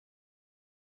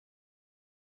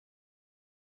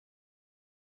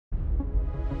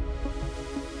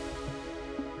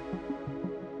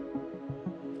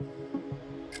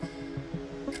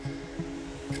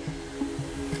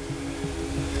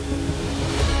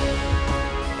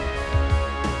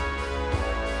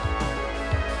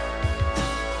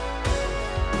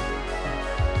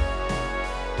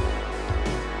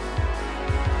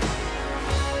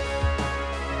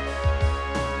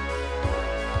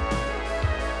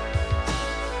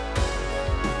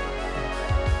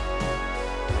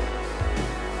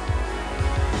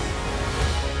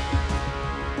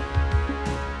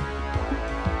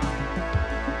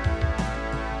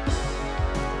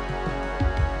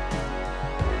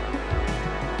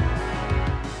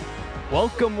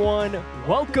Welcome one,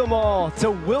 welcome all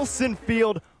to Wilson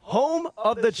Field, home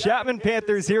of the Chapman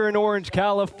Panthers here in Orange,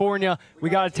 California. We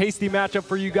got a tasty matchup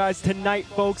for you guys tonight,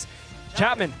 folks.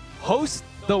 Chapman hosts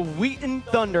the Wheaton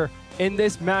Thunder in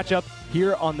this matchup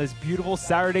here on this beautiful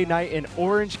Saturday night in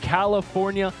Orange,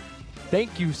 California.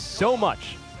 Thank you so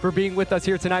much for being with us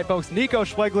here tonight, folks. Nico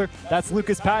Schwegler, that's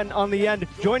Lucas Patton on the end,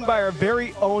 joined by our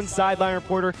very own sideline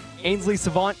reporter, Ainsley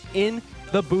Savant, in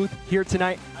the booth here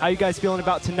tonight. How you guys feeling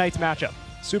about tonight's matchup?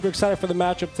 Super excited for the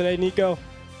matchup today, Nico.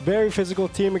 Very physical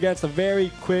team against a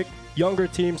very quick, younger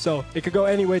team, so it could go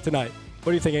any way tonight.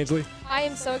 What do you think, Ainsley? I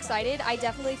am so excited. I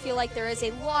definitely feel like there is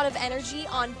a lot of energy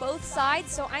on both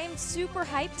sides, so I am super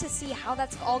hyped to see how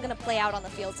that's all going to play out on the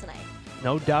field tonight.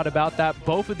 No doubt about that.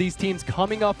 Both of these teams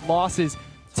coming off losses,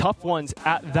 tough ones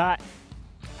at that.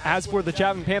 As for the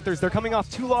Chapman Panthers, they're coming off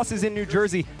 2 losses in New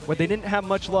Jersey where they didn't have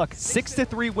much luck.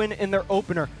 6-3 win in their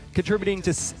opener, contributing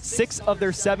to 6 of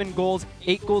their 7 goals,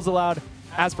 8 goals allowed.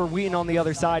 As for Wheaton on the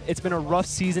other side, it's been a rough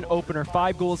season opener.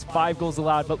 5 goals, 5 goals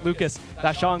allowed. But Lucas,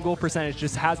 that shot on goal percentage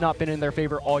just has not been in their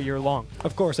favor all year long.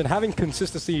 Of course, and having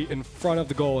consistency in front of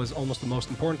the goal is almost the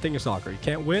most important thing in soccer. You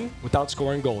can't win without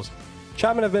scoring goals.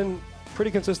 Chapman have been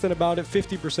pretty consistent about it,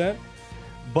 50%.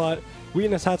 But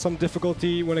Wheaton has had some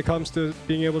difficulty when it comes to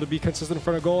being able to be consistent in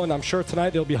front of goal, and I'm sure tonight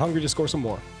they'll be hungry to score some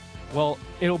more. Well,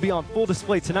 it'll be on full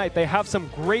display tonight. They have some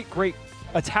great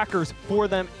attackers for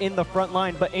them in the front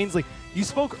line. But Ainsley, you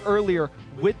spoke earlier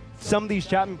with some of these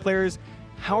Chapman players.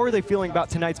 How are they feeling about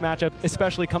tonight's matchup,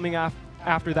 especially coming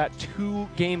after that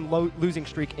 2-game losing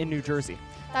streak in New Jersey?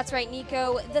 That's right,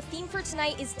 Nico. The theme for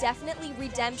tonight is definitely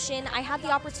redemption. I had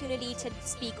the opportunity to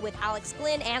speak with Alex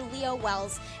Glynn and Leo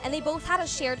Wells, and they both had a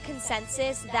shared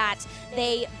consensus that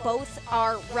they both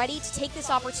are ready to take this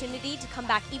opportunity to come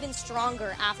back even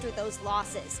stronger after those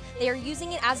losses. They are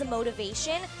using it as a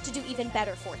motivation to do even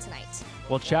better for tonight.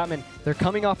 Well, Chapman, they're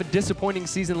coming off a disappointing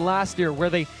season last year where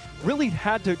they really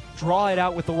had to draw it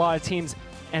out with a lot of teams,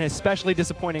 and especially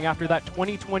disappointing after that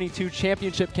 2022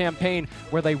 championship campaign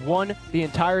where they won the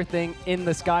entire thing in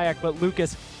the SCIAC. But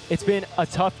Lucas, it's been a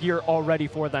tough year already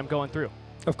for them going through.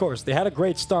 Of course, they had a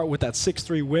great start with that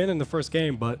 6-3 win in the first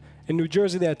game, but in New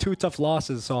Jersey they had 2 tough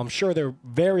losses, so I'm sure they're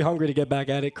very hungry to get back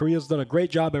at it. Korea's done a great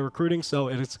job at recruiting, so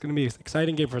it's going to be an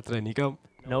exciting game for today, Nico.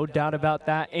 No doubt about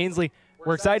that. Ainsley,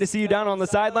 we're excited to see you down on the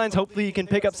sidelines. Hopefully you can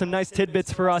pick up some nice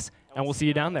tidbits for us, and we'll see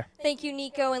you down there. Thank you,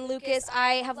 Nico and Lucas.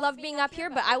 I have loved being up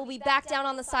here, but I will be back down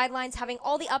on the sidelines having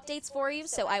all the updates for you,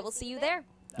 so I will see you there.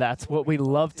 That's what we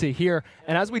love to hear.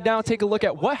 And as we now take a look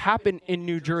at what happened in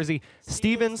New Jersey,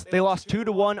 Stevens, they lost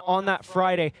 2-1 on that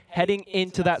Friday, heading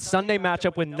into that Sunday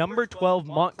matchup with number 12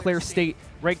 Montclair State,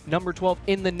 ranked number 12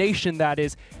 in the nation, that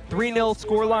is. 3-0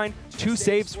 scoreline, 2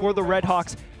 saves for the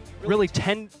Redhawks. Really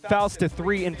 10 fouls to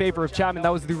 3 in favor of Chapman.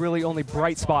 That was the really only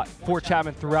bright spot for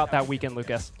Chapman throughout that weekend,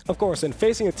 Lucas. Of course, and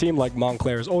facing a team like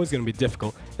Montclair is always going to be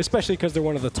difficult, especially because they're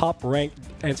one of the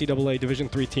top-ranked NCAA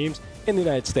Division III teams in the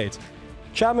United States.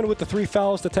 Chapman with the 3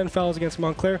 fouls to 10 fouls against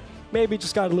Montclair maybe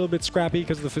just got a little bit scrappy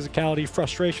because of the physicality.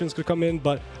 Frustrations could come in,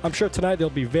 but I'm sure tonight they'll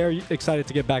be very excited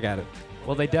to get back at it.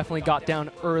 Well, they definitely got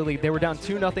down early. They were down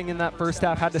 2-0 in that first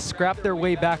half, had to scrap their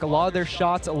way back. A lot of their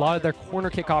shots, a lot of their corner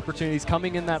kick opportunities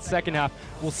coming in that second half.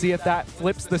 We'll see if that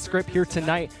flips the script here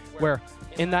tonight, where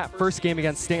in that first game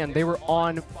against Stanton, they were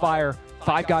on fire.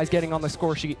 5 guys getting on the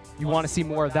score sheet. You want to see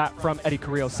more of that from Eddie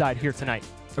Carrillo's side here tonight.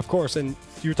 Of course, and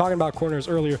you were talking about corners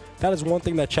earlier. That is one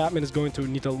thing that Chapman is going to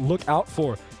need to look out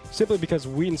for, simply because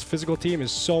Wheaton's physical team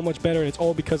is so much better, and it's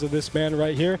all because of this man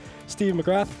right here, Steve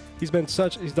McGrath. He's done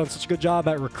such a good job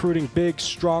at recruiting big,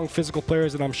 strong, physical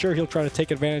players, and I'm sure he'll try to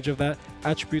take advantage of that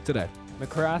attribute today.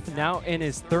 McGrath now in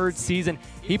his 3rd season.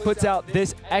 He puts out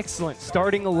this excellent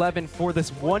starting 11 for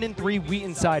this 1-3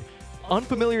 Wheaton side.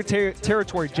 Unfamiliar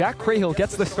territory. Jack Crahill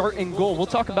gets the start in goal. We'll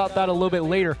talk about that a little bit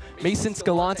later. Mason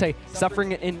Scalante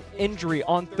suffering an injury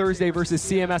on Thursday versus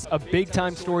CMS. A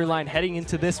big-time storyline heading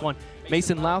into this one.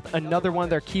 Mason Louth, another one of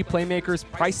their key playmakers.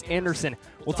 Price Anderson.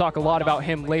 We'll talk a lot about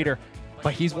him later,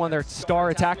 but he's one of their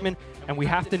star attackmen, and we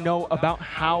have to know about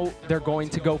how they're going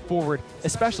to go forward,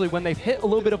 especially when they've hit a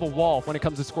little bit of a wall when it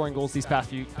comes to scoring goals these past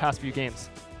few games.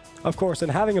 Of course, and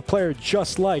having a player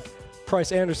just like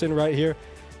Price Anderson right here,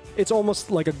 it's almost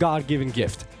like a God-given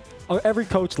gift. Every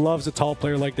coach loves a tall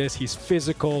player like this. He's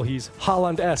physical, he's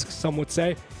Haaland-esque, some would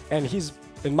say, and he's,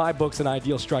 in my books, an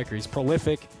ideal striker. He's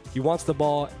prolific, He wants the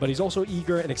ball, but he's also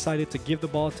eager and excited to give the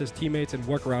ball to his teammates and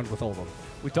work around with all of them.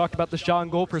 We talked about the shot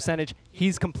and goal percentage.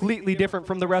 He's completely different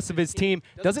from the rest of his team.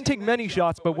 Doesn't take many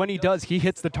shots, but when he does, he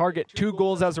hits the target. 2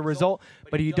 goals as a result,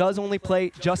 but he does only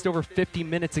play just over 50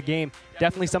 minutes a game.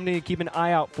 Definitely something to keep an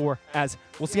eye out for, as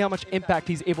we'll see how much impact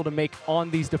he's able to make on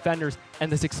these defenders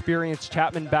and this experienced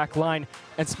Chapman back line.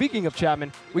 And speaking of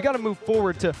Chapman, we got to move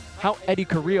forward to how Eddie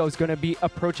Carrillo is going to be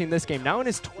approaching this game. Now in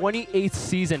his 28th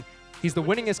season, he's the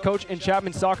winningest coach in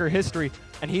Chapman soccer history,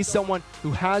 and he's someone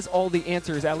who has all the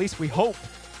answers, at least we hope,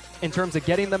 in terms of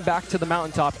getting them back to the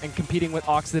mountaintop and competing with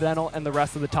Occidental and the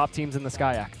rest of the top teams in the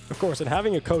SCIAC. Of course, and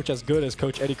having a coach as good as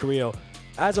Coach Eddie Carrillo,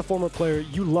 as a former player,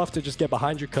 you love to just get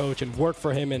behind your coach and work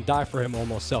for him and die for him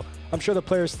almost. So I'm sure the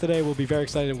players today will be very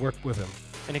excited to work with him.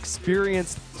 An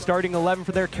experienced starting 11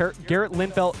 for there. Garrett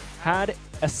Lindfelt had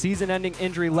a season-ending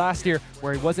injury last year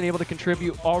where he wasn't able to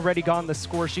contribute, already got on the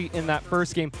score sheet in that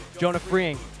first game. Jonah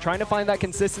Freeing trying to find that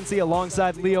consistency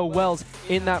alongside Leo Wells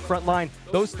in that front line.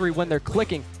 Those three, when they're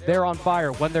clicking, they're on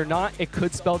fire. When they're not, it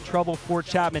could spell trouble for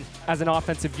Chapman as an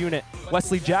offensive unit.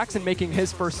 Wesley Jackson making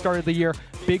his first start of the year,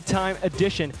 big-time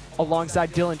addition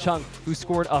alongside Dylan Chung, who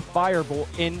scored a firebolt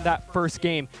in that first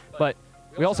game. But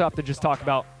we also have to just talk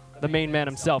about the main man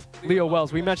himself, Leo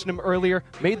Wells. We mentioned him earlier,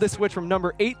 made the switch from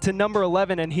number 8 to number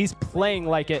 11, and he's playing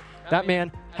like it. That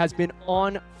man has been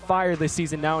on fire this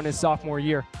season now in his sophomore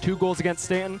year. 2 goals against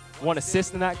Stanton, 1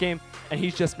 assist in that game, and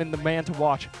he's just been the man to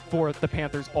watch for the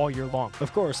Panthers all year long.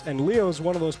 Of course, and Leo is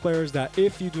one of those players that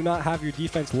if you do not have your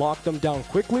defense lock them down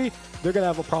quickly, they're going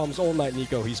to have problems all night,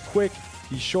 Nico. He's quick,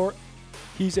 he's short,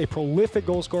 he's a prolific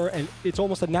goal scorer, and it's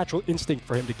almost a natural instinct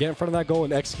for him to get in front of that goal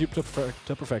and execute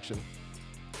to perfection.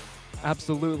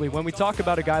 Absolutely. When we talk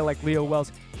about a guy like Leo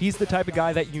Wells, he's the type of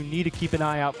guy that you need to keep an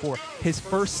eye out for. His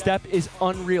first step is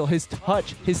unreal. His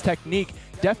touch, his technique,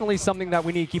 definitely something that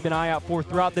we need to keep an eye out for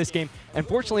throughout this game. And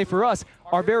fortunately for us,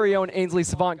 our very own Ainsley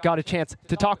Savant got a chance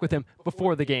to talk with him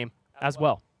before the game as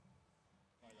well.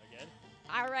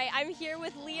 All right, I'm here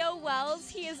with Leo Wells.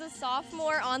 He is a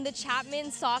sophomore on the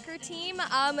Chapman soccer team.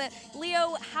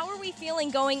 Leo, how are we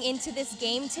feeling going into this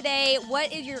game today?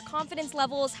 What is your confidence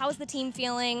levels? How is the team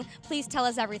feeling? Please tell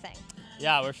us everything.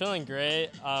 Yeah, we're feeling great.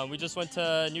 We just went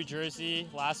to New Jersey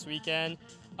last weekend,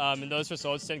 and those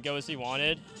results didn't go as we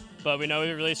wanted. But we know we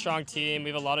have a really strong team.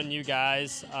 We have a lot of new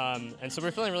guys, and so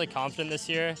we're feeling really confident this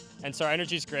year. And so our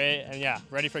energy is great, and yeah,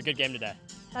 ready for a good game today.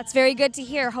 That's very good to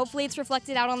hear. Hopefully it's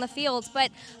reflected out on the field.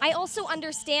 But I also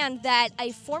understand that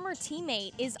a former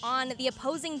teammate is on the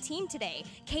opposing team today.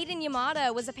 Caden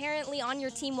Yamada was apparently on your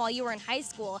team while you were in high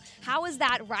school. How is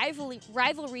that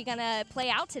rivalry going to play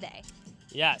out today?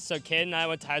 Yeah, so Caden and I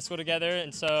went to high school together,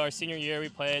 and so our senior year we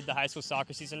played the high school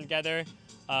soccer season together.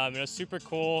 It was super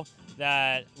cool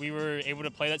that we were able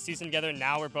to play that season together.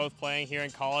 Now we're both playing here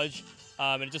in college.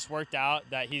 And it just worked out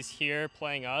that he's here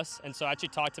playing us. And so I actually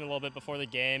talked to him a little bit before the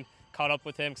game, caught up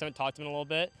with him because I haven't talked to him in a little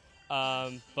bit.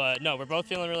 But no, we're both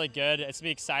feeling really good. It's going to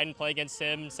be exciting to play against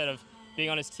him instead of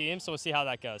being on his team. So we'll see how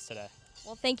that goes today.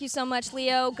 Well, thank you so much,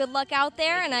 Leo. Good luck out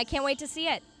there, and I can't wait to see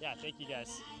it. Yeah, thank you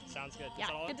guys. Sounds good. Yeah,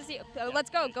 good to see you. Yeah.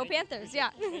 Let's go. Go Panthers. Yeah.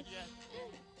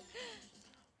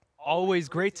 Always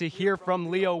great to hear from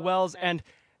Leo Wells and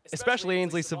especially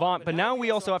Ainsley Savant, but now we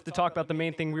also have to talk about the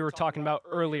main thing we were talking about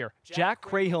earlier. Jack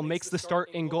Crahill makes the start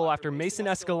in goal after Mason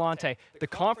Escalante, the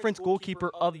conference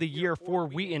goalkeeper of the year for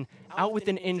Wheaton, out with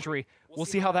an injury. We'll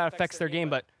see how that affects their game,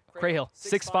 but Crahill,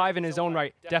 6'5" in his own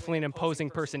right, definitely an imposing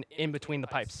person in between the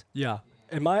pipes. Yeah.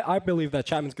 And I believe that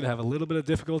Chapman's going to have a little bit of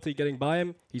difficulty getting by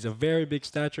him. He's a very big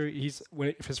stature.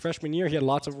 His freshman year, he had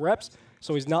lots of reps,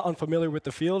 so he's not unfamiliar with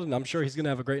the field, and I'm sure he's going to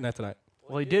have a great night tonight.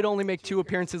 Well, he did only make 2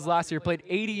 appearances last year, played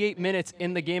 88 minutes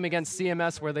in the game against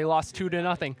CMS where they lost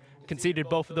 2-0, conceded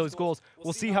both of those goals.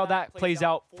 We'll see how that plays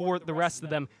out for the rest of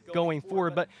them going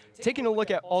forward. But taking a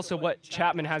look at also what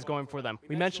Chapman has going for them,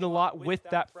 we mentioned a lot with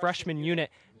that freshman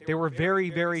unit. They were very,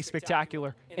 very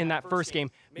spectacular in that first game.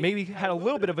 Maybe had a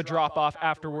little bit of a drop-off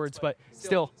afterwards, but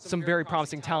still some very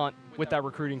promising talent with that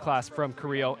recruiting class from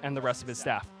Carrillo and the rest of his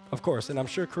staff. Of course, and I'm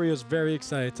sure Carrillo's very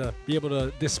excited to be able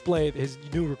to display his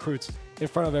new recruits in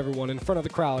front of everyone, in front of the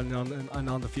crowd, and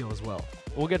on the field as well.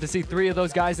 We'll get to see 3 of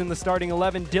those guys in the starting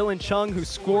 11. Dylan Chung, who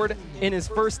scored in his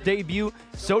first debut.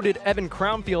 So did Evan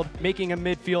Crownfield, making a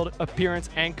midfield appearance,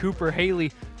 and Cooper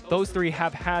Haley. Those 3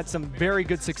 have had some very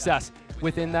good success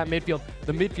within that midfield.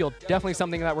 The midfield, definitely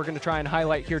something that we're going to try and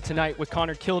highlight here tonight with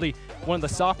Connor Kildee, one of the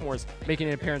sophomores, making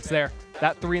an appearance there.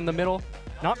 That 3 in the middle,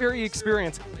 not very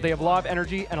experienced. They have a lot of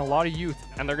energy and a lot of youth,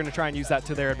 and they're going to try and use that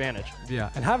to their advantage. Yeah,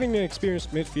 and having an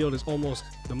experienced midfield is almost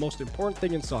the most important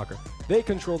thing in soccer. They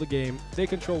control the game. They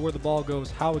control where the ball goes,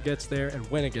 how it gets there, and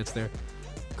when it gets there.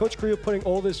 Coach Creel putting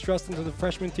all this trust into the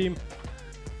freshman team.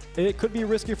 It could be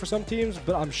risky for some teams,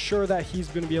 but I'm sure that he's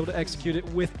going to be able to execute it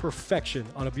with perfection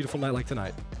on a beautiful night like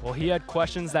tonight. Well, he had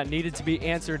questions that needed to be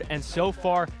answered, and so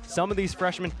far, some of these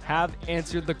freshmen have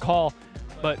answered the call.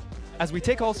 But as we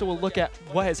take also a look at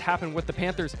what has happened with the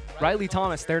Panthers, Riley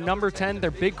Thomas, their number 10, their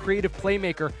big creative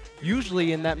playmaker,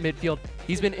 usually in that midfield,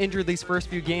 he's been injured these first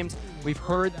few games. We've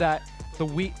heard that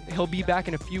he'll be back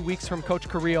in a few weeks from Coach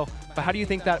Carrillo. But how do you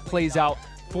think that plays out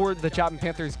for the Chapman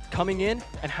Panthers coming in,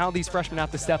 and how these freshmen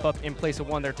have to step up in place of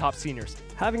one of their top seniors?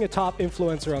 Having a top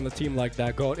influencer on the team like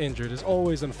that go out injured is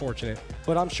always unfortunate,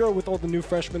 but I'm sure with all the new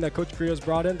freshmen that Coach Carrillo's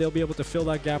brought in, they'll be able to fill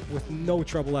that gap with no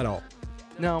trouble at all.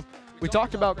 Now, we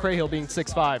talked about Crahill being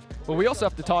 6'5", but we also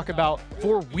have to talk about,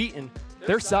 for Wheaton,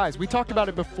 their size. We talked about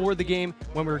it before the game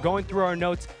when we were going through our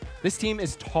notes. This team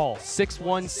is tall, 6'1",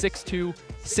 6'2",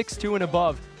 6'2", and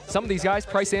above. Some of these guys,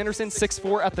 Price Anderson,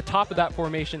 6'4", at the top of that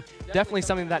formation. Definitely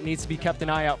something that needs to be kept an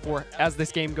eye out for as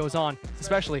this game goes on,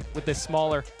 especially with this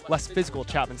smaller, less physical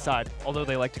Chapman side, although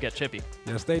they like to get chippy.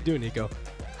 Yes, they do, Nico.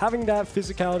 Having that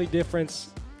physicality difference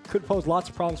could pose lots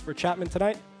of problems for Chapman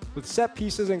tonight. With set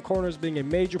pieces and corners being a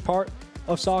major part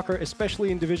of soccer,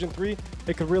 especially in Division III,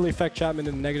 it could really affect Chapman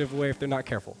in a negative way if they're not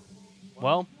careful.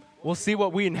 Well, we'll see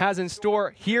what Wheaton has in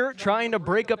store here, trying to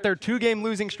break up their 2-game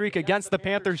losing streak against the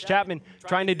Panthers. Chapman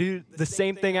trying to do the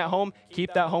same thing at home,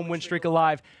 keep that home win streak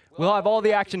alive. We'll have all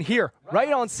the action here,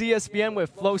 right on CSBN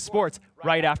with Flow Sports,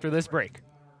 right after this break.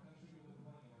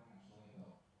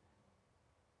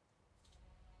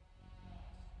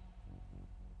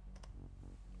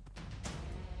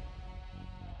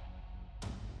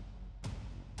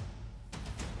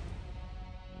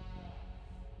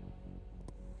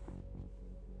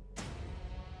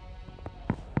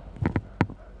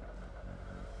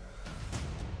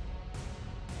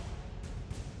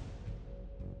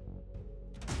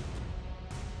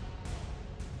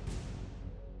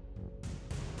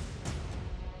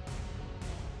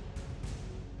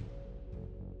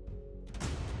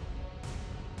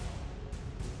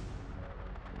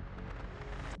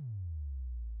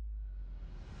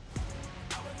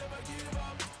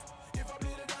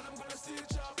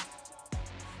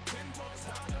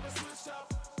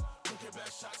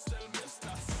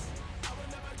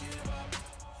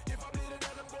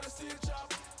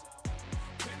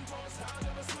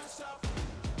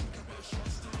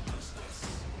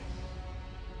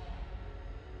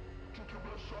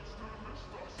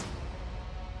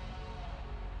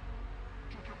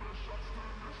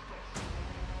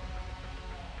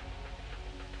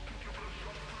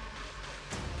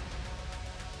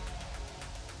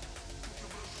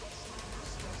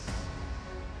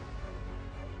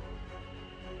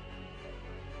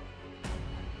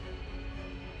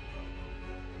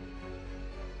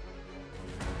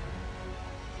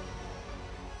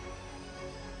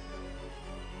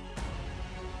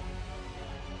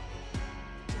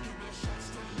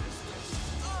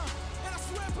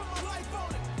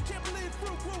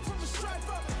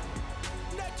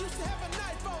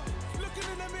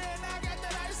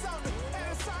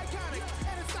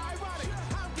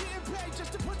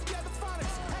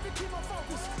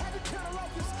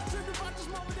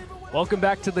 Welcome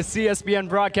back to the CSBN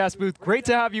broadcast booth. Great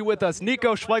to have you with us.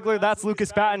 Nico Schwegler, that's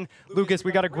Lucas Patton. Lucas,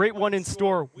 we got a great one in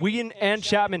store. Wheaton and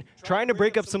Chapman trying to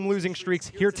break up some losing streaks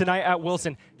here tonight at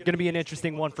Wilson. Going to be an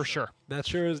interesting one for sure. That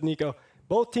sure is, Nico.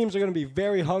 Both teams are going to be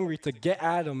very hungry to get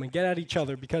at them and get at each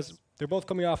other because they're both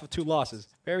coming off of 2 losses.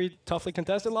 Very toughly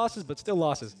contested losses, but still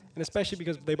losses. And especially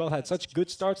because they both had such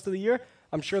good starts to the year,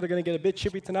 I'm sure they're going to get a bit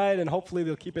chippy tonight, and hopefully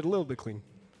they'll keep it a little bit clean.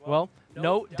 Well,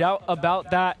 no doubt about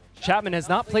that. Chapman has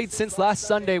not played since last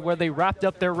Sunday where they wrapped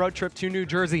up their road trip to New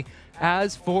Jersey.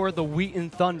 As for the Wheaton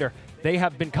Thunder, they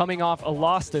have been coming off a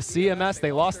loss to CMS.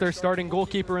 They lost their starting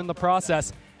goalkeeper in the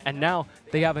process, and now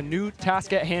they have a new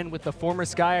task at hand with the former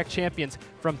SCIAC champions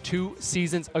from 2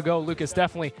 seasons ago. Lucas,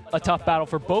 definitely a tough battle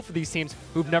for both of these teams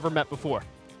who've never met before.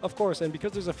 Of course, and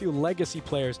because there's a few legacy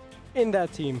players in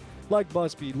that team, like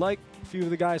Busby, like a few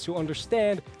of the guys who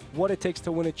understand what it takes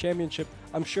to win a championship,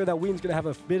 I'm sure that Wheaton's going to have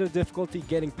a bit of difficulty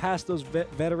getting past those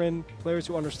veteran players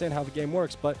who understand how the game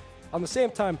works. But on the same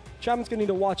time, Chapman's going to need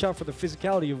to watch out for the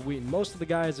physicality of Wheaton. Most of the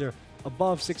guys are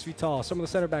above 6 feet tall. Some of the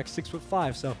center backs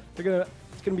 6'5", so it's going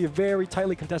to be a very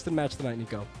tightly contested match tonight,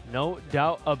 Nico. No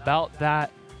doubt about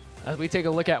that. As we take a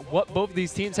look at what both of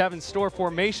these teams have in store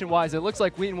formation-wise, it looks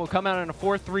like Wheaton will come out in a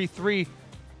 4-3-3.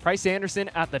 Price Anderson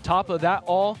at the top of that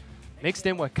all, mixed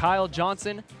in with Kyle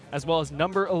Johnson, as well as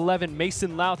number 11,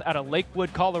 Mason Louth out of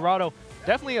Lakewood, Colorado.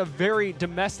 Definitely a very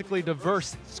domestically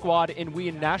diverse squad in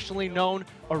Wheaton, nationally known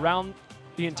around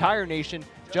the entire nation,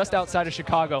 just outside of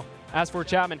Chicago. As for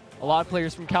Chapman, a lot of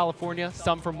players from California,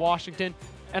 some from Washington,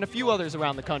 and a few others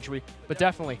around the country, but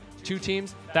definitely two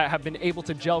teams that have been able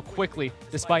to gel quickly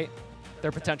despite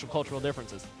their potential cultural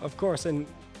differences. Of course, and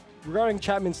regarding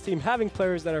Chapman's team, having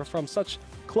players that are from such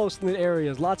close-knit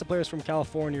areas, lots of players from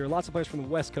California or lots of players from the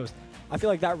West Coast, I feel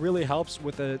like that really helps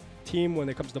with a team when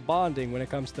it comes to bonding, when it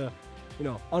comes to, you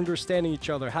know, understanding each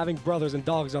other, having brothers and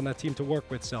dogs on that team to work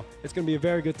with. So it's going to be a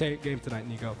very good game tonight,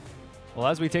 Nico. Well,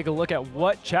 as we take a look at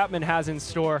what Chapman has in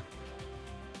store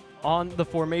on the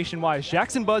formation-wise,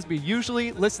 Jackson Busby,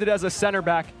 usually listed as a center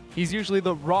back. He's usually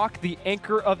the rock, the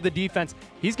anchor of the defense.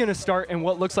 He's going to start in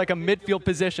what looks like a midfield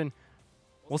position.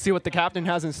 We'll see what the captain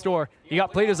has in store. He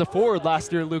got played as a forward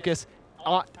last year, Lucas,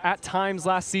 at times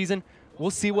last season.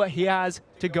 We'll see what he has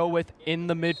to go with in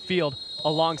the midfield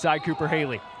alongside Cooper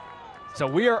Haley. So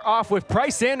we are off with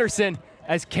Bryce Anderson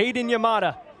as Caden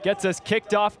Yamada gets us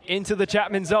kicked off into the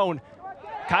Chapman zone.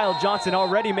 Kyle Johnson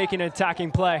already making an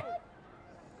attacking play.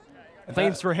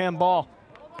 Claims for handball.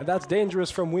 And that's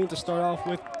dangerous from Wheaton to start off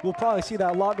with. We'll probably see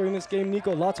that a lot during this game,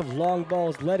 Nico. Lots of long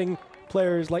balls, letting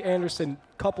players like Anderson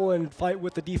couple and fight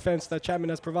with the defense that Chapman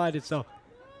has provided. So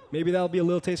maybe that'll be a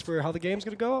little taste for how the game's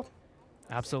going to go.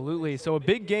 Absolutely. So a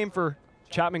big game for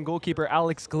Chapman goalkeeper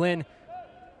Alex Glynn.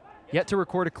 Yet to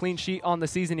record a clean sheet on the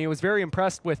season. He was very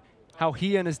impressed with how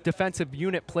he and his defensive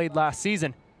unit played last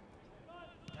season.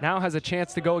 Now has a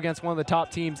chance to go against one of the top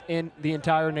teams in the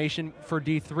entire nation for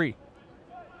D3.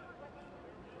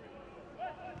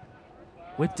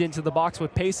 Whipped into the box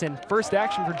with Payson. First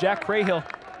action for Jack Crahill.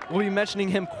 We'll be mentioning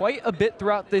him quite a bit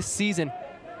throughout this season.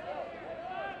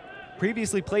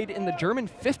 Previously played in the German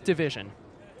 5th division.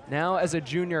 Now as a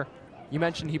junior, you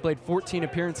mentioned he played 14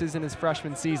 appearances in his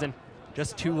freshman season.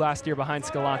 Just 2 last year behind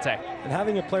Scalante. And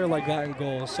having a player like that in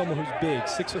goal, someone who's big,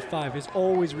 6'5", is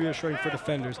always reassuring for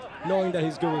defenders, knowing that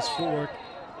he's good with his footwork.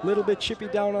 A little bit chippy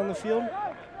down on the field.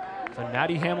 So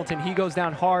Natty Hamilton, he goes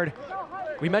down hard.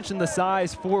 We mentioned the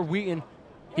size for Wheaton.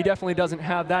 He definitely doesn't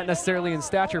have that necessarily in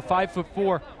stature,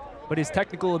 5'4", but his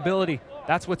technical ability,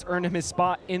 that's what's earned him his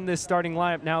spot in this starting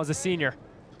lineup now as a senior.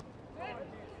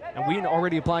 And Wheaton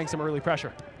already applying some early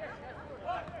pressure.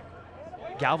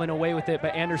 Galvin away with it,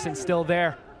 but Anderson's still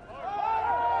there.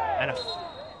 And a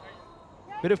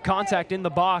bit of contact in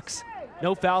the box.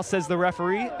 No foul, says the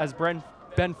referee, as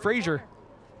Ben Frazier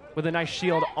with a nice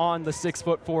shield on the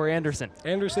 6'4" Anderson.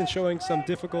 Anderson showing some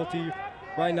difficulty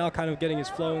right now, kind of getting his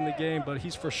flow in the game, but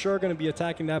he's for sure going to be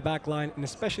attacking that back line, and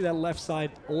especially that left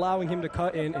side, allowing him to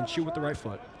cut in and shoot with the right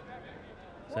foot.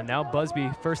 So now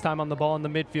Busby, first time on the ball in the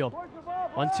midfield.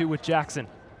 1-2 with Jackson.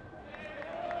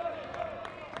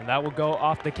 And that will go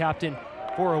off the captain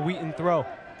for a Wheaton throw.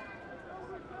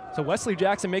 So Wesley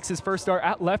Jackson makes his first start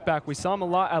at left back. We saw him a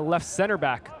lot at left center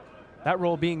back. That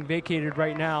role being vacated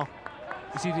right now,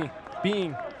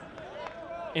 being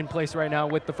in place right now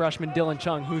with the freshman Dylan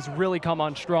Chung, who's really come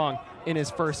on strong in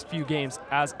his first few games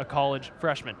as a college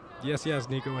freshman. Yes,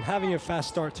 Nico. And having a fast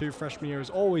start to your freshman year is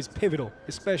always pivotal,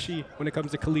 especially when it comes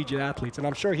to collegiate athletes. And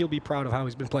I'm sure he'll be proud of how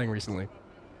he's been playing recently.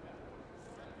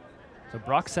 So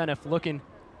Brock Senef looking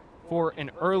for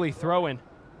an early throw-in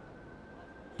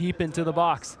deep into the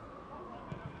box.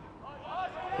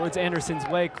 Towards Anderson's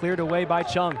way, cleared away by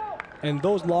Chung. And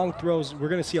those long throws, we're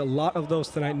going to see a lot of those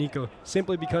tonight, Nico,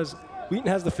 simply because Wheaton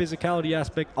has the physicality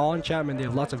aspect on Chapman. They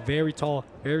have lots of very tall,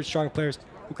 very strong players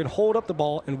who can hold up the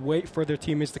ball and wait for their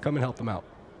teammates to come and help them out.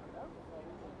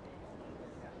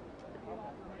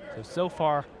 So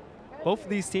far, both of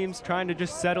these teams trying to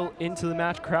just settle into the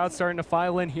match. Crowd starting to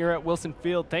file in here at Wilson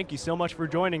Field. Thank you so much for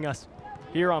joining us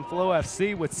here on Flow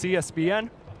FC with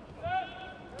CSBN.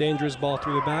 Dangerous ball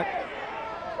through the back.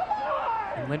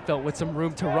 And Linfeld with some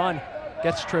room to run,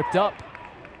 gets tripped up.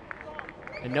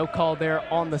 And no call there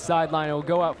on the sideline. It will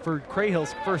go out for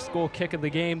Crahill's first goal kick of the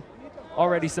game.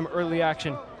 Already some early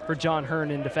action for John Hearn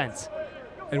in defense.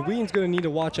 And Wheaton's going to need to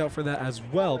watch out for that as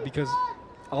well, because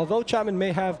although Chapman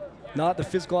may have not the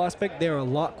physical aspect, they are a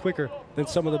lot quicker than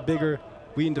some of the bigger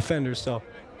Wheaton defenders. So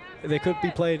they could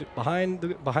be played behind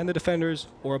the defenders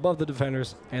or above the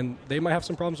defenders, and they might have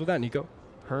some problems with that, Nico.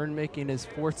 Hearn making his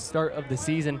 4th start of the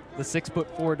season, the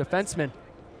 6'4" defenseman.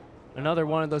 Another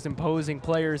one of those imposing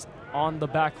players on the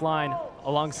back line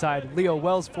alongside Leo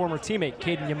Wells' former teammate,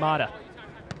 Caden Yamada.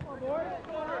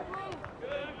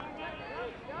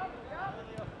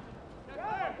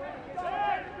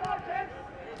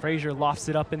 Frazier lofts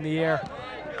it up in the air,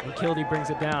 and Kildee brings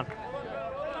it down.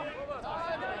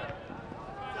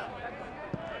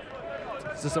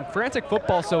 So some frantic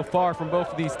football so far from both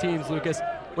of these teams, Lucas.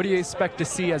 What do you expect to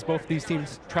see as both of these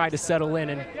teams try to settle in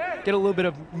and get a little bit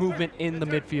of movement in the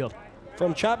midfield?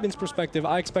 From Chapman's perspective,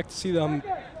 I expect to see them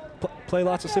play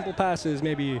lots of simple passes,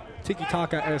 maybe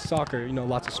tiki-taka as soccer,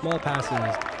 lots of small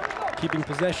passes, keeping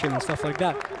possession and stuff like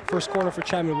that. First corner for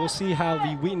Chapman. We'll see how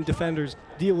the Wheaton defenders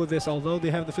deal with this. Although they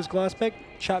have the physical aspect,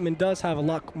 Chapman does have a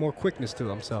lot more quickness to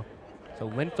them. So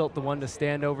Linfelt the one to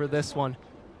stand over this one.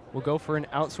 We'll go for an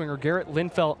outswinger. Garrett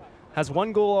Linfelt has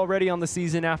 1 goal already on the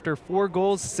season after 4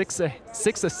 goals, 6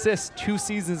 assists 2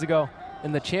 seasons ago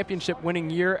in the championship winning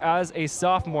year as a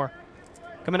sophomore.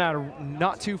 Coming out of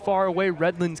not too far away,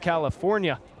 Redlands,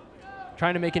 California,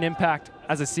 trying to make an impact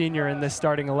as a senior in this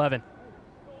starting 11.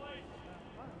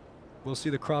 We'll see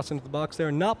the cross into the box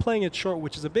there. Not playing it short,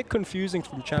 which is a bit confusing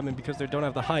from Chapman because they don't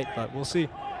have the height, but we'll see.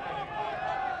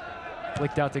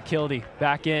 Flicked out to Kildy,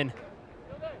 back in.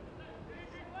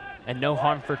 And no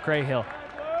harm for Crahill.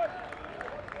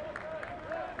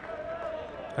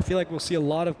 I feel like we'll see a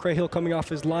lot of Crahill coming off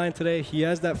his line today. He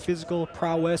has that physical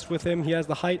prowess with him. He has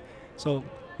the height, so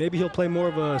maybe he'll play more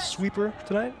of a sweeper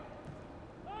tonight.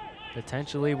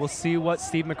 Potentially. We'll see what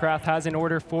Steve McCrath has in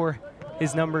order for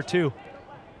his number 2.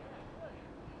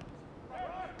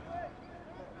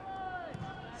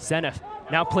 Senef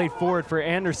now played forward for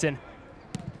Anderson.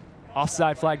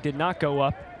 Offside flag did not go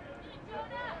up.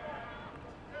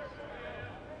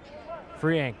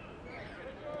 Freeang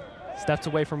steps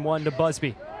away from one to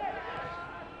Busby.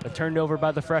 But turned over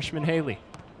by the freshman Haley.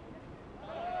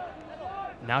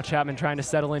 Now Chapman trying to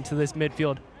settle into this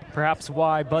midfield. Perhaps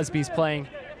why Busby's playing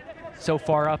so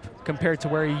far up compared to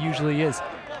where he usually is.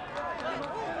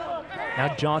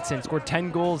 Now Johnson scored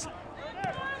 10 goals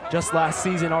just last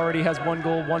season, already has 1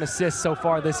 goal, 1 assist so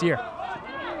far this year.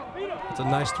 It's a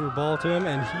nice through ball to him,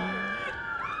 and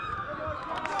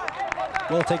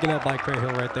well taken out by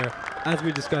Crahill right there. As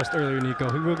we discussed earlier,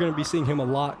 Nico, we're going to be seeing him a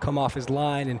lot come off his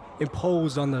line and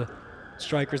impose on the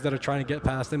strikers that are trying to get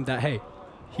past him that, hey,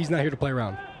 he's not here to play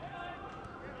around.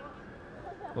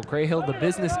 Well, Crahill, the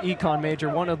business econ major,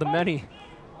 one of the many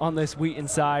on this Wheaton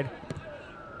side,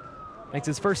 makes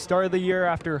his first start of the year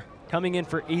after coming in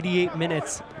for 88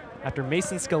 minutes after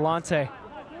Mason Scalante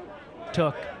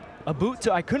took a boot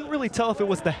to, I couldn't really tell if it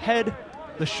was the head,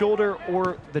 the shoulder,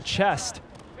 or the chest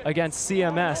against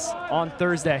CMS on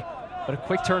Thursday. But a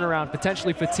quick turnaround,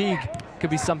 potentially fatigue,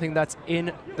 could be something that's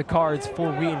in the cards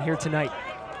for Wheaton here tonight.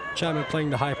 Chapman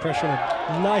playing the high pressure,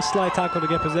 and a nice slide tackle to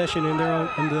get possession in the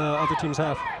other team's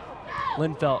half.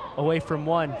 Linfelt away from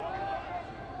one.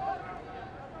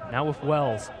 Now with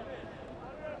Wells.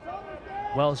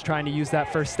 Wells trying to use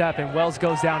that first step, and Wells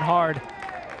goes down hard.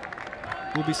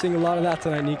 We'll be seeing a lot of that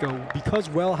tonight, Nico. Because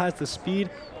Well has the speed,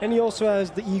 and he also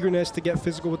has the eagerness to get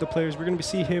physical with the players, we're going to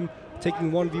see him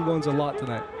taking 1v1s a lot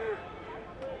tonight.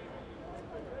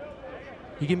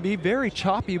 He can be very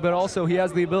choppy, but also he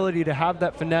has the ability to have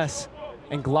that finesse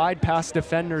and glide past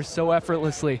defenders so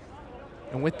effortlessly.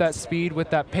 And with that speed,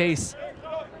 with that pace,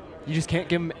 you just can't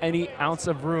give him any ounce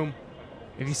of room.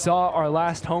 If you saw our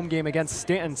last home game against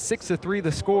Stanton, 6-3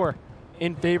 the score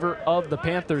in favor of the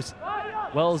Panthers.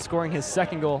 Wells scoring his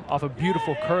 2nd goal off a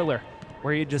beautiful curler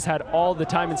where he just had all the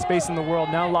time and space in the world,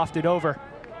 now lofted over,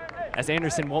 as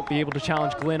Anderson won't be able to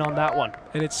challenge Glynn on that one.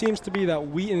 And it seems to be that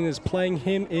Wheaton is playing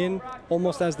him in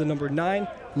almost as the number 9,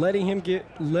 letting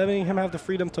him have the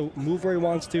freedom to move where he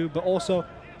wants to, but also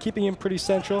keeping him pretty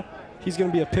central. He's going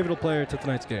to be a pivotal player to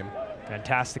tonight's game.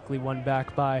 Fantastically won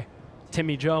back by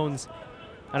Timmy Jones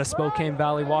out of Spokane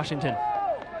Valley, Washington.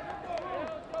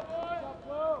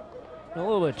 A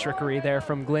little bit of trickery there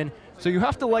from Glynn. So you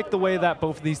have to like the way that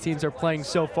both of these teams are playing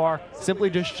so far, simply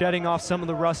just shedding off some of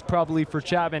the rust probably for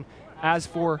Chapman. As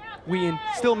for Wheaton,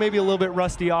 still maybe a little bit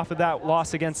rusty off of that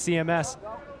loss against CMS.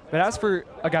 But as for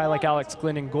a guy like Alex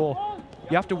Glynn in goal,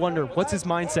 you have to wonder what's his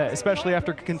mindset, especially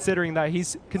after considering that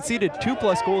he's conceded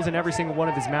 2+ goals in every single one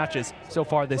of his matches so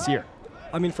far this year.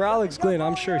 I mean, for Alex Glynn,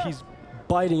 I'm sure he's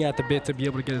biting at the bit to be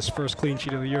able to get his first clean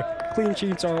sheet of the year. Clean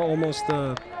sheets are almost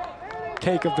the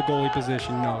cake of the goalie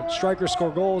position. Strikers score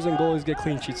goals and goalies get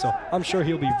clean sheets, so I'm sure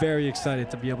he'll be very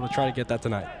excited to be able to try to get that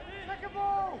tonight.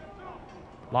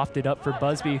 Lofted up for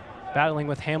Busby, battling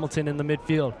with Hamilton in the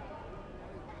midfield.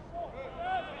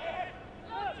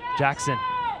 Jackson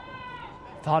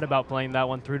thought about playing that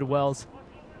one through to Wells.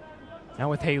 Now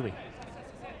with Haley.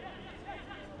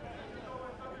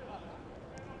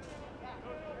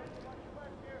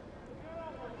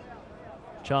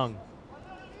 Chung.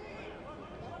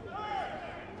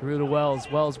 Through to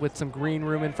Wells. Wells with some green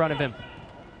room in front of him.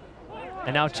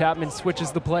 And now Chapman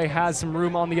switches the play, has some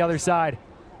room on the other side.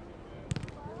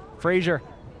 Frazier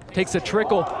takes a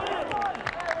trickle.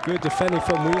 Good defending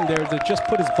from Wheaton there to just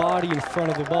put his body in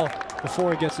front of the ball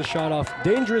before he gets the shot off.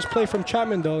 Dangerous play from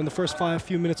Chapman, though, in the first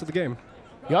few minutes of the game.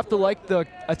 You have to like the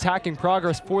attacking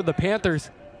progress for the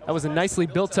Panthers. That was a nicely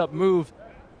built-up move.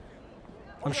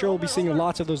 I'm sure we'll be seeing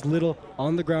lots of those little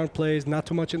on-the-ground plays, not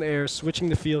too much in the air, switching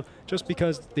the field, just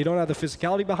because they don't have the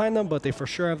physicality behind them, but they for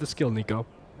sure have the skill, Nico.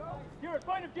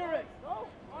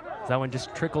 That one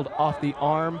just trickled off the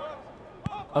arm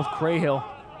of Crahill.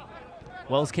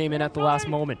 Wells came in at the last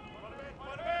moment.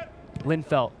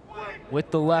 Linfelt with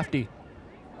the lefty.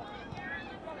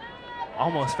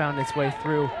 Almost found its way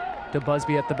through to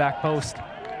Busby at the back post.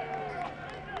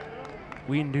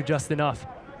 Wheaton do just enough.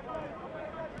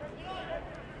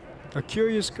 A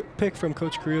curious pick from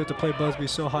Coach Carrillo to play Busby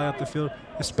so high up the field,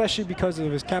 especially because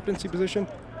of his captaincy position.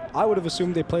 I would have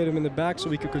assumed they played him in the back so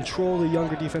he could control the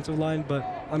younger defensive line, but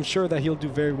I'm sure that he'll do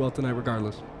very well tonight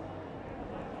regardless.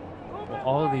 Well,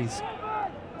 all of these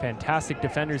fantastic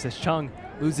defenders as Chung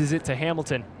loses it to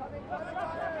Hamilton.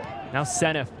 Now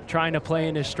Senef trying to play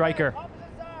in his striker.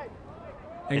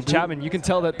 And Chapman, you can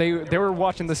tell that they were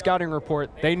watching the scouting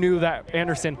report. They knew that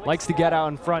Anderson likes to get out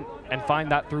in front and find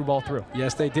that through ball through.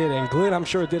 Yes, they did. And Glenn, I'm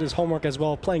sure, did his homework as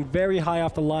well, playing very high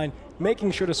off the line,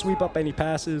 making sure to sweep up any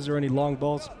passes or any long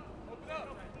balls.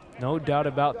 No doubt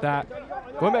about that.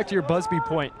 Going back to your Busby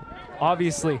point,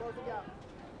 obviously,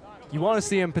 you want to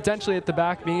see him potentially at the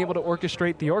back being able to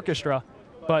orchestrate the orchestra,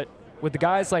 but with the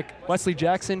guys like Wesley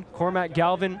Jackson, Cormac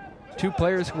Galvin, two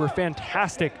players who were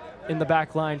fantastic in the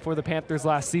back line for the Panthers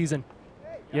last season,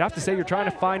 you have to say you're trying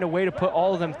to find a way to put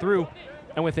all of them through,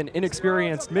 and with an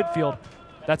inexperienced midfield,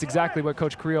 that's exactly what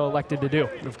Coach Carrillo elected to do.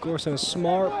 Of course, a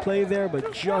smart play there,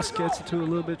 but just gets it to a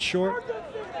little bit short.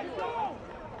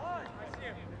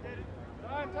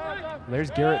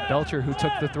 There's Garrett Belcher who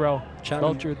took the throw.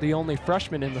 Chapman. Belcher, the only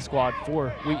freshman in the squad for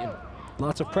Wheaton.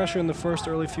 Lots of pressure in the first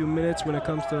early few minutes when it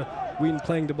comes to Wheaton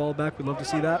playing the ball back. We'd love to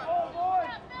see that.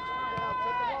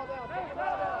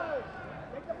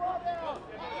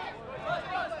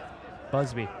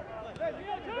 Busby.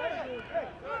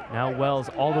 Now Wells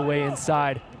all the way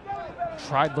inside.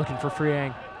 Tried looking for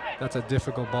Friang. That's a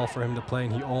difficult ball for him to play,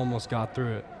 and he almost got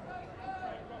through it.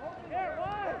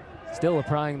 Still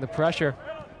applying the pressure.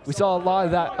 We saw a lot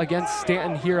of that against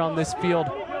Stanton here on this field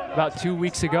about 2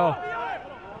 weeks ago.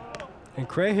 And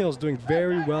Crahill's doing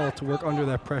very well to work under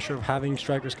that pressure of having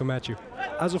strikers come at you.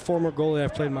 As a former goalie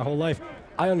I've played my whole life,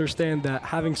 I understand that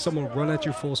having someone run at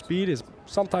you full speed is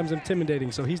sometimes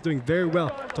intimidating, so he's doing very well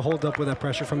to hold up with that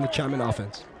pressure from the Chapman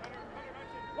offense.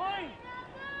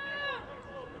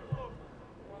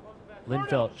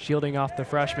 Linfelt shielding off the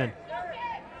freshman.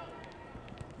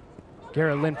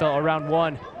 Garrett Linfelt around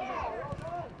one.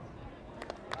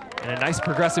 And a nice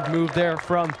progressive move there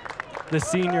from the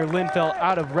senior Linfelt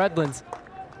out of Redlands.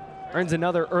 Earns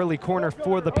another early corner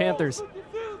for the Panthers.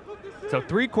 So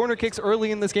 3 corner kicks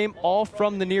early in this game, all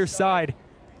from the near side.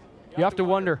 You have to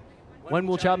wonder, when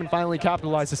will Chapman finally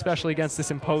capitalize, especially against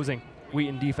this imposing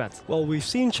Wheaton defense? Well, we've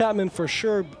seen Chapman for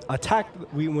sure attack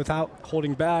Wheaton without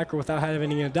holding back or without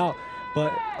having any doubt,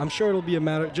 but I'm sure it'll be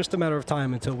just a matter of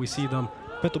time until we see them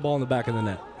put the ball in the back of the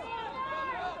net.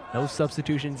 No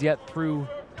substitutions yet through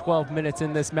 12 minutes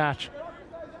in this match.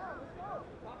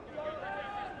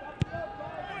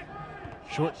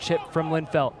 Short chip from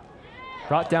Linfelt.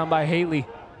 Brought down by Haley.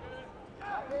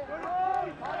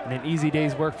 And an easy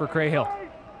day's work for Crahill.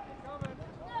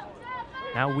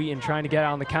 Now Wheaton trying to get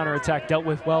out on the counterattack, dealt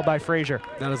with well by Frazier.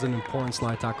 That is an important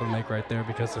slide tackle to make right there,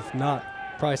 because if not,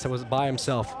 Price was by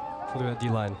himself through that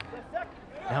D-line.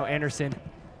 Now Anderson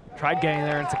tried getting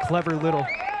there. It's a clever little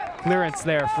clearance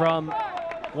there from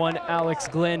one Alex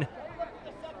Glynn.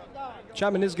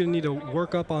 Chapman is going to need to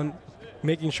work up on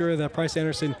making sure that Price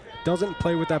Anderson doesn't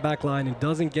play with that back line and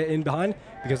doesn't get in behind,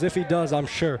 because if he does, I'm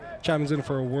sure Chapman's in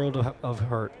for a world of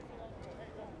hurt.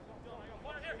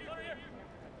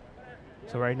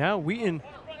 So right now, Wheaton,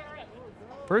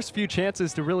 first few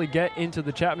chances to really get into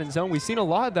the Chapman zone. We've seen a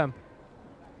lot of them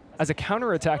as a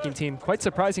counter-attacking team. Quite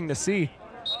surprising to see,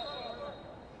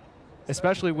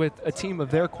 especially with a team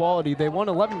of their quality. They won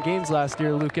 11 games last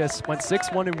year, Lucas. Went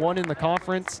 6-1-1 in the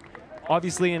conference.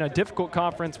 Obviously in a difficult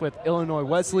conference with Illinois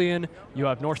Wesleyan. You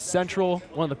have North Central,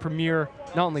 one of the premier,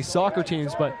 not only soccer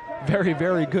teams, but very,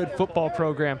 very good football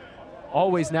program.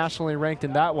 Always nationally ranked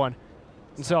in that one.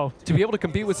 And so to be able to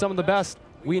compete with some of the best,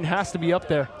 Wheaton has to be up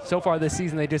there. So far this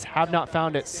season, they just have not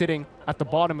found it, sitting at the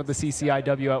bottom of the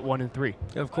CCIW at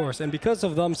 1-3. Of course, and because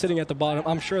of them sitting at the bottom,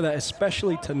 I'm sure that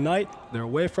especially tonight, they're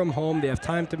away from home. They have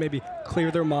time to maybe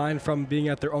clear their mind from being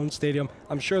at their own stadium.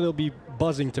 I'm sure they'll be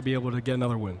buzzing to be able to get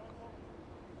another win.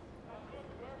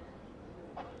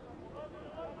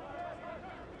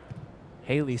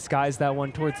 Haley skies that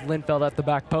one towards Linfelt at the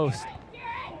back post.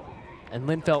 And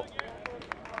Linfelt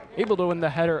able to win the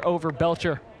header over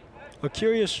Belcher. A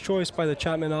curious choice by the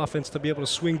Chapman offense to be able to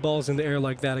swing balls in the air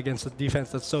like that against a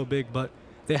defense that's so big, but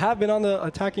they have been on the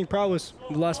attacking prowess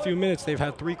in the last few minutes. They've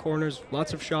had 3 corners,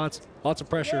 lots of shots, lots of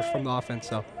pressure from the offense,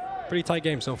 so pretty tight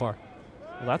game so far.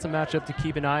 Well, that's a matchup to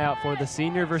keep an eye out for, the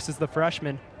senior versus the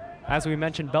freshman. As we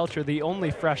mentioned, Belcher, the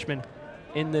only freshman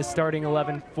in this starting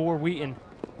 11 for Wheaton,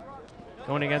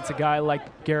 going against a guy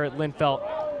like Garrett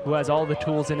Linfelt, who has all the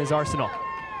tools in his arsenal.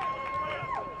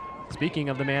 Speaking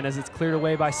of the man, as it's cleared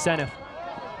away by Senef.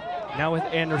 Now with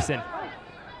Anderson.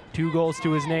 2 goals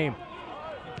to his name.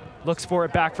 Looks for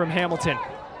it back from Hamilton.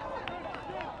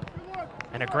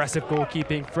 An aggressive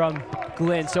goalkeeping from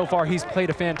Glenn. So far, he's played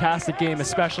a fantastic game,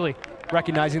 especially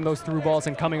recognizing those through balls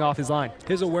and coming off his line.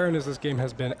 His awareness this game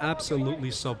has been absolutely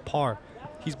subpar.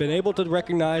 He's been able to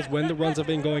recognize when the runs have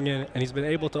been going in, and he's been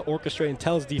able to orchestrate and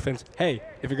tell his defense, hey,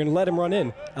 if you're going to let him run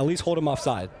in, at least hold him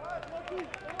offside.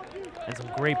 And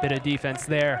some great bit of defense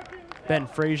there. Ben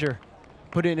Frazier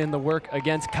putting in the work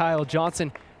against Kyle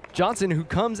Johnson. Johnson, who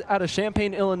comes out of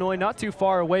Champaign, Illinois, not too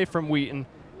far away from Wheaton,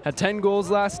 had 10 goals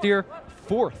last year,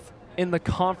 4th in the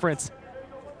conference,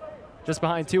 just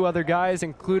behind 2 other guys,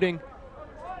 including,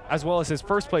 as well as his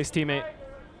first place teammate,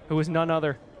 who was none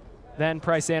other than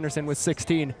Price Anderson with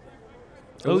 16.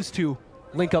 Those 2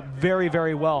 link up very,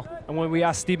 very well. And when we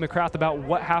asked Steve McCrath about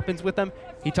what happens with them,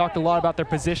 he talked a lot about their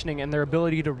positioning and their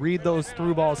ability to read those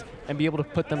through balls and be able to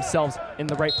put themselves in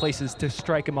the right places to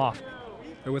strike them off.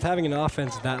 And with having an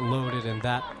offense that loaded and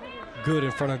that good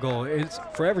in front of goal, it's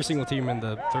for every single team in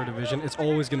the 3rd division, it's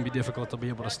always going to be difficult to be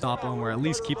able to stop them or at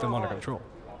least keep them under control.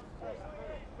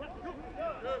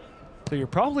 So you're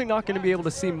probably not going to be able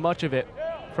to see much of it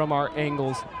from our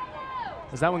angles,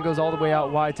 as that one goes all the way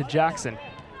out wide to Jackson.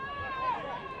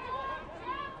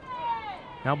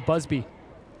 Now Busby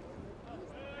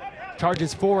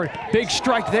charges forward. Big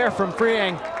strike there from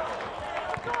Freeang.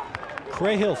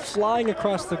 Crahill flying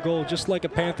across the goal just like a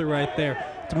Panther right there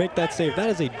to make that save. That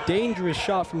is a dangerous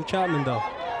shot from Chapman, though.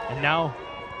 And now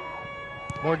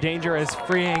more danger as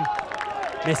Freeang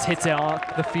hits it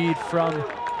off the feed from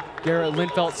Garrett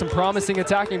Linfelt. Some promising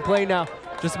attacking play now.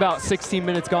 Just about 16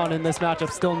 minutes gone in this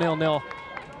matchup. Still 0-0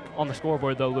 on the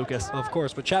scoreboard, though, Lucas. Of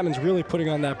course, but Chapman's really putting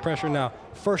on that pressure now.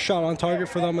 First shot on target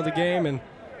for them of the game, and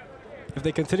if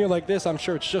they continue like this, I'm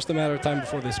sure it's just a matter of time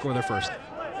before they score their first.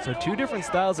 So 2 different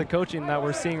styles of coaching that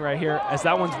we're seeing right here, as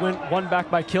that one's won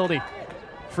back by Kildee.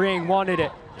 Freeing wanted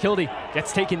it. Kildee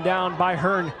gets taken down by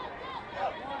Hearn.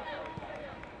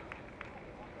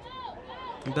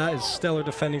 That is stellar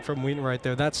defending from Wheaton right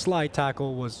there. That slide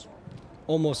tackle was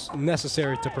almost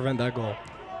necessary to prevent that goal.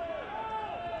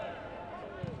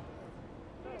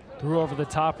 Threw over the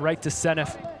top right to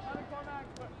Senef.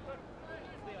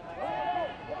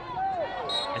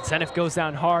 And Senef goes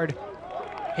down hard.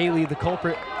 Haley, the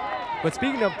culprit. But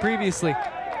speaking of previously,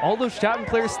 all those Chapman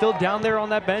players still down there on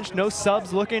that bench, no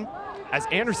subs looking, as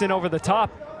Anderson over the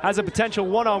top has a potential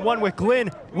one-on-one with Glenn.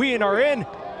 Wheaton are in,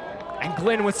 and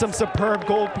Glenn with some superb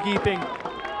goalkeeping.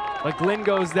 But Glenn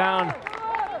goes down,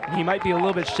 and he might be a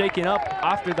little bit shaken up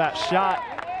after that shot.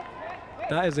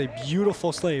 That is a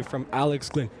beautiful save from Alex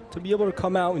Glenn. To be able to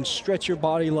come out and stretch your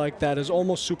body like that is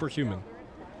almost superhuman.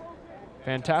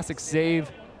 Fantastic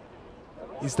save.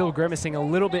 He's still grimacing a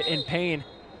little bit in pain.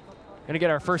 Going to get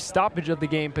our first stoppage of the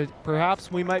game, but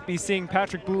perhaps we might be seeing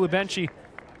Patrick Bulabenchi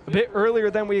a bit earlier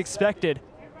than we expected,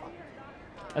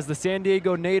 as the San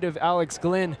Diego native Alex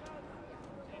Glenn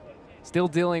still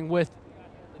dealing with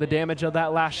the damage of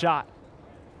that last shot.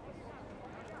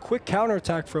 Quick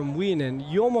counterattack from Wheaton, and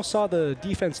you almost saw the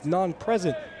defense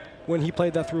non-present when he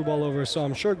played that through ball over, so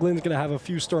I'm sure Glenn's going to have a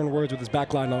few stern words with his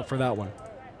back line up for that one.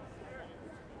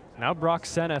 Now Brock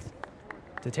Senef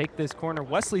to take this corner.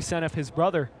 Wesley Senef, his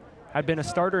brother, had been a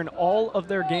starter in all of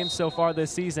their games so far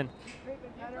this season.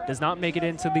 Does not make it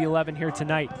into the 11 here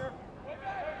tonight.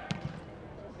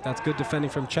 That's good defending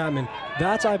from Chapman.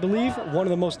 That's, I believe, one of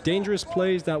the most dangerous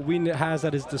plays that Wheaton has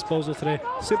at his disposal today,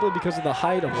 simply because of the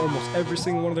height of almost every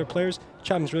single one of their players.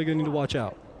 Chapman's really going to need to watch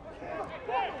out.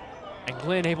 And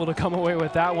Glenn able to come away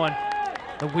with that one.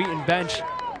 The Wheaton bench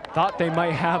thought they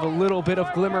might have a little bit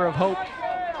of glimmer of hope.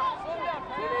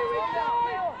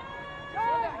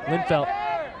 Linfelt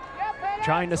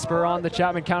trying to spur on the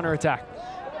Chapman counterattack.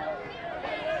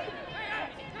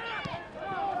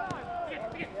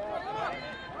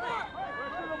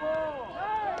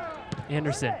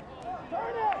 Anderson.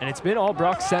 And it's been all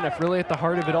Brock Senef really at the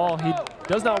heart of it all. He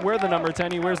does not wear the number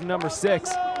 10, he wears the number 6.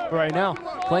 But right now,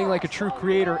 playing like a true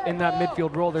creator in that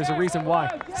midfield role. There's a reason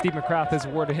why Steve McCrath has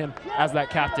awarded him as that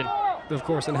captain. Of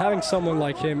course, and having someone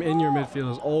like him in your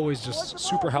midfield is always just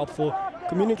super helpful.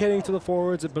 Communicating to the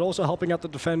forwards, but also helping out the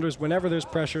defenders whenever there's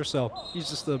pressure. So he's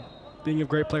just a being a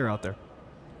great player out there.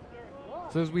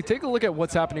 So as we take a look at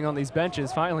what's happening on these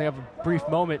benches, finally have a brief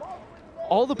moment.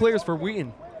 All the players for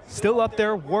Wheaton still up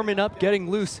there, warming up, getting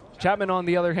loose. Chapman, on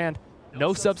the other hand,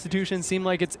 no substitutions. Seem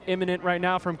like it's imminent right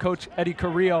now from Coach Eddie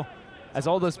Carrillo, as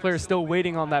all those players still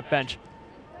waiting on that bench.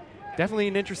 Definitely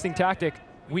an interesting tactic.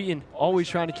 Wheaton always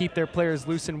trying to keep their players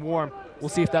loose and warm. We'll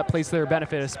see if that plays to their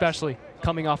benefit, especially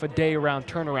coming off a day-around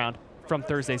turnaround from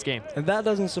Thursday's game. And that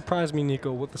doesn't surprise me,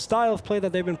 Nico. With the style of play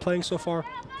that they've been playing so far,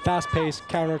 fast-paced,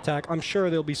 counterattack, I'm sure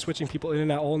they'll be switching people in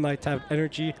and out all night to have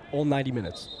energy all 90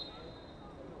 minutes.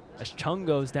 As Chung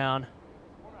goes down,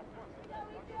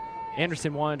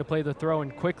 Anderson wanted to play the throw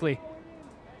in quickly,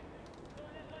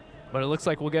 but it looks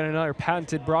like we'll get another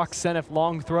patented Brock Senef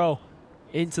long throw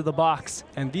into the box.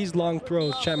 And these long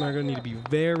throws, Chapman are going to need to be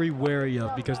very wary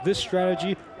of, because this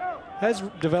strategy has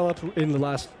developed in the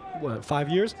last, 5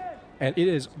 years, and it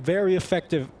is very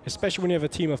effective, especially when you have a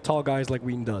team of tall guys like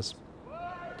Wheaton does.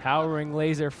 Towering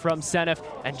laser from Senef,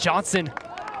 and Johnson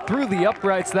through the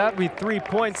uprights. That would be 3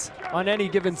 points on any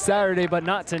given Saturday, but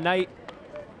not tonight.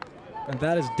 And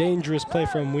that is dangerous play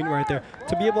from Wheaton right there.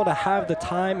 To be able to have the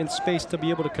time and space to be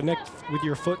able to connect with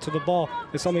your foot to the ball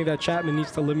is something that Chapman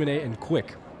needs to eliminate, and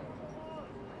quick.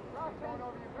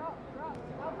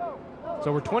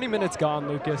 So we're 20 minutes gone,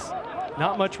 Lucas.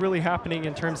 Not much really happening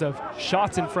in terms of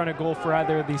shots in front of goal for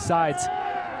either of these sides.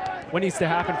 What needs to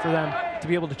happen for them to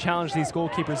be able to challenge these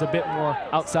goalkeepers a bit more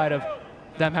outside of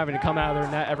them having to come out of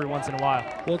their net every once in a while?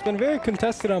 Well, it's been very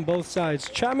contested on both sides.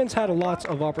 Chapman's had lots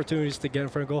of opportunities to get in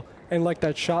front of goal, and like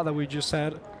that shot that we just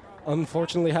had,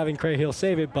 unfortunately having Crayhill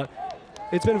save it, but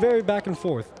it's been very back and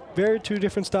forth. Very two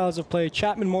different styles of play.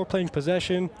 Chapman more playing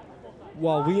possession,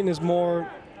 while Wheaton is more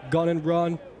gun and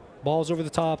run, balls over the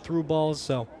top, through balls,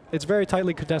 so it's very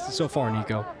tightly contested so far,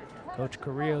 Nico. Coach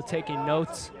Carrillo taking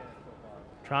notes,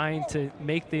 trying to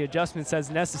make the adjustments as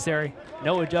necessary.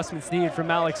 No adjustments needed from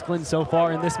Alex Glynn so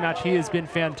far in this match. He has been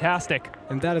fantastic.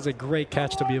 And that is a great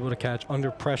catch to be able to catch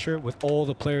under pressure with all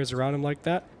the players around him like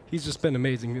that. He's just been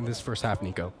amazing in this first half,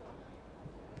 Nico.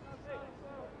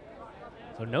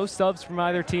 So no subs from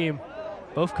either team.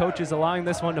 Both coaches allowing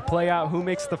this one to play out. Who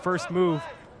makes the first move?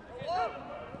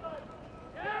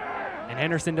 And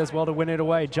Anderson does well to win it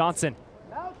away. Johnson.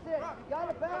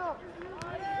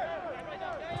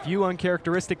 A few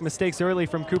uncharacteristic mistakes early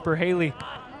from Cooper Haley.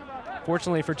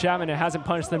 Fortunately for Chapman, it hasn't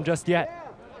punished them just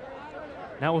yet.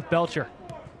 Now with Belcher.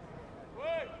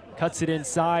 Cuts it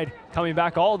inside, coming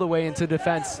back all the way into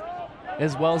defense,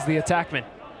 as well as the attackman.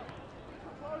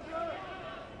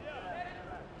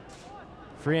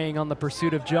 Freeing on the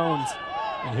pursuit of Jones.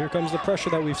 And here comes the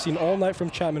pressure that we've seen all night from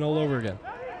Chapman all over again.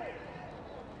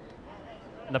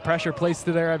 And the pressure placed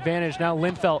to their advantage. Now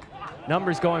Linfelt,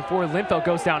 numbers going forward. Linfelt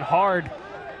goes down hard,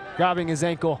 grabbing his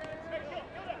ankle.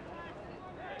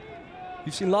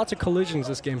 You've seen lots of collisions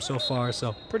this game so far,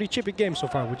 so pretty chippy game so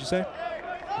far, would you say?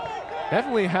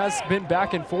 Definitely has been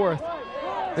back and forth.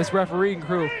 This refereeing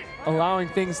crew allowing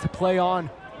things to play on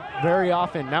very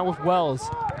often. Now with Wells.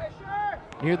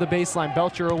 Near the baseline,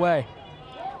 Belcher away.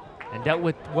 And dealt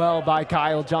with well by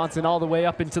Kyle Johnson all the way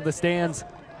up into the stands.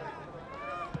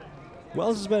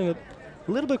 Wells has been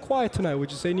a little bit quiet tonight,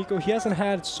 would you say, Nico? He hasn't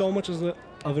had so much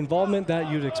of involvement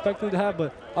that you'd expect him to have,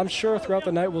 but I'm sure throughout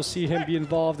the night we'll see him be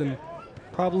involved and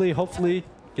probably, hopefully,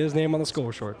 get his name on the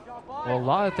score short. Well, a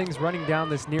lot of things running down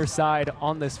this near side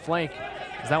on this flank,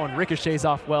 as that one ricochets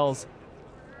off Wells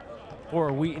for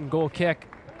a Wheaton goal kick.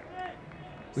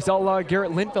 We saw a lot of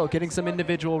Garrett Linfelt getting some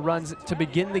individual runs to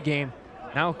begin the game.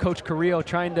 Now Coach Carrillo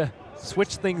trying to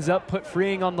switch things up, put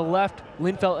Freeing on the left,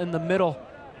 Linfelt in the middle,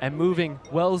 and moving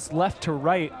Wells left to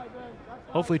right,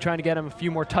 hopefully trying to get him a few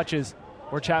more touches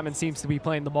where Chapman seems to be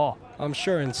playing the ball. I'm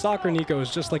sure, and soccer, Nico,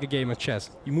 is just like a game of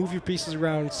chess. You move your pieces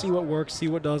around, see what works, see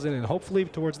what doesn't, and hopefully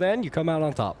towards the end you come out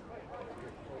on top.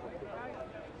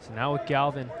 So now with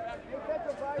Galvin,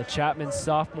 the Chapman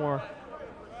sophomore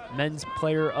men's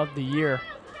player of the year,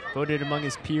 voted among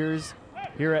his peers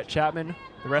here at Chapman.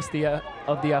 The rest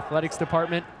of the athletics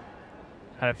department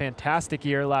had a fantastic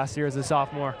year last year as a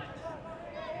sophomore.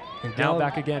 And now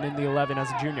back again in the 11 as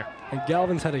a junior. And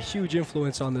Galvin's had a huge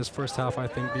influence on this first half, I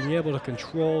think, being able to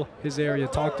control his area,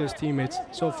 talk to his teammates.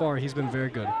 So far, he's been very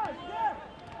good.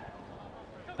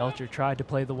 Belcher tried to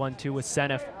play the 1-2 with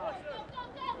Senef.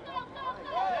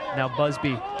 Now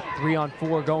Busby,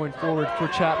 3-on-4 going forward for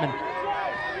Chapman.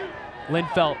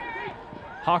 Linfelt,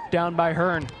 hawked down by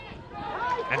Hearn.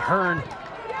 And Hearn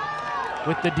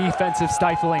with the defensive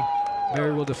stifling.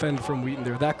 Very well defended from Wheaton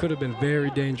there. That could have been very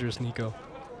dangerous, Nico.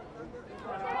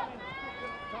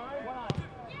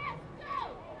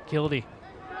 Gildy.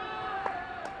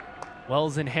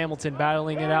 Wells and Hamilton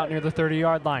battling it out near the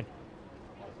 30-yard line.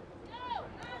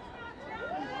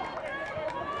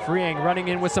 Freeing running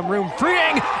in with some room.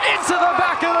 Freeing into the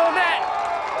back of the net.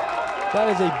 That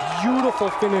is a beautiful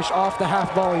finish off the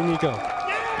half volley, Nico.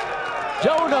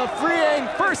 Jonah Freeing,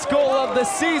 first goal of the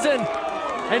season,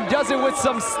 and does it with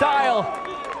some style.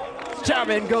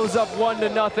 Chapman goes up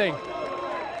 1-0.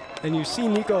 And you see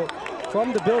Nico,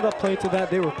 from the build-up play to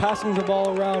that, they were passing the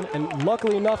ball around, and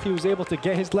luckily enough, he was able to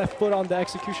get his left foot on the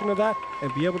execution of that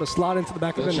and be able to slot into the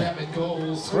back of the net.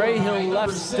 Grayhill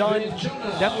left stunned,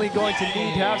 definitely going to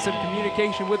need to have some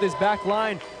communication with his back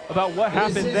line about what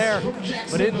happened there.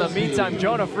 But in the meantime,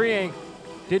 Jonah Freeing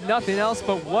did nothing else,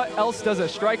 but what else does a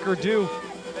striker do?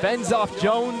 Fends off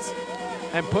Jones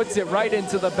and puts it right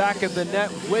into the back of the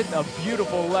net with a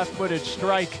beautiful left-footed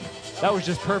strike. That was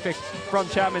just perfect from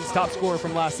Chapman's top scorer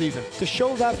from last season. To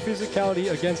show that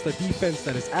physicality against a defense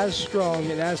that is as strong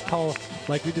and as tall,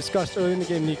 like we discussed earlier in the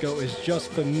game, Nico, is just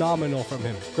phenomenal from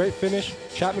him. Great finish.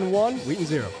 Chapman 1, Wheaton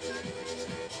 0.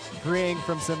 Freeing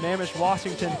from Sammamish,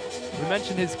 Washington. We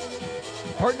mentioned his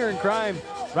partner in crime,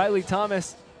 Riley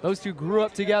Thomas. Those two grew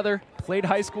up together, played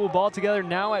high school ball together,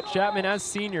 now at Chapman as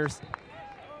seniors.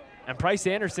 And Price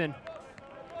Anderson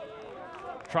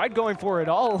tried going for it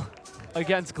all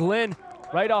against Glenn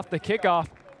right off the kickoff.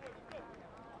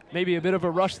 Maybe a bit of a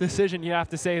rush decision, you have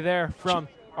to say there, from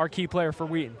our key player for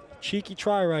Wheaton. Cheeky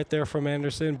try right there from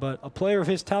Anderson, but a player of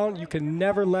his talent, you can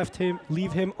never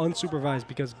leave him unsupervised,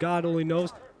 because God only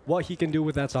knows what he can do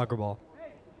with that soccer ball.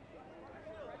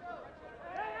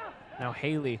 Now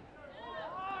Haley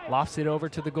lofts it over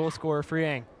to the goal scorer,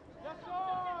 Freeing.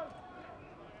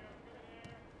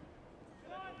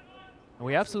 And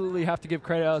we absolutely have to give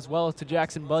credit as well to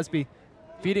Jackson Busby,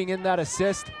 feeding in that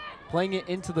assist, playing it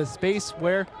into the space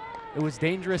where it was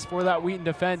dangerous for that Wheaton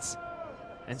defense.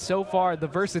 And so far, the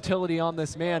versatility on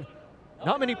this man,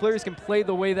 not many players can play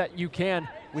the way that you can.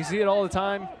 We see it all the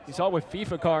time. You saw it with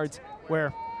FIFA cards,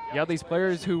 where you have these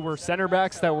players who were center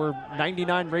backs that were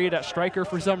 99 rated at striker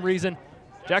for some reason.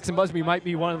 Jackson Busby might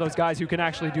be one of those guys who can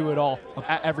actually do it all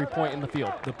at every point in the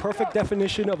field. The perfect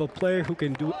definition of a player who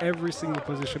can do every single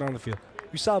position on the field.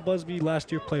 You saw Busby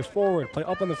last year play forward, play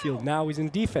up on the field. Now he's in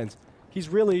defense. He's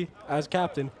really, as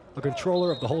captain, a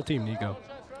controller of the whole team, Nico.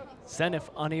 Senef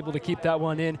unable to keep that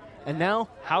one in. And now,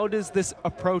 how does this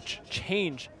approach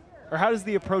change? Or how does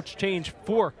the approach change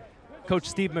for Coach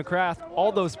Steve McGrath?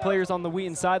 All those players on the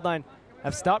Wheaton sideline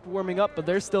have stopped warming up, but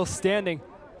they're still standing,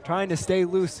 trying to stay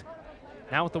loose.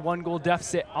 Now with the 1-goal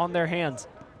deficit on their hands.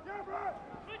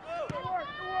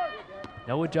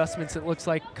 No adjustments, it looks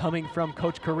like, coming from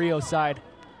Coach Carrillo's side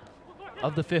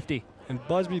of the 50. And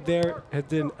Busby there has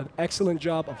done an excellent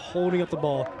job of holding up the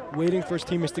ball, waiting for his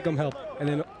teammates to come help, and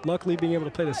then luckily being able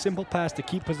to play the simple pass to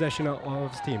keep possession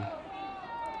of his team.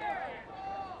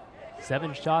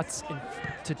 7 shots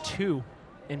to 2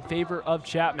 in favor of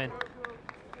Chapman.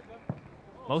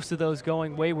 Most of those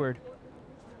going wayward.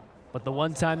 But the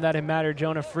one time that it mattered,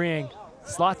 Jonah Freeing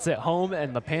slots it home,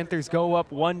 and the Panthers go up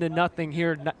 1-0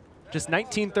 here. Just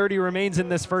 19:30 remains in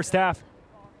this first half.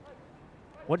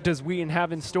 What does Wheaton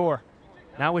have in store?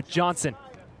 Now with Johnson.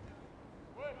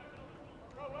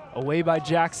 Away by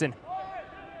Jackson.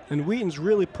 And Wheaton's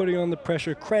really putting on the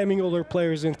pressure, cramming all their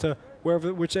players into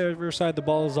whichever side the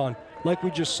ball is on. Like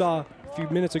we just saw a few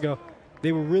minutes ago,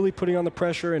 they were really putting on the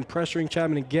pressure and pressuring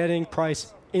Chapman and getting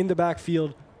Price in the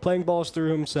backfield, playing balls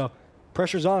through him. So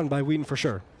pressure's on by Wheaton for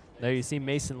sure. There you see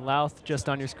Mason Louth just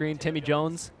on your screen. Timmy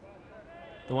Jones,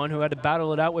 the one who had to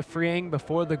battle it out with Freeing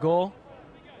before the goal.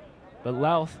 But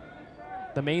Louth,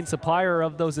 the main supplier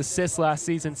of those assists last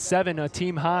season, 7, a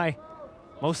team high.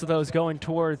 Most of those going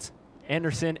towards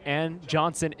Anderson and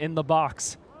Johnson in the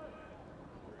box.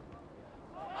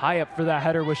 High up for that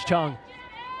header was Chung.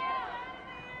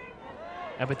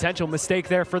 A potential mistake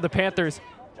there for the Panthers.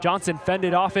 Johnson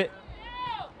fended off it,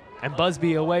 and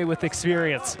Busby away with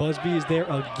experience. Busby is there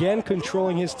again,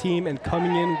 controlling his team and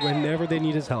coming in whenever they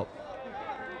need his help.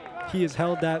 He has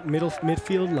held that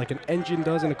midfield like an engine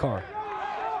does in a car.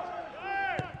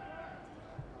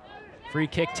 Free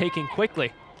kick taken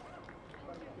quickly.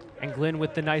 And Glenn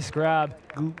with the nice grab.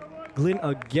 Glenn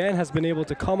again has been able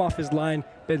to come off his line,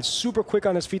 been super quick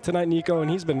on his feet tonight, Nico, and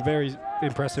he's been very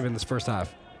impressive in this first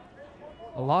half.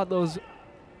 A lot of those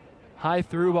high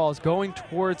through balls going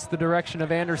towards the direction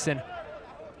of Anderson.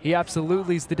 He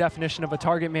absolutely is the definition of a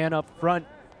target man up front,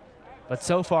 but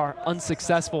so far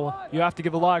unsuccessful. You have to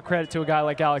give a lot of credit to a guy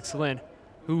like Alex Lynn,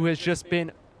 who has just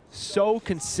been so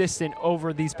consistent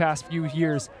over these past few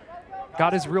years.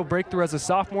 Got his real breakthrough as a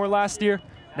sophomore last year,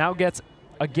 now gets,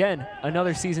 again,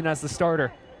 another season as the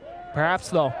starter. Perhaps,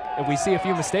 though, if we see a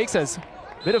few mistakes, as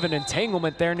a bit of an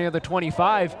entanglement there near the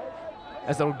 25,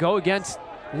 as it'll go against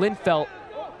Linfelt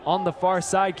on the far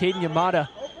side. Caden Yamada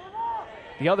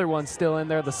The other one's still in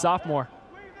there, the sophomore.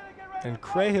 And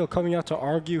Crahill coming out to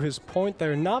argue his point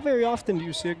there. Not very often do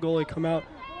you see a goalie come out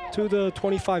to the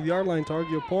 25-yard line to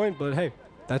argue a point, but hey,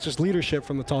 that's just leadership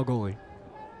from the tall goalie.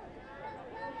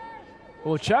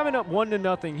 Well, Chapman up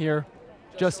 1-0 here.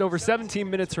 Just over 17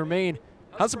 minutes remain.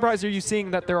 How surprised are you seeing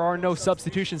that there are no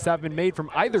substitutions that have been made from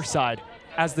either side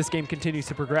as this game continues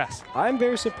to progress? I'm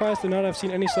very surprised to not have seen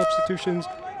any substitutions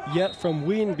yet from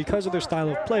Wheaton because of their style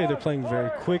of play. They're playing very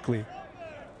quickly.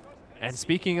 And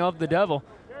speaking of the Devil,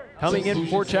 coming in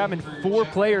for Chapman, 4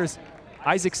 players: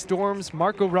 Isaac Storms,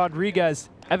 Marco Rodriguez,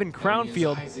 Evan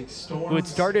Crownfield, who had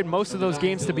started most of those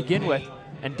games to begin with,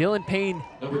 and Dylan Payne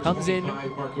comes in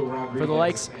for the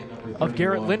likes of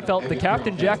Garrett Linfelt, the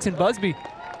captain, Jackson Busby.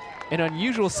 An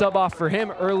unusual sub-off for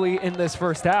him early in this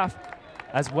first half,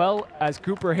 as well as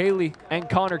Cooper Haley and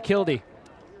Connor Kildee.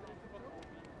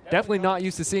 Definitely not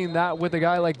used to seeing that with a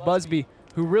guy like Busby,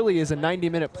 who really is a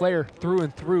 90-minute player through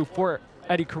and through for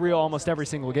Eddie Carrillo almost every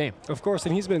single game. Of course,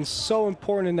 and he's been so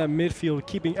important in that midfield,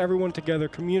 keeping everyone together,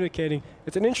 communicating.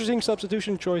 It's an interesting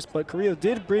substitution choice, but Carrillo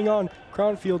did bring on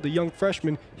Crownfield, the young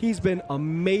freshman. He's been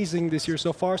amazing this year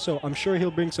so far, so I'm sure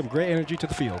he'll bring some great energy to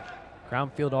the field.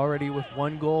 Crownfield already with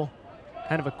 1 goal.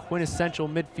 Kind of a quintessential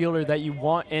midfielder that you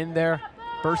want in there.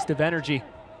 Burst of energy.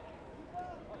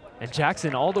 And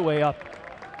Jackson all the way up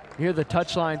near the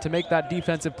touchline to make that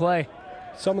defensive play.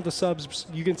 Some of the subs,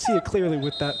 you can see it clearly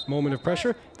with that moment of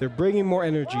pressure. They're bringing more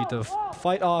energy to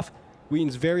fight off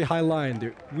Wheaton's very high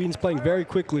line. Wheaton's playing very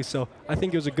quickly, so I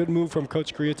think it was a good move from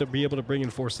Coach Carrillo to be able to bring in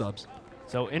 4 subs.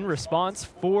 So in response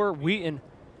for Wheaton,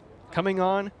 coming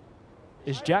on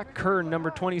is Jack Kern,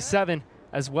 number 27,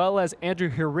 as well as Andrew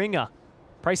Hiringa.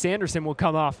 Bryce Anderson will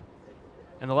come off.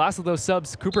 And the last of those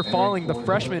subs, Cooper Falling, the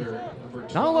freshman.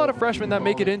 Not a lot of freshmen that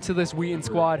make it into this Wheaton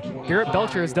squad. Garrett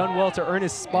Belcher has done well to earn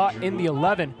his spot in the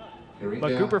 11.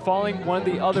 But Cooper Falling, one of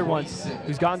the other ones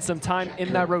who's gotten some time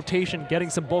in that rotation, getting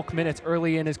some bulk minutes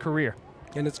early in his career.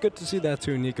 And it's good to see that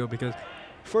too, Nico, because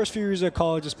first few years of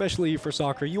college, especially for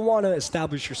soccer, you want to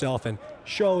establish yourself and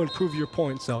show and prove your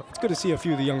point. So it's good to see a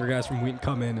few of the younger guys from Wheaton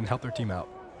come in and help their team out.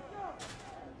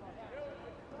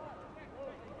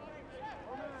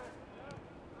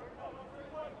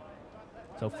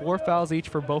 So 4 fouls each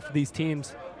for both of these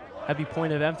teams. Heavy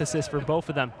point of emphasis for both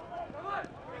of them.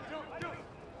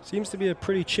 Seems to be a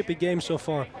pretty chippy game so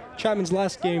far. Chapman's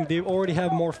last game, they already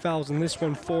have more fouls in this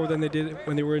one, 4 than they did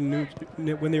when they were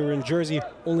in Jersey,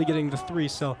 only getting the 3.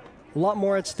 So a lot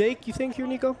more at stake, you think here,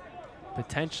 Nico?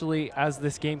 Potentially, as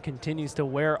this game continues to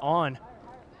wear on.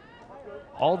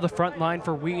 All the front line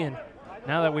for Wheaton,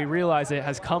 now that we realize it,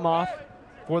 has come off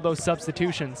for those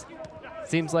substitutions.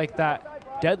 Seems like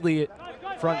that deadly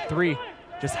front 3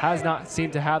 just has not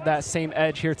seemed to have that same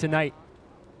edge here tonight.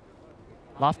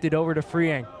 Lofted over to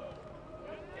Freeang.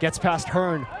 Gets past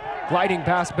Hearn, gliding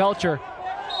past Belcher.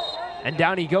 And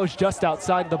down he goes just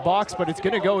outside the box, but it's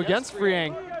going to go against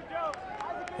Freeang.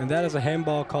 And that is a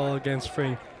handball call against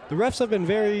Freeang. The refs have been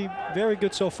very, very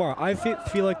good so far. I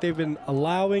feel like they've been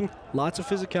allowing lots of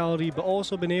physicality, but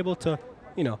also been able to,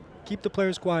 you know, keep the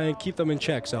players quiet and keep them in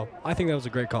check. So I think that was a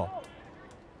great call.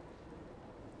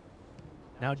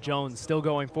 Now Jones still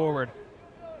going forward.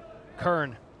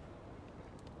 Kern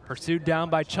pursued down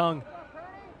by Chung.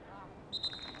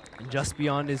 And just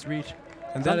beyond his reach.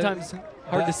 And sometimes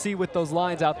hard to see with those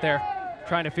lines out there,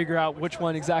 trying to figure out which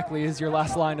one exactly is your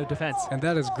last line of defense. And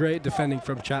that is great defending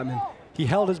from Chapman. He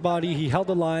held his body, he held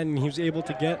the line, and he was able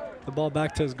to get the ball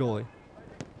back to his goalie.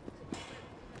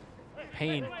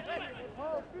 Payne.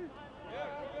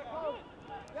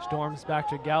 Storms back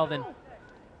to Galvin.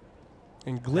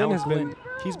 And Glenn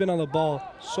he's been on the ball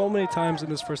so many times in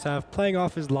this first half, playing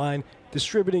off his line,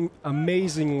 distributing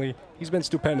amazingly. He's been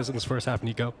stupendous in this first half,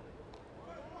 Nico.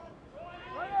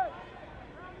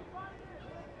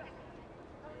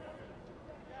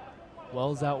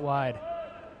 Wells out wide.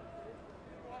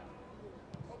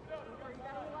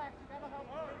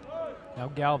 Now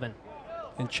Galvin.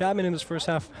 And Chapman in this first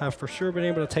half have for sure been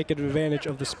able to take advantage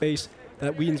of the space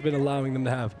that Wheaton's been allowing them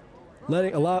to have.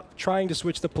 Trying to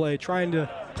switch the play, trying to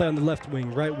play on the left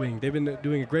wing, right wing. They've been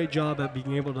doing a great job at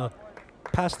being able to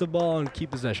pass the ball and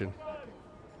keep possession.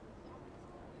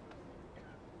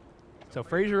 So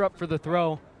Frazier up for the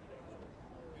throw.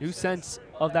 New sense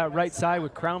of that right side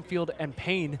with Crownfield and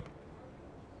Payne.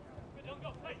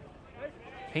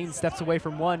 Payne steps away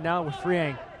from one now with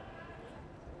Freeang.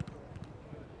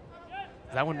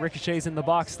 That one ricochets in the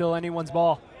box, still anyone's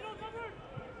ball.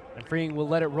 And Freeang will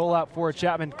let it roll out for a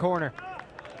Chapman corner.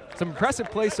 Some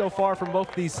impressive play so far from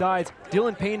both these sides.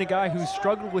 Dylan Payne, a guy who's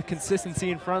struggled with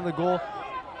consistency in front of the goal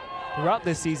throughout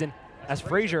this season, as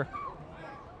Frazier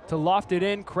to loft it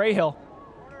in. Crahill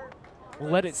will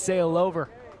let it sail over.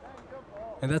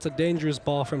 And that's a dangerous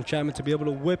ball from Chapman to be able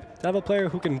to whip. To have a player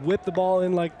who can whip the ball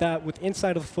in like that with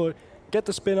inside of the foot, get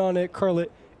the spin on it, curl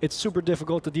it. It's super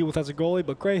difficult to deal with as a goalie,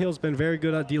 but Crahill's been very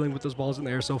good at dealing with those balls in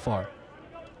the air so far.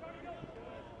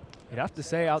 You'd have to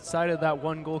say outside of that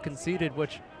one goal conceded,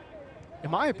 which in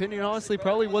my opinion, honestly,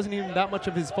 probably wasn't even that much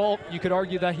of his fault. You could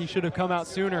argue that he should have come out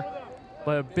sooner,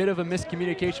 but a bit of a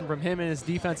miscommunication from him and his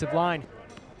defensive line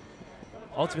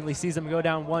ultimately sees him go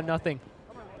down 1-0.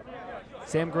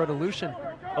 Sam Grodelution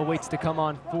awaits to come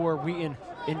on for Wheaton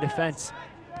in defense.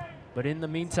 But in the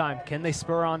meantime, can they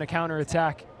spur on a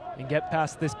counterattack and get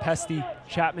past this pesky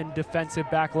Chapman defensive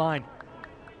back line?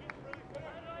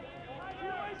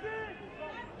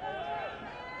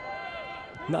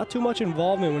 Not too much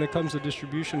involvement when it comes to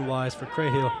distribution-wise for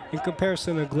Crahill in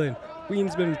comparison to Glynn.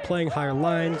 Wheaton's been playing higher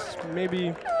lines.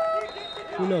 Maybe,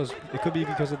 who knows? It could be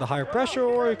because of the higher pressure,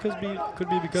 or it could be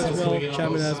because, well,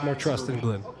 Chapman has more trust in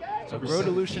Glynn. So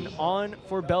Grodelution on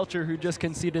for Belcher, who just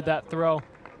conceded that throw.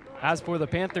 As for the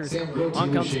Panthers,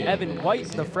 on comes Evan White,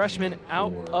 the freshman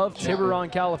out of Tiburon,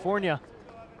 California,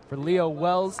 for Leo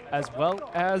Wells, as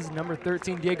well as number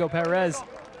 13, Diego Perez.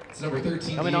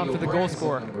 Coming on for the goal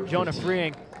scorer, Jonah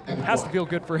Freeing. Has to feel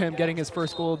good for him getting his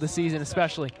first goal of the season,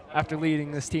 especially after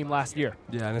leading this team last year.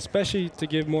 Yeah, and especially to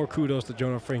give more kudos to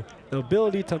Jonah Freeing. The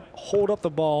ability to hold up the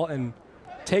ball and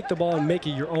take the ball and make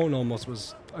it your own almost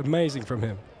was amazing from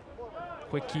him.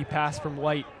 Quick key pass from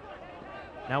White.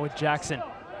 Now with Jackson.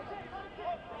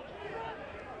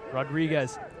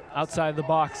 Rodriguez outside the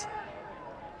box.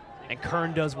 And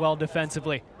Kern does well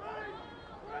defensively.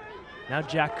 Now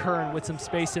Jack Kern with some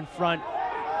space in front.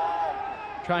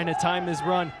 Trying to time his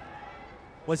run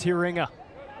was Hiringa.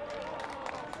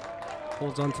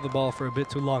 Holds onto the ball for a bit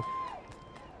too long.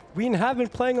 Wheaton have been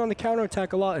playing on the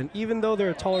counterattack a lot, and even though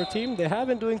they're a taller team, they have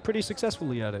been doing pretty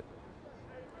successfully at it.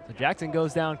 So Jackson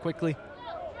goes down quickly.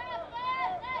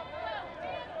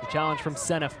 The challenge from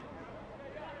Senef.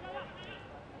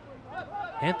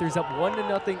 Panthers up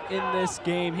 1-0 in this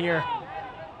game here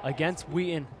against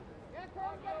Wheaton.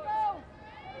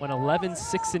 Went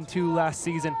 11-6-2 last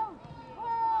season.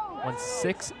 Won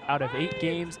 6 out of 8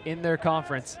 games in their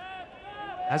conference.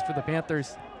 As for the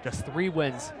Panthers, just 3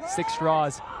 wins, 6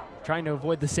 draws, trying to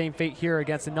avoid the same fate here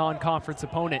against a non-conference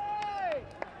opponent.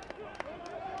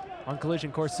 On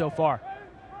collision course so far.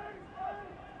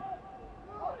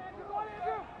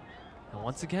 And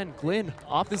once again, Glynn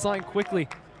off this line quickly.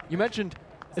 You mentioned,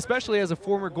 especially as a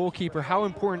former goalkeeper, how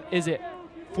important is it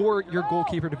for your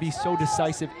goalkeeper to be so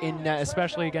decisive in net,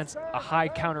 especially against a high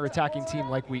counter-attacking team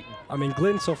like Wheaton? I mean,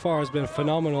 Glynn so far has been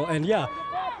phenomenal. And yeah,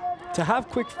 to have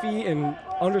quick feet and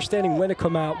understanding when to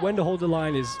come out, when to hold the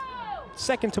line is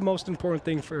second to most important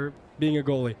thing for being a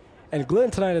goalie. And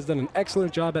Glynn tonight has done an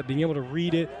excellent job at being able to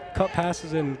read it, cut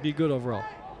passes, and be good overall.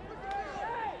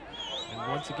 And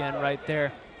once again, right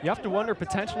there, you have to wonder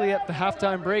potentially at the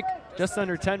halftime break, just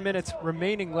under 10 minutes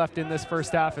remaining left in this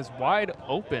first half, is wide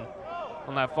open.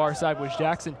 On that far side was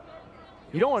Jackson.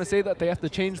 You don't want to say that they have to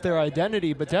change their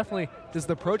identity, but definitely does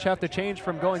the approach have to change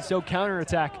from going so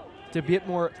counterattack to a bit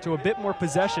more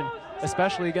possession,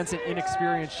 especially against an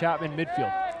inexperienced Chapman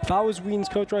midfield. If I was Wheaton's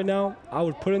coach right now, I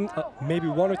would put in maybe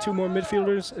 1 or 2 more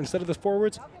midfielders instead of the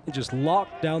forwards and just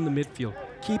lock down the midfield.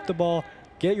 Keep the ball,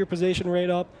 get your possession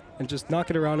rate up, and just knock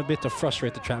it around a bit to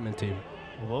frustrate the Chapman team.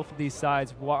 Well, both of these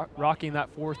sides rocking that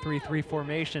 4-3-3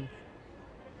 formation.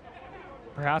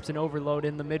 Perhaps an overload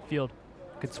in the midfield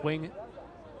could swing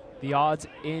the odds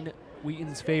in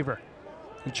Wheaton's favor.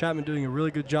 And Chapman doing a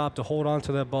really good job to hold on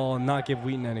to that ball and not give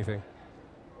Wheaton anything.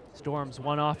 Storms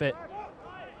one off it.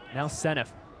 Now Senef.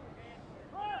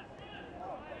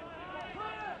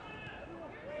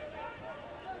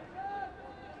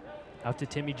 Out to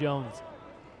Timmy Jones.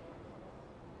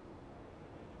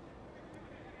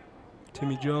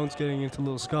 Timmy Jones getting into a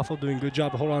little scuffle, doing a good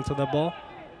job to hold on to that ball.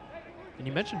 And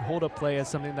you mentioned hold-up play as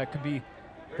something that could be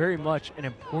very much an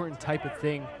important type of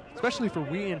thing, especially for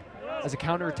Wheaton. As a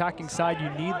counter-attacking side, you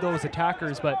need those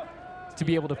attackers but to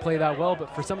be able to play that well.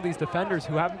 But for some of these defenders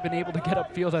who haven't been able to get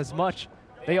upfield as much,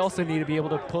 they also need to be able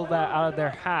to pull that out of their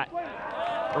hat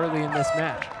early in this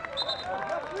match.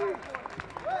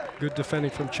 Good defending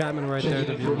from Chapman right there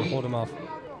to be able to hold him off.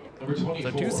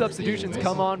 So 2 substitutions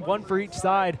come on, 1 for each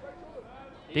side.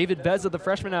 David Veza, the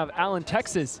freshman out of Allen,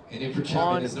 Texas,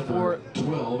 on for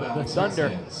the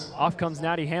Thunder. Off comes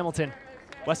Natty Hamilton.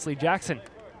 Wesley Jackson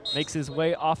makes his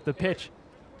way off the pitch.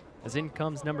 As in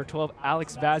comes number 12,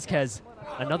 Alex Vasquez.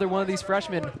 Another one of these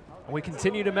freshmen. And we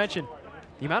continue to mention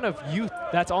the amount of youth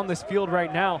that's on this field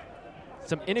right now.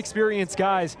 Some inexperienced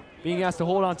guys being asked to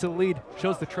hold on to the lead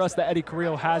shows the trust that Eddie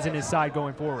Carrillo has in his side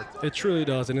going forward. It truly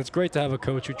does, and it's great to have a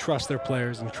coach who trusts their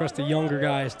players and trusts the younger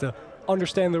guys to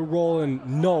understand their role and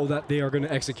know that they are going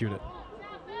to execute it.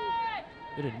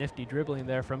 Bit of nifty dribbling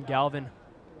there from Galvin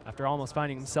after almost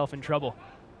finding himself in trouble.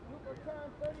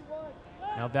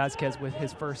 Now Vasquez with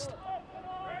his first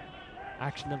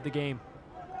action of the game.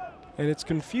 And it's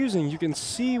confusing. You can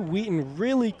see Wheaton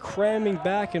really cramming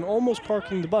back and almost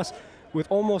parking the bus with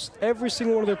almost every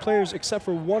single one of their players except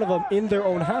for one of them in their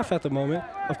own half at the moment.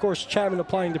 Of course, Chapman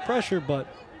applying the pressure, but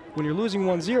when you're losing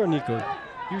 1-0, Nico,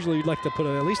 usually you'd like to put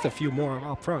at least a few more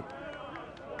up front.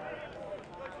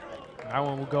 That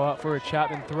one will go out for a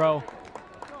Chapman throw.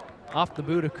 Off the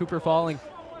boot of Cooper Falling.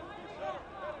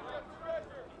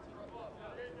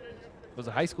 Was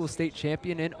a high school state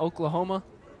champion in Oklahoma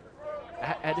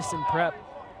at Edison Prep.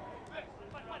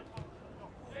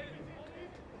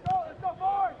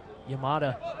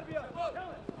 Yamada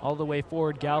all the way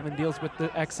forward. Galvin deals with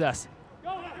the excess.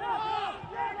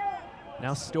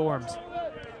 Now Storms.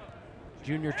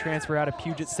 Junior transfer out of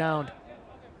Puget Sound.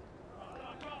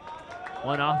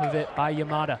 One off of it by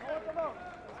Yamada.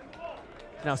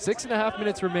 Now 6.5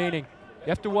 minutes remaining. You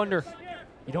have to wonder,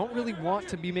 you don't really want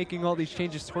to be making all these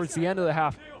changes towards the end of the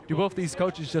half. Do both these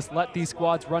coaches just let these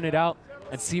squads run it out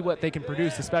and see what they can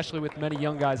produce, especially with many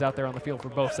young guys out there on the field for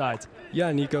both sides?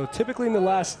 Yeah, Nico, typically in the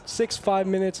last 6-5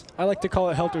 minutes, I like to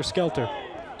call it helter-skelter.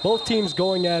 Both teams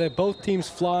going at it, both teams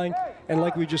flying, and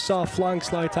like we just saw, flying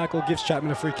slide tackle gives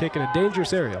Chapman a free kick in a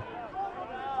dangerous area.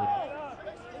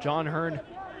 John Hearn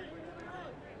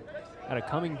out of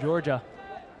Cumming, Georgia,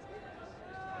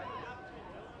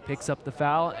 picks up the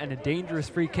foul and a dangerous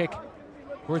free kick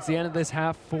towards the end of this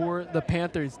half for the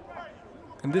Panthers.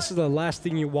 And this is the last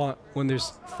thing you want when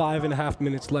there's 5.5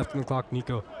 minutes left in the clock,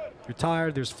 Nico. You're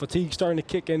tired, there's fatigue starting to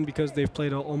kick in because they've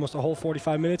played almost a whole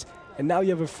 45 minutes, and now you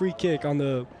have a free kick on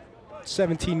the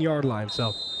 17-yard line,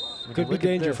 so could be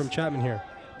danger from Chapman here.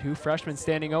 Two freshmen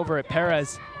standing over at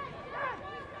Perez.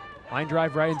 Line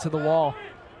drive right into the wall.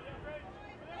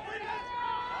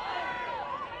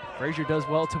 Frazier does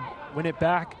well to win it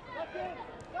back.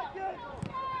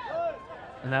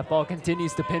 And that ball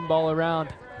continues to pinball around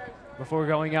before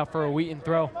going out for a Wheaton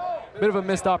throw. Bit of a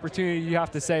missed opportunity, you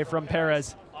have to say, from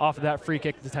Perez off of that free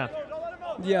kick attempt.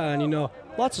 Yeah, and you know,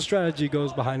 lots of strategy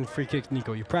goes behind free kicks,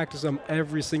 Nico. You practice them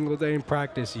every single day in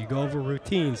practice. You go over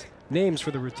routines, names for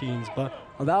the routines, but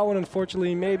on that one,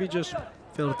 unfortunately, maybe just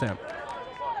failed attempt.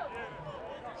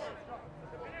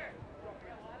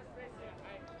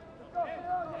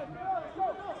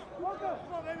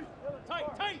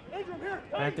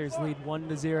 Panthers lead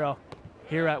 1-0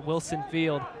 here at Wilson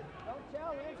Field.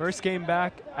 First game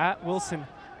back at Wilson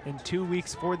in 2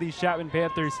 weeks for these Chapman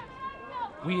Panthers.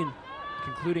 Wheaton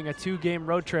concluding a 2-game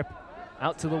road trip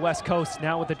out to the West Coast,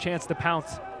 now with a chance to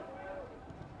pounce.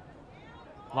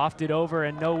 Lofted over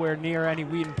and nowhere near any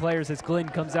Wheaton players as Glynn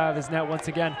comes out of his net once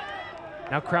again.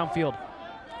 Now Crownfield.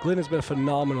 Glynn has been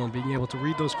phenomenal in being able to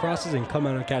read those crosses and come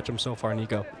out and catch them so far,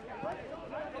 Nico.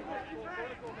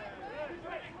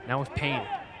 Now with Payne.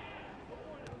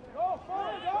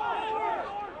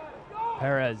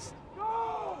 Perez.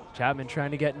 Chapman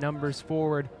trying to get numbers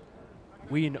forward.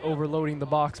 Wheaton overloading the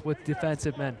box with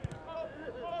defensive men.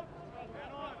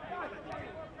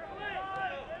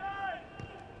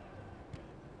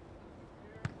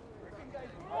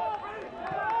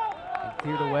 And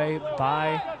cleared away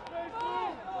by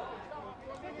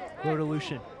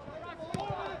Rodelution.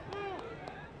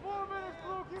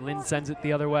 Glynn sends it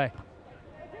the other way.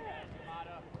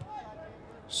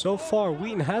 So far,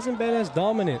 Wheaton hasn't been as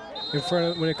dominant in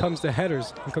front when it comes to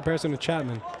headers in comparison to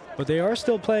Chapman, but they are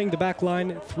still playing the back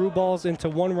line, through balls into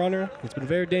one runner. It's been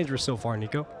very dangerous so far,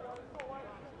 Nico.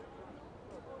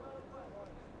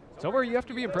 So far, you have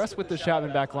to be impressed with the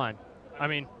Chapman back line. I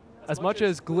mean, as much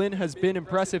as Glynn has been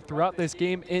impressive throughout this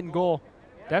game in goal,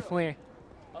 definitely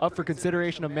up for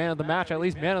consideration of man of the match, at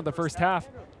least man of the first half.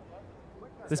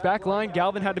 This back line,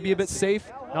 Galvin had to be a bit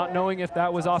safe, not knowing if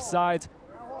that was offsides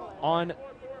on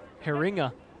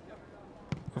Heringa.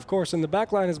 Of course, and the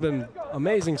back line has been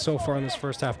amazing so far in this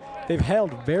first half. They've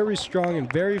held very strong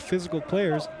and very physical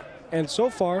players, and so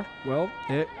far, well,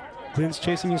 Glynn's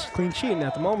chasing his clean sheet, and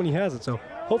at the moment he has it, so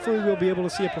hopefully we'll be able to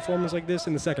see a performance like this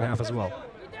in the second half as well.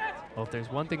 Well, if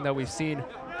there's one thing that we've seen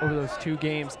over those 2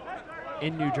 games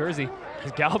in New Jersey,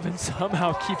 is Galvin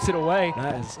somehow keeps it away.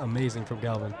 That is amazing from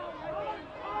Galvin.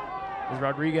 As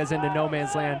Rodriguez into no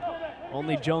man's land.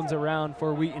 Only Jones around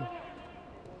for Wheaton.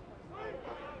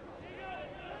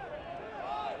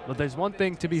 But there's one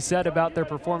thing to be said about their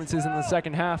performances in the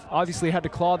second half. Obviously had to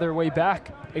claw their way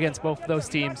back against both of those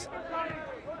teams.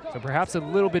 So perhaps a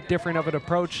little bit different of an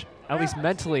approach, at least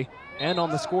mentally and on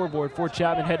the scoreboard for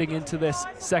Chapman heading into this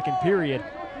second period.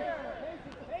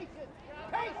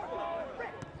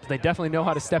 They definitely know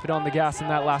how to step it on the gas in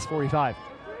that last 45.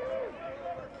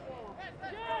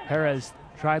 Perez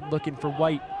tried looking for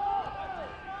White.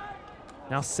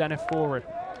 Now sent it forward.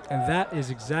 And that is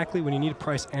exactly when you need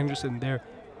Price Anderson there,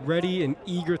 ready and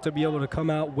eager to be able to come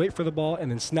out, wait for the ball,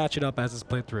 and then snatch it up as it's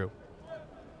played through.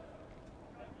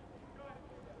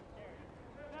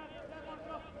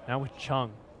 Now with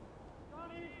Chung.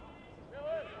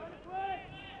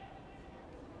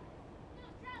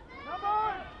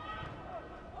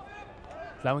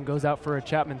 That one goes out for a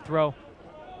Chapman throw.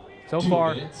 So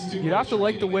far, you'd have to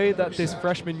like the way that this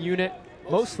freshman unit,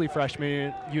 mostly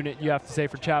freshman unit, you have to say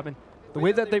for Chapman, the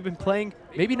way that they've been playing,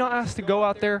 maybe not asked to go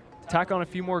out there, tack on a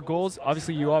few more goals.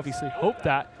 Obviously, you obviously hope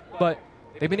that, but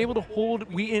they've been able to hold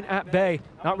Wheaton at bay,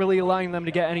 not really allowing them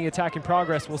to get any attacking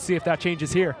progress. We'll see if that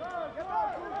changes here.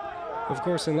 Of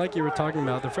course, and like you were talking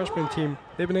about, the freshman team,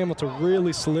 they've been able to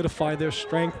really solidify their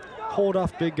strength, hold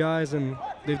off big guys, and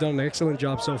they've done an excellent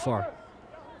job so far.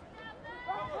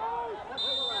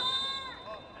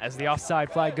 As the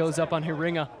offside flag goes up on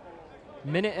Hiringa,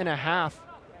 minute and a half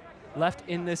left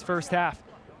in this first half.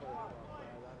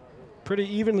 Pretty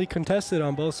evenly contested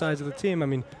on both sides of the team. I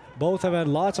mean, both have had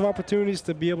lots of opportunities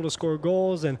to be able to score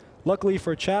goals, and luckily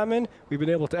for Chapman, we've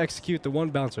been able to execute the one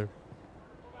bouncer.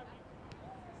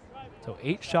 So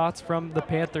 8 shots from the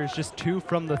Panthers, just 2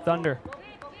 from the Thunder.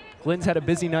 Glynn's had a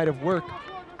busy night of work,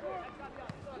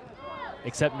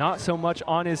 except not so much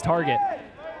on his target.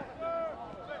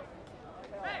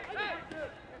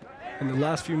 And the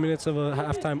last few minutes of a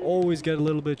halftime always get a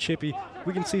little bit chippy.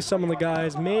 We can see some of the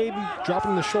guys maybe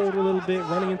dropping the shoulder a little bit,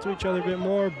 running into each other a bit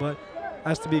more, but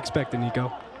that's to be expected,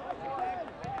 Nico.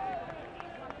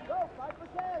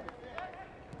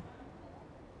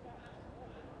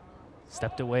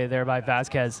 Stepped away there by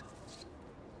Vasquez.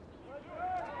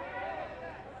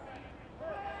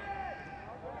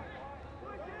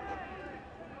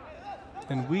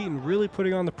 And Wheaton really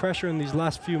putting on the pressure in these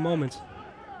last few moments.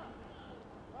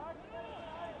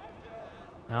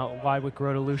 Out wide with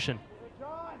Grotelution.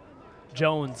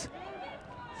 Jones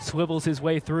swivels his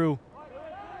way through.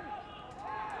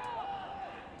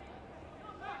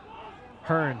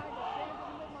 Hearn.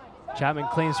 Chapman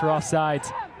claims for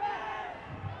offsides.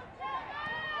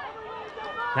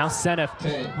 Now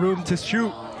Senef, room to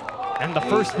shoot. And the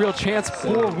first real chance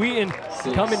for Wheaton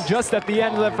coming just at the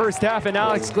end of the first half, and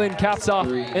Alex Glynn caps off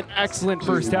an excellent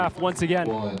first half once again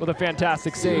with a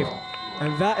fantastic save.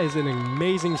 And that is an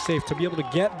amazing save to be able to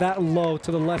get that low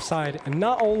to the left side and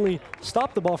not only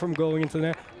stop the ball from going into the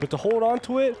net, but to hold on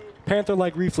to it,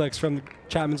 Panther-like reflex from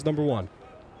Chapman's number 1.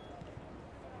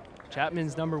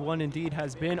 Chapman's number 1 indeed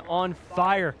has been on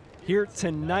fire here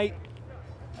tonight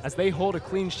as they hold a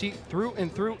clean sheet through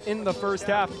and through in the first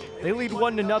half. They lead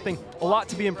 1-0. A lot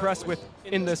to be impressed with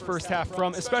in this first half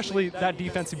from especially that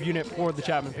defensive unit for the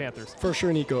Chapman Panthers. For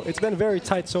sure, Nico. It's been very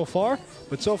tight so far,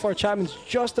 but so far Chapman's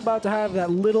just about to have that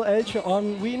little edge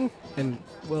on Wheaton, and,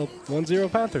 well,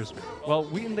 1-0 Panthers. Well,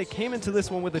 Wheaton, they came into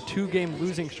this one with a 2-game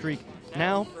losing streak.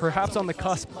 Now, perhaps on the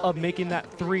cusp of making that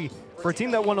 3. For a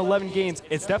team that won 11 games,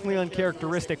 it's definitely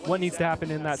uncharacteristic. What needs to happen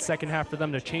in that second half for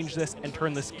them to change this and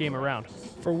turn this game around?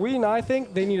 For Wheaton, I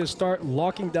think they need to start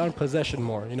locking down possession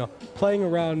more. You know, playing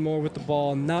around more with the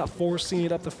ball, not forcing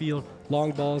it up the field.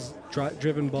 Long balls,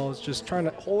 driven balls, just trying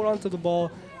to hold on to the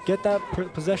ball, get that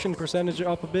possession percentage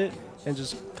up a bit, and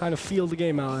just kind of feel the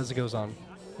game out as it goes on.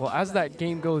 Well, as that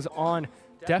game goes on,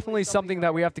 definitely something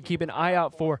that we have to keep an eye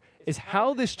out for is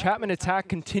how this Chapman attack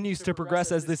continues to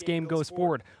progress as this game goes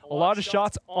forward. A lot of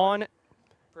shots on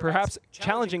perhaps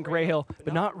challenging Grayhill,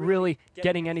 but not really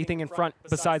getting anything in front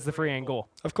besides the free and goal.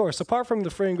 Of course, apart from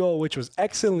the free and goal, which was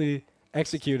excellently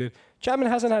executed, Chapman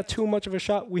hasn't had too much of a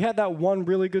shot. We had that one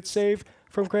really good save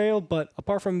from Grayhill, but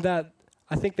apart from that,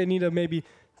 I think they need to maybe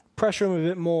pressure him a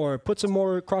bit more, put some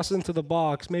more crosses into the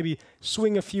box, maybe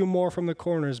swing a few more from the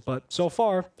corners. But so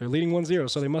far, they're leading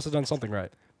 1-0, so they must have done something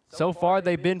right. So far,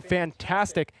 they've been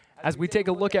fantastic. As we take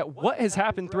a look at what has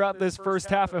happened throughout this first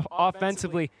half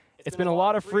offensively, it's been a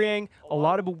lot of freeing, a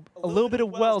little bit of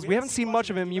Wells. We haven't seen much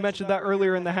of him. You mentioned that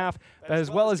earlier in the half,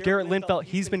 as well as Garrett Lindfelt.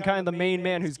 He's been kind of the main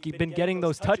man who's been getting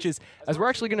those touches, as we're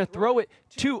actually going to throw it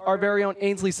to our very own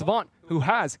Ainsley Savant, who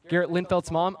has Garrett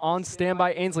Lindfelt's mom on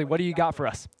standby. Ainsley, what do you got for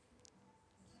us?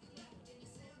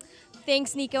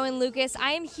 Thanks, Nico and Lucas.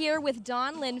 I am here with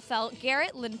Dawn Lindfelt,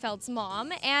 Garrett Lindfelt's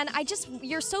mom, and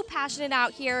you're so passionate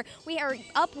out here. We are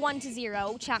up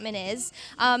 1-0, Chapman is,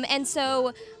 and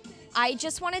so I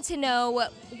just wanted to know,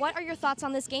 what are your thoughts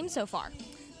on this game so far?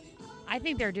 I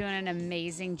think they're doing an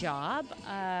amazing job.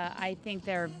 I think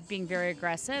they're being very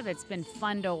aggressive. It's been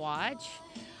fun to watch.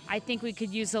 I think we could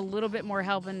use a little bit more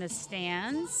help in the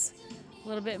stands, a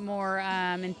little bit more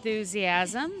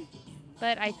enthusiasm.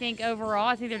 But I think overall,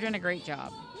 I think they're doing a great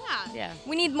job. Yeah.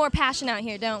 We need more passion out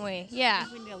here, don't we? Yeah.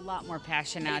 We need a lot more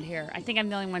passion out here. I think I'm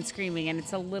the only one screaming, and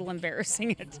it's a little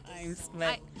embarrassing at times.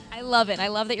 But I love it. I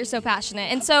love that you're so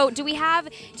passionate. And so, do you have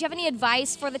any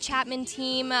advice for the Chapman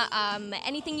team?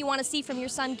 Anything you want to see from your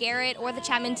son Garrett or the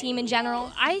Chapman team in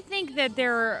general? I think that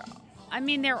they're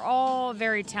all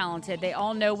very talented. They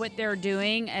all know what they're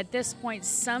doing. At this point,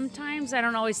 sometimes I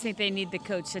don't always think they need the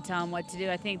coach to tell them what to do.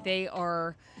 I think they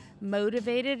are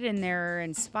motivated and they're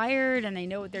inspired and they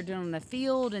know what they're doing on the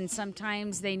field, and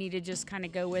sometimes they need to just kind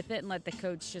of go with it and let the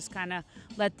coach just kind of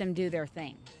let them do their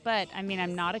thing. But I mean,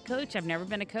 I'm not a coach. I've never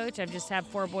been a coach. I've just had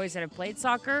 4 boys that have played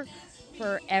soccer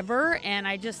forever, and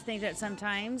I just think that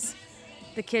sometimes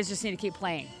the kids just need to keep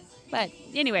playing. But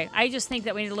anyway, I just think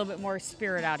that we need a little bit more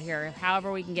spirit out here,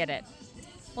 however we can get it.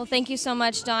 Well, thank you so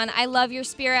much, Dawn. I love your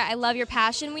spirit. I love your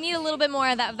passion. We need a little bit more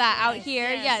of that out here.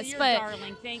 Yes, you're but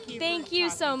darling. Thank you. Thank you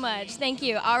so much. Thank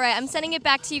you. All right, I'm sending it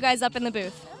back to you guys up in the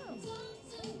booth.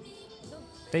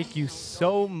 Thank you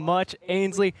so much,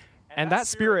 Ainsley. And that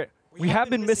spirit, we have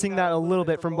been missing that a little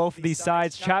bit from both of these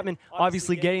sides. Chapman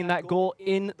obviously getting that goal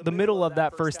in the middle of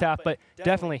that first half, but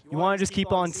definitely you want to just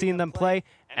keep on seeing them play.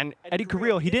 And Eddie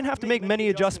Carrillo, he didn't have to make many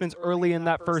adjustments early in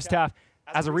that first half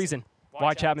as a reason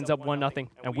why Chapman's up 1-0,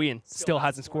 and Wheaton still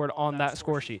hasn't scored on that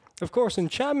score sheet. Of course, and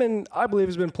Chapman, I believe,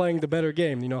 has been playing the better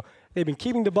game. You know, they've been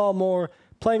keeping the ball more,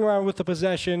 playing around with the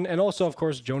possession, and also, of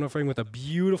course, Jonah Fring with a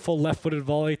beautiful left-footed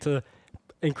volley to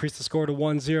increase the score to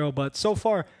 1-0. But so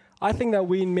far, I think that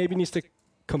Wheaton maybe needs to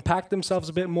compact themselves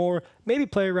a bit more, maybe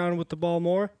play around with the ball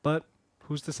more, but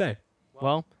who's to say?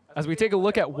 Well, as we take a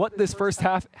look at what this first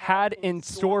half had in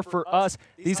store for us,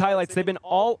 these highlights, they've been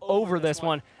all over this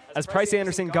one. As Price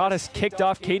Anderson got us kicked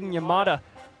off, Caden Yamada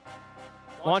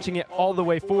launching it all the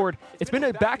way forward. It's been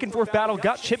a back-and-forth battle,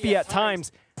 got chippy at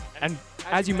times. And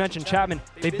as you mentioned, Chapman,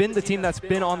 they've been the team that's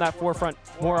been on that forefront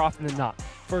more often than not.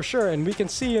 For sure, and we can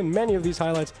see in many of these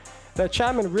highlights that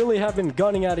Chapman really have been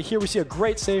gunning at it. Here we see a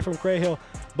great save from Crayhill,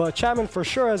 but Chapman for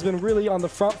sure has been really on the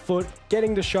front foot,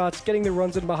 getting the shots, getting the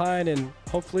runs in behind, and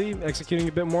hopefully executing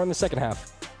a bit more in the second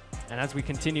half. And as we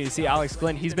continue to see Alex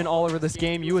Glenn, he's been all over this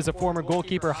game. You as a former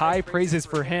goalkeeper, high praises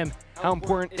for him. How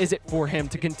important is it for him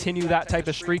to continue that type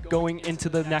of streak going into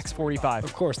the next 45?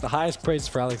 Of course, the highest praise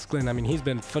for Alex Glenn. I mean, he's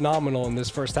been phenomenal in this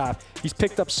first half. He's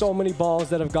picked up so many balls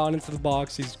that have gone into the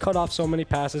box. He's cut off so many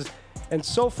passes. And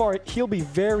so far, he'll be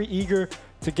very eager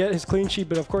to get his clean sheet.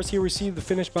 But of course, he received the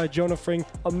finish by Jonah Fring.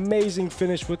 Amazing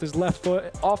finish with his left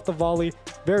foot off the volley.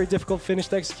 Very difficult finish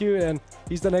to execute, and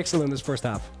he's done excellent in this first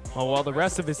half. Well, while the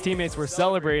rest of his teammates were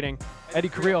celebrating, Eddie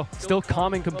Carrillo, still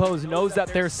calm and composed, knows that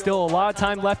there's still a lot of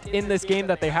time left in this game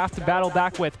that they have to battle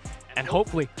back with, and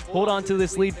hopefully hold on to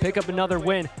this lead, pick up another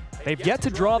win. They've yet to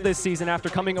draw this season after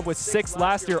coming up with 6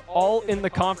 last year, all in the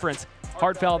conference.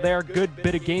 Hard foul there, good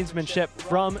bit of gamesmanship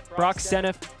from Brock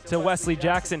Senef to Wesley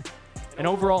Jackson. And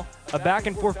overall, a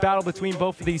back-and-forth battle between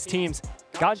both of these teams.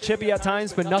 Got chippy at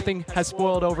times, but nothing has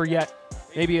spoiled over yet.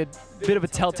 Maybe a bit of a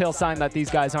telltale sign that these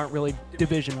guys aren't really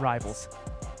division rivals.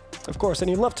 Of course, and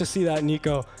you love to see that,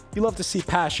 Nico. You love to see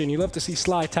passion. You love to see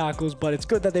sly tackles, but it's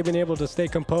good that they've been able to stay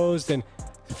composed and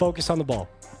focus on the ball.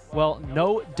 Well,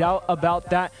 no doubt about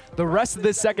that. The rest of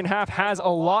this second half has a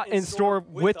lot in store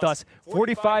with us.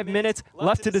 45 minutes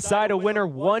left to decide a winner,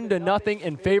 1-0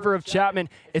 in favor of Chapman.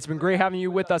 It's been great having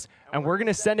you with us, and we're going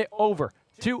to send it over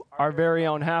to our very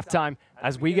own halftime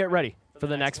as we get ready for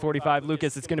the next 45.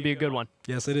 Lucas, it's going to be a good one.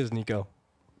 Yes, it is, Nico.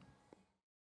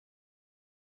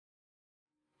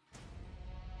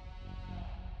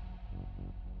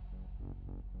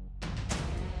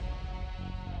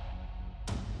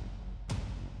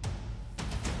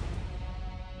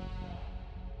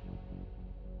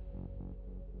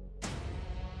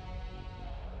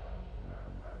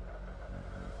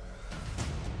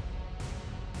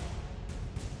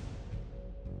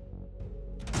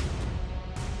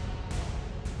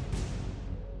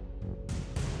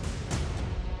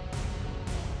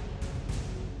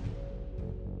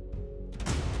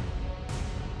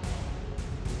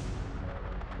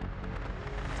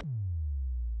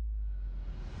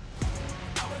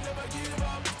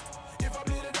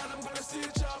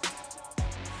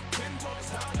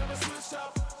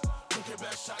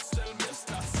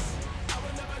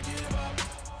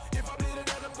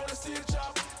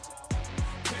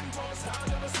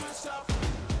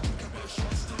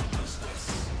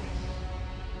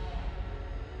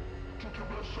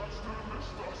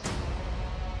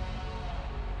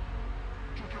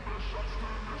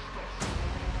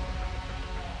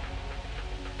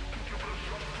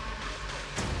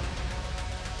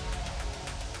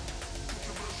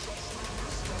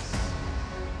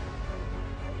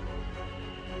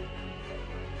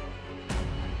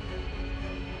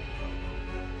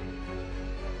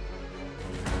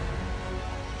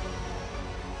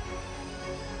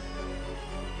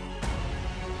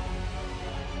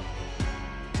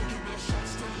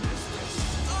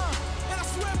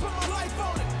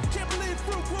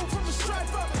 wound from the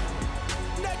strife of it.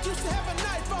 Neck used to have a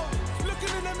knife on it.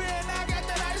 Looking in the mirror, now I got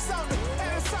that ice on it. And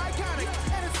it's iconic,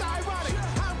 and it's ironic.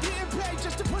 I'm getting paid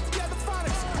just to put together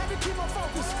phonics. Had to keep my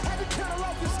focus, had to turn a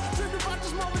locus. Dreamed about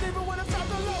this moment even when I felt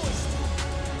the lowest.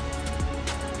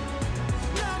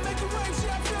 Now I'm making waves,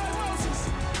 yeah, I feel like Moses.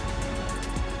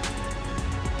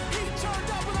 He turned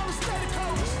up when I was steady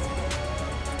coast.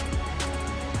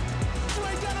 You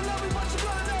ain't gotta love me, but you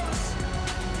gotta notice.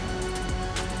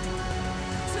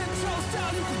 10 toes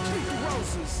down, you can keep the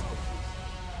roses.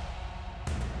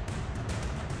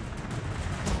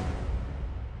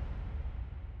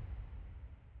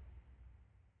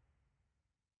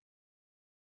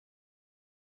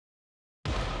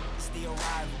 It's the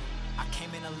arrival. I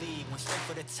came in the league, went straight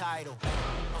for the title.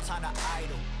 No time to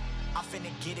idle. I'm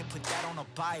finna get it, put that on the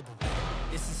Bible.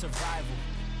 This is survival.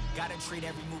 Gotta treat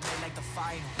every move made like the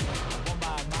final. One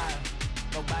by a mile.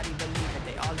 Nobody believe it,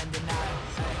 they all in denial.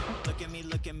 Hey, look at me,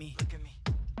 look at me.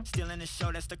 Still in the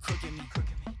show, that's the crook in me.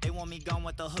 They want me gone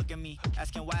with the hook in me.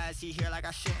 Asking why is he here like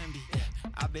I shouldn't be.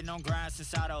 I've been on grind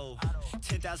since Auto.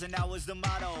 10,000 hours the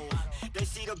motto. They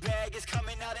see the bag is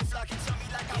coming out and flocking to me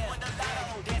like I won the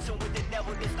lotto. Dancing with the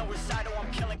devil, there's no recital.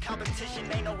 I'm killing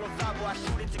competition, ain't no revival. I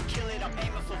shoot it to kill it, I'm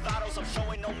aiming for vitals. I'm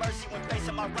showing no mercy when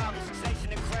facing my rivals. Snakes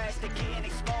in the grass, they getting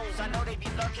exposed. I know they be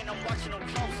lurking, I'm watching them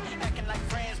close. Acting like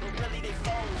friends, but really they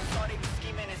foes. Saw they be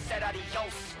scheming and said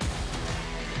adios.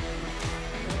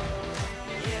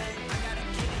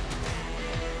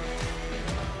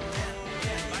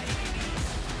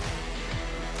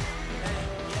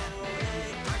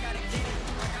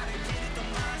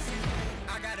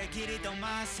 Get it, don't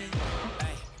mindset.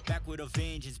 Ay, back with a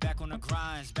vengeance, back on the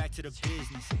grinds, back to the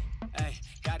business. Ay,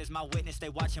 God is my witness, they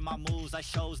watching my moves like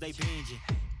shows they binging.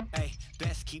 Ay,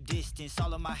 best keep distance,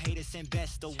 all of my haters send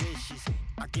best of wishes.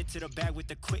 I get to the bag with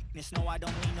the quickness, no I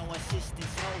don't need no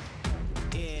assistance,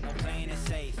 no. Yeah, no playing it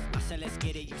safe, I said let's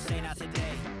get it, you say not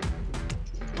today.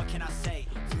 What can I say,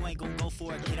 if you ain't gon' go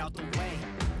for it, get out the way.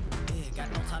 Got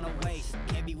no time to waste.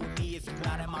 Can't be with me if you're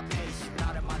not at my pace. You're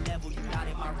not at my level, you're not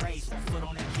in my race. One foot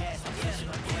on the gas, I'm pushing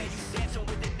the brakes. You dancing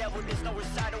with the devil, there's no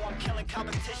recital. I'm killing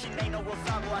competition, ain't no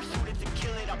revival. I shoot it to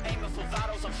kill it, I'm aiming for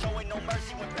vitals. I'm showing no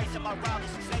mercy when facing my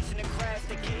rivals. Snakes in the grass,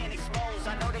 they getting exposed.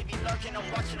 I know they be lurking,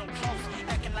 I'm watching them close.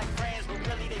 Acting like friends, but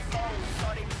really they foes.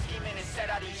 Saw they be scheming and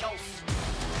said adios.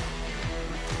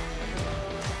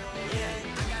 Yeah,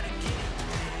 I gotta get it.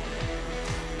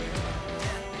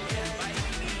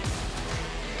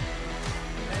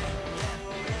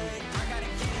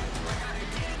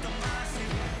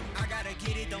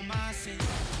 Get it, don't mindset.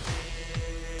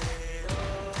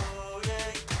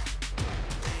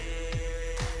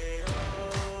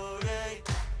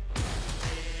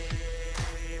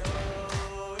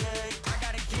 I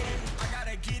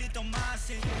gotta get it, don't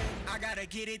mindset. I gotta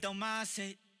get it, don't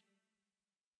mindset.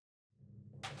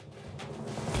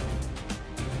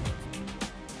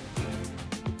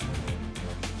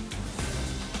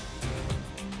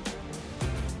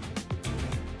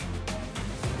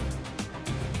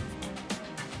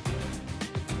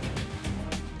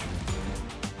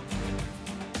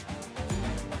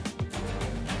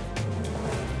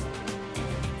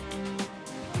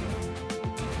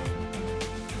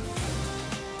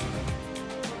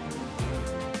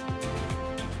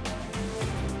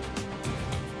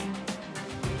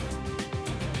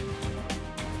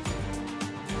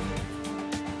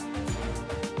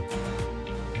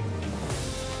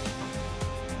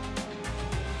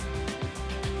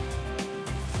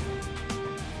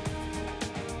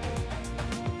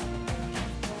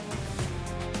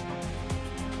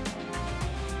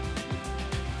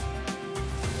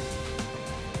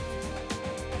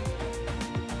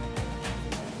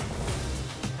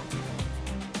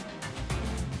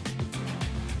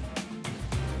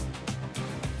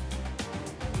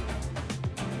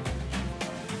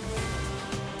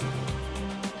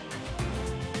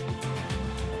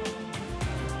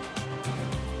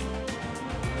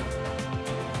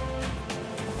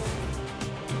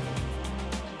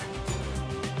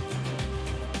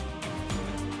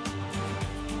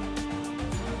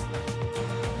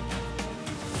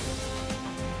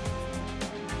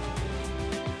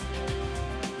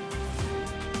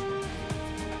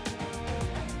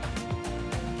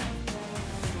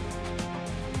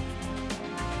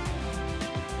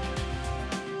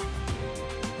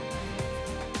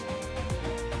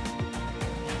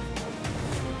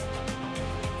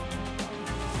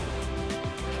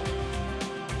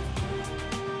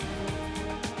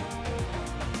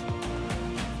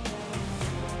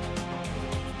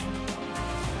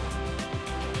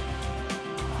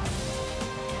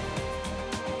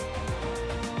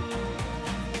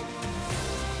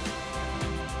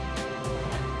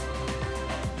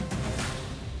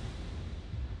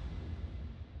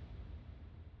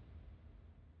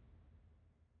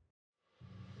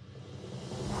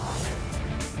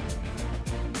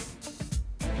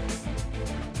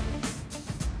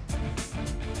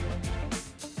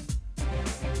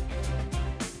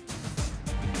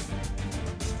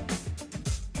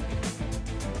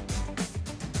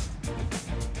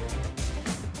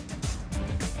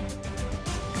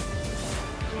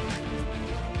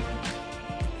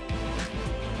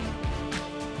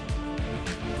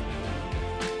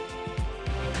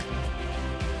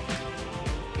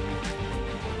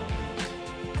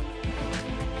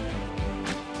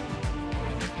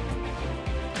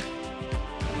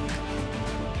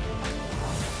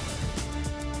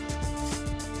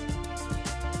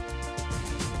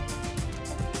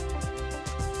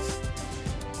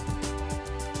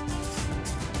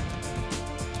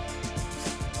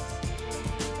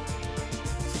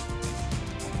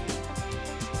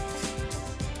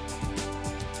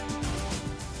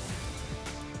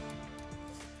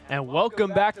 And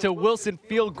welcome back to Wilson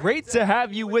Field. Great to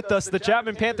have you with us. The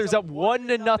Chapman Panthers up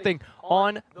 1-0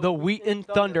 on the Wheaton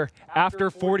Thunder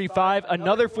after 45.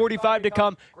 Another 45 to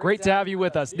come. Great to have you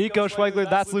with us. Nico Schwegler,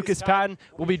 that's Lucas Patton.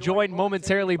 We'll be joined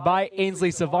momentarily by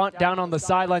Ainsley Savant down on the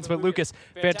sidelines. But Lucas,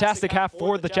 fantastic half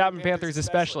for the Chapman Panthers,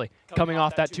 especially coming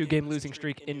off that 2-game losing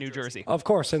streak in New Jersey. Of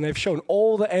course, and they've shown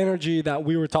all the energy that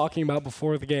we were talking about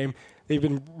before the game. They've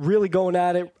been really going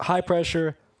at it, high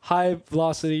pressure, high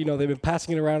velocity. You know, they've been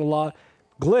passing it around a lot.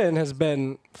 Glenn has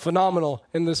been phenomenal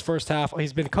in this first half.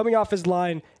 He's been coming off his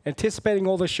line, anticipating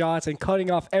all the shots and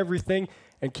cutting off everything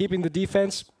and keeping the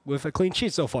defense with a clean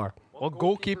sheet so far. Well,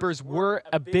 goalkeepers were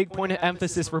a big point of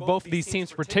emphasis for both of these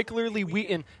teams, particularly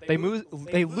Wheaton.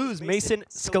 They lose Mason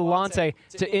Scalante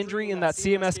to injury in that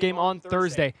CMS game on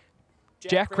Thursday.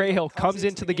 Jack Crahill comes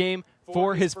into the game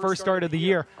for his first start of the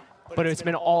year, but it's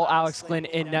been all Alex Glenn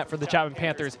in net for the Chapman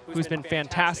Panthers, who's been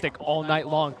fantastic all night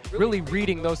long, really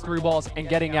reading those through balls and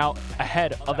getting out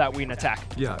ahead of that Wheaton attack.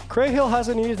 Yeah, Crahill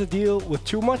hasn't needed to deal with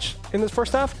too much in this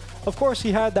first half. Of course,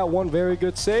 he had that one very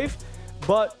good save,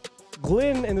 but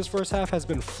Glenn in this first half has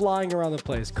been flying around the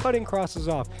place, cutting crosses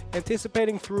off,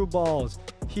 anticipating through balls.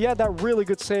 He had that really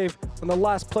good save on the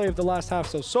last play of the last half.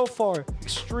 So far,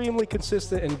 extremely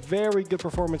consistent and very good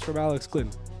performance from Alex Glenn.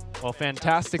 Well,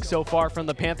 fantastic so far from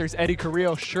the Panthers. Eddie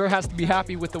Carrillo sure has to be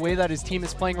happy with the way that his team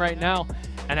is playing right now.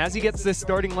 And as he gets this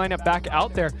starting lineup back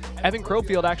out there, Evan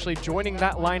Crowfield actually joining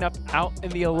that lineup out in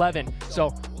the 11.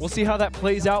 So we'll see how that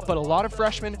plays out. But a lot of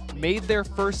freshmen made their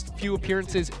first few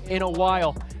appearances in a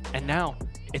while. And now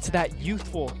it's that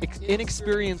youthful,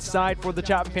 inexperienced side for the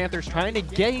Chapman Panthers trying to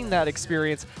gain that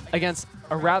experience against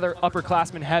a rather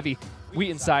upperclassman heavy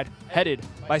Wheaton side headed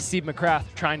by Steve McGrath,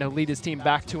 trying to lead his team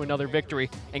back to another victory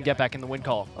and get back in the win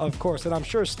column. Of course, and I'm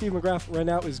sure Steve McGrath right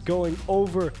now is going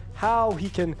over how he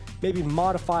can maybe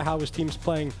modify how his team's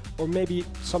playing, or maybe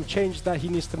some changes that he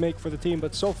needs to make for the team.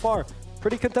 But so far,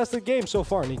 pretty contested game so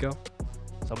far, Nico.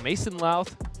 So Mason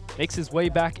Louth makes his way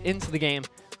back into the game.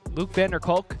 Luke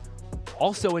Vanderkalk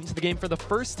also into the game for the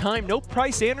first time. No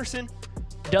Price Anderson.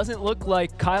 Doesn't look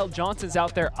like Kyle Johnson's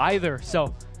out there either.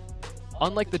 So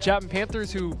unlike the Chapman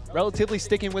Panthers, who relatively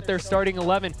sticking with their starting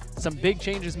 11, some big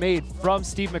changes made from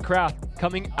Steve McGrath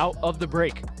coming out of the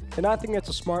break. And I think that's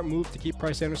a smart move to keep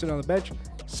Price Anderson on the bench.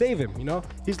 Save him, you know?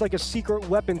 He's like a secret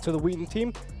weapon to the Wheaton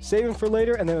team. Save him for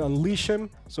later and then unleash him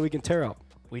so he can tear up.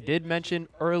 We did mention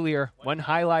earlier when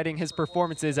highlighting his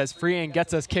performances as Freeang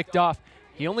gets us kicked off,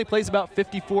 he only plays about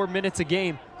 54 minutes a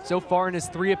game so far in his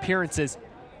 3 appearances.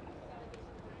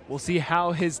 We'll see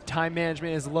how his time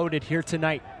management is loaded here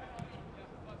tonight.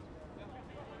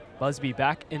 Busby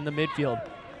back in the midfield.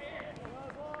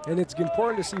 And it's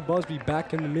important to see Busby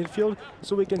back in the midfield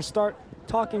so we can start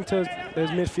talking to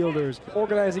his midfielders,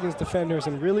 organizing his defenders,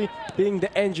 and really being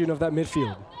the engine of that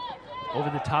midfield. Over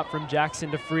the top from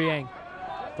Jackson to Freeang,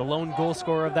 the lone goal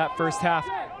scorer of that first half.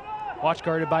 Watch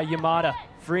guarded by Yamada.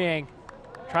 Freeang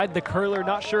tried the curler,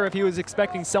 not sure if he was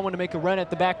expecting someone to make a run at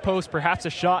the back post, perhaps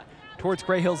a shot towards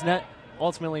Crahill's net.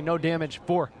 Ultimately, no damage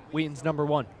for Wheaton's number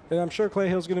 1. And I'm sure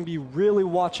Crahill's going to be really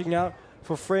watching out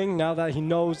for Freeang now that he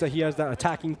knows that he has that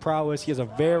attacking prowess. He has a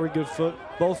very good foot,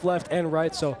 both left and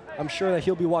right, so I'm sure that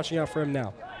he'll be watching out for him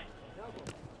now.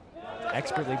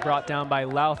 Expertly brought down by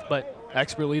Louth, but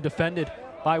expertly defended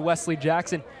by Wesley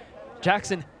Jackson.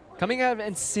 Jackson coming out of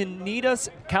Encinitas,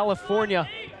 California.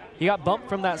 He got bumped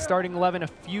from that starting 11 a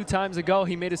few times ago.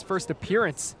 He made his first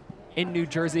appearance in New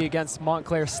Jersey against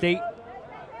Montclair State.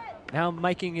 Now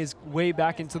making his way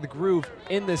back into the groove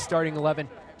in this starting 11.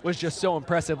 Was just so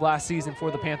impressive last season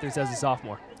for the Panthers as a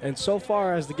sophomore. And so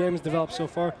far, as the game has developed so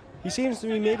far, he seems to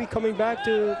be maybe coming back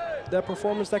to that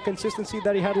performance, that consistency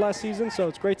that he had last season, so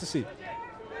it's great to see.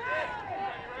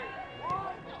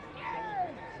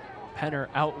 Penner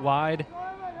out wide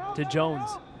to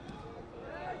Jones.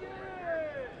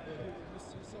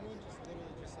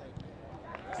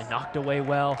 And knocked away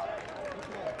well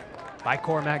by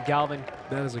Cormac Galvin.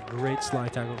 That is a great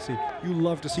slide tackle to see. You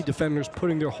love to see defenders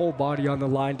putting their whole body on the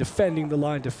line, defending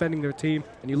their team,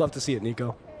 and you love to see it,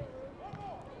 Nico.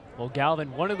 Well,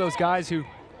 Galvin, one of those guys who,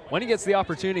 when he gets the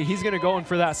opportunity, he's going to go in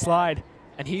for that slide,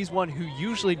 and he's one who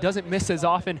usually doesn't miss as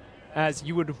often as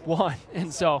you would want.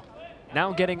 And so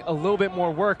now getting a little bit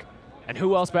more work, and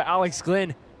who else but Alex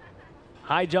Glenn?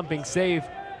 High jumping save.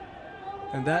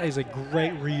 And that is a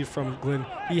great read from Glenn.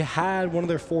 He had one of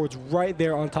their forwards right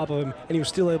there on top of him, and he was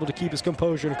still able to keep his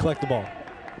composure and collect the ball.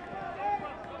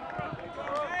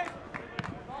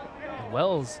 And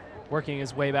Wells working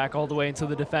his way back all the way into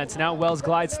the defense. Now Wells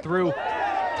glides through,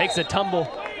 takes a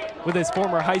tumble with his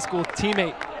former high school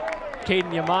teammate,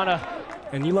 Caden Yamada.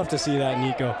 And you love to see that,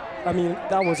 Nico. I mean,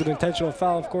 that was an intentional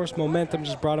foul, of course. Momentum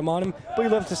just brought him on him. But you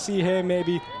love to see him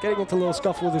maybe getting into a little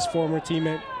scuffle with his former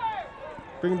teammate,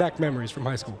 bringing back memories from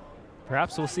high school.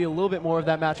 Perhaps we'll see a little bit more of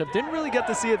that matchup. Didn't really get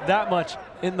to see it that much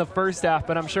in the first half,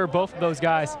 but I'm sure both of those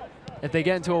guys, if they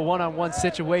get into a one-on-one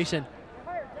situation,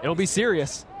 it'll be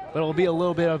serious, but it'll be a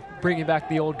little bit of bringing back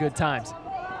the old good times.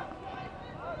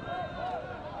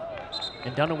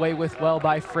 And done away with well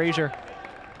by Frazier.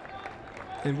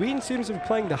 And Wheaton seems to be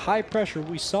playing the high pressure.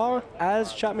 We saw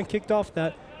as Chapman kicked off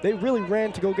that they really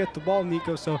ran to go get the ball,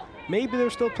 Nico. So maybe they're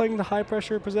still playing the high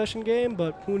pressure possession game,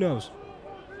 but who knows?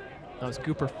 That was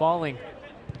Cooper falling,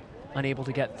 unable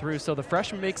to get through. So the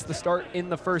freshman makes the start in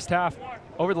the first half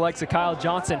over the likes of Kyle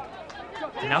Johnson.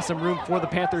 And now some room for the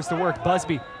Panthers to work.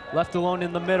 Busby left alone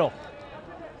in the middle.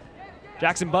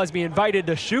 Jackson Busby invited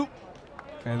to shoot.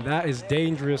 And that is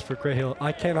dangerous for Crayhill.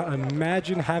 I cannot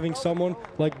imagine having someone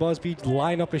like Busby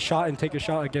line up a shot and take a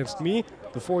shot against me.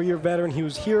 The 4-year veteran, he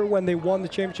was here when they won the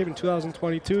championship in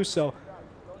 2022, so.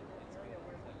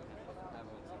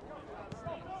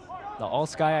 The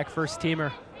All-SCIAC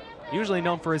first-teamer, usually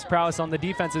known for his prowess on the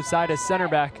defensive side as center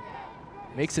back,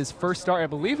 makes his first start, I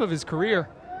believe, of his career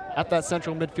at that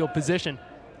central midfield position.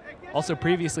 Also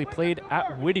previously played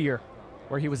at Whittier,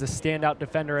 where he was a standout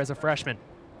defender as a freshman.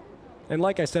 And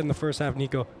like I said in the first half,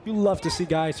 Nico, you love to see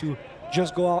guys who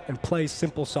just go out and play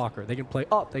simple soccer. They can play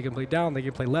up, they can play down, they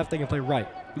can play left, they can play right.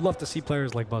 You love to see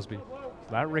players like Busby.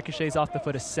 That ricochets off the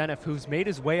foot of Senef, who's made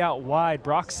his way out wide.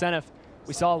 Brock Senef,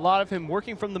 we saw a lot of him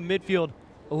working from the midfield,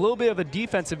 a little bit of a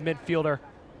defensive midfielder.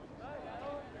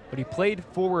 But he played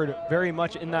forward very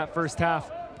much in that first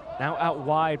half. Now out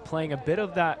wide, playing a bit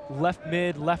of that left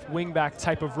mid, left wing back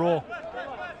type of role.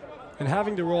 And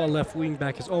having the role at left wing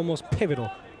back is almost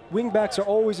pivotal. Wing backs are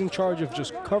always in charge of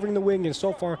just covering the wing, and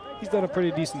so far, he's done a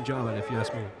pretty decent job at it, if you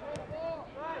ask me.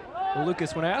 Well,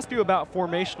 Lucas, when I asked you about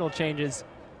formational changes,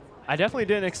 I definitely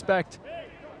didn't expect,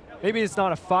 maybe it's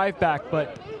not a 5-back,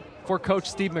 but for Coach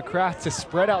Steve McCrath to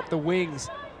spread out the wings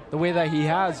the way that he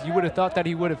has. You would have thought that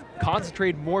he would have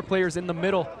concentrated more players in the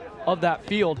middle of that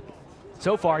field.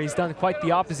 So far, he's done quite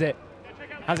the opposite.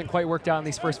 Hasn't quite worked out in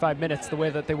these first 5 minutes the way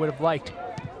that they would have liked.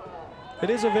 It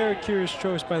is a very curious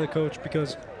choice by the coach,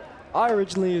 because I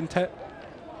originally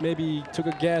maybe took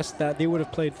a guess that they would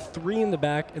have played 3 in the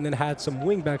back and then had some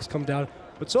wing backs come down.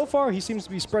 But so far, he seems to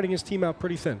be spreading his team out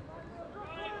pretty thin.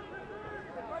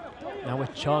 Now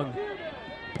with Chung.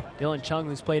 Dylan Chung,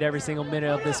 who's played every single minute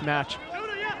of this match,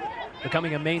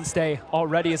 becoming a mainstay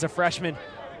already as a freshman.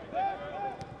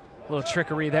 A little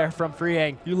trickery there from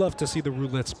Freehang. You love to see the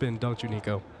roulette spin, don't you,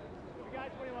 Nico?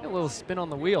 A little spin on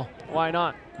the wheel. Why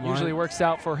not? Usually works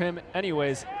out for him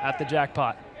anyways at the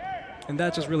jackpot. And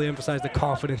that just really emphasized the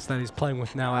confidence that he's playing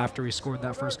with now after he scored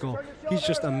that first goal. He's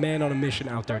just a man on a mission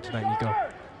out there tonight, Nico.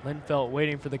 Linfelt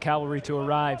waiting for the cavalry to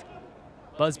arrive.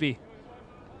 Busby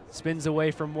spins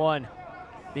away from one,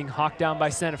 being hawked down by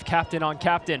Senef, captain on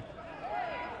captain.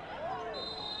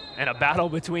 And a battle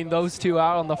between those two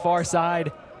out on the far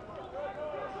side.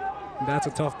 That's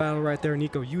a tough battle right there,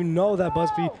 Nico. You know that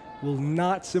Busby will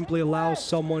not simply allow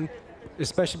someone,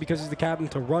 especially because he's the captain,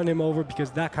 to run him over,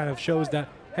 because that kind of shows that,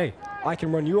 hey, I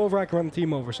can run you over, I can run the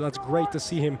team over. So that's great to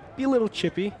see him be a little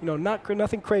chippy, you know,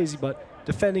 nothing crazy, but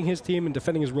defending his team and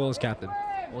defending his role as captain.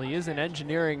 Well, he is an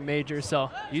engineering major,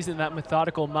 so using that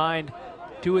methodical mind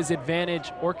to his advantage,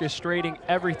 orchestrating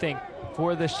everything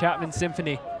for this Chapman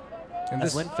Symphony. And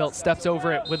as Linfelt steps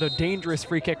over it with a dangerous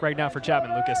free kick right now for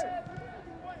Chapman, Lucas.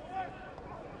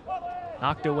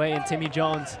 Knocked away, and Timmy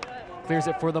Jones clears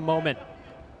it for the moment.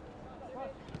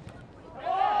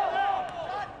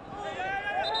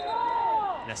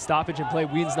 And a stoppage in play.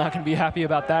 Wheaton's not going to be happy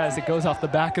about that as it goes off the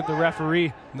back of the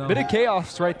referee. No. Bit of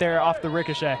chaos right there off the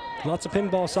ricochet. Lots of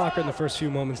pinball soccer in the first few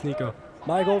moments, Nico.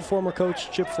 My old former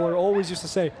coach, Chip Fuller, always used to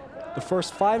say, the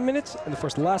first 5 minutes and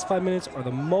the last 5 minutes are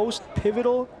the most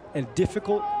pivotal and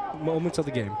difficult moments of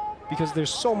the game, because there's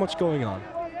so much going on.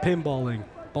 Pinballing,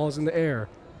 balls in the air,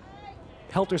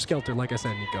 helter-skelter, like I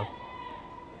said, Nico.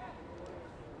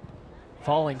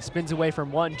 Falling, spins away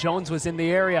from one. Jones was in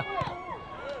the area.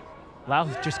 Lau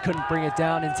just couldn't bring it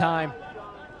down in time.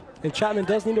 And Chapman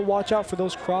does need to watch out for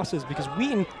those crosses, because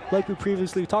Wheaton, like we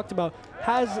previously talked about,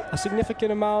 has a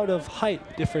significant amount of height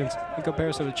difference in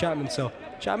comparison to Chapman. So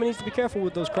Chapman needs to be careful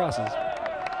with those crosses.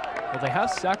 Well, they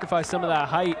have sacrificed some of that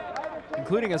height,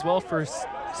 including as well for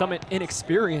some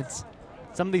inexperience.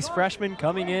 Some of these freshmen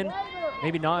coming in,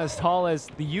 maybe not as tall as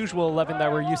the usual 11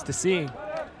 that we're used to seeing.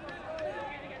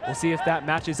 We'll see if that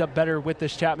matches up better with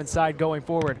this Chapman side going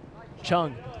forward.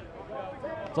 Chung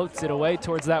floats it away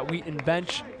towards that Wheaton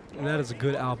bench. And that is a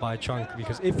good out by Chung,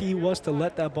 because if he was to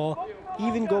let that ball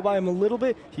even go by him a little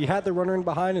bit, he had the runner in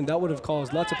behind, and that would have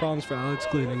caused lots of problems for Alex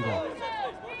Glynn in goal.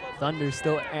 Thunder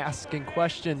still asking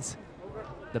questions.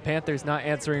 The Panthers not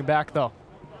answering back, though.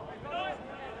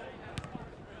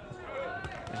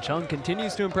 And Chung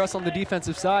continues to impress on the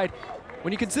defensive side.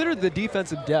 When you consider the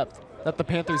defensive depth that the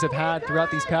Panthers have had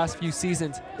throughout these past few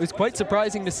seasons, it was quite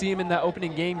surprising to see him in that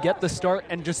opening game get the start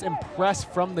and just impress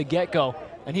from the get-go.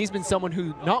 And he's been someone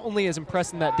who not only has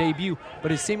impressed in that debut, but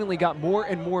has seemingly got more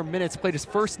and more minutes, played his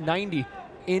first 90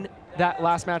 in that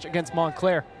last match against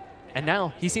Montclair. And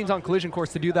now he seems on collision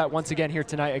course to do that once again here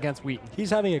tonight against Wheaton.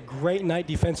 He's having a great night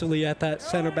defensively at that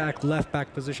center back, left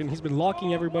back position. He's been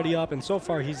locking everybody up, and so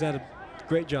far he's had a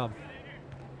great job.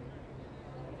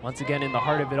 Once again in the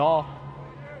heart of it all,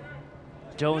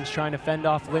 Jones trying to fend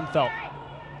off Linfelt.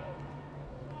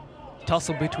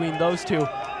 Tussle between those two.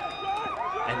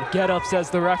 And get up, says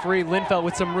the referee. Linfelt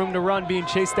with some room to run, being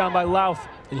chased down by Louth.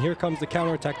 And here comes the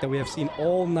counterattack that we have seen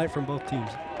all night from both teams.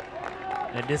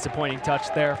 And a disappointing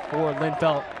touch there for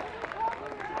Linfelt.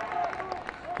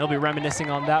 He'll be reminiscing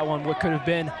on that one, what could have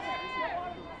been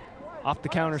off the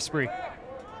counter spree.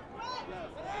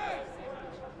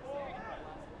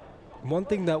 One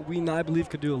thing that Wheaton, I believe,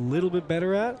 could do a little bit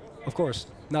better at, of course,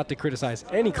 not to criticize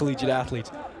any collegiate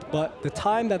athletes, but the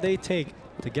time that they take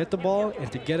to get the ball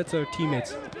and to get it to their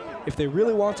teammates, if they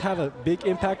really want to have a big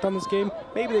impact on this game,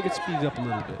 maybe they could speed it up a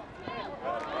little bit.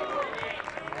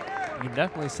 You can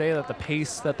definitely say that the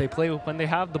pace that they play with when they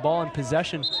have the ball in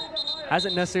possession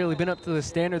hasn't necessarily been up to the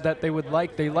standard that they would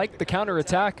like. They like the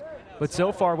counterattack, but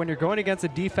so far when you're going against a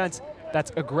defense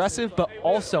that's aggressive but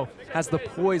also has the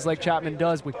poise like Chapman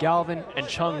does, with Galvin and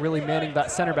Chung really manning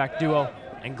that center back duo,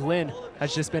 and Glynn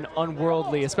has just been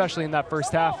unworldly, especially in that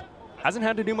first half. Hasn't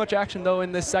had to do much action though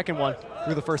in this second one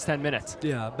through the first 10 minutes.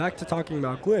 Yeah, back to talking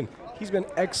about Glynn. He's been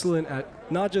excellent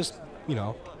at not just, you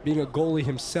know, being a goalie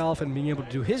himself and being able to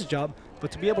do his job,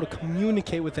 but to be able to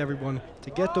communicate with everyone,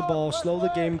 to get the ball, slow the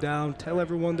game down, tell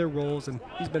everyone their roles, and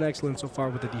he's been excellent so far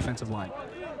with the defensive line.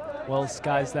 Well,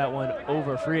 skies that one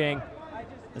over, freeing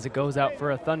as it goes out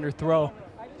for a Thunder throw.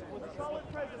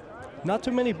 Not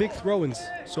too many big throw-ins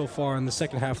so far in the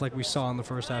second half like we saw in the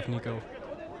first half, Nico.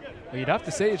 Well, you'd have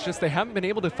to say it's just they haven't been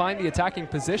able to find the attacking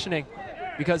positioning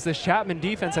because this Chapman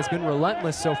defense has been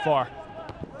relentless so far.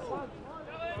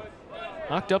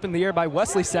 Knocked up in the air by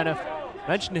Wesley Seneff.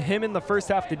 Mentioned to him in the first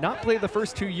half, did not play the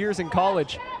first 2 years in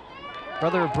college.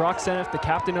 Brother of Brock Seneff, the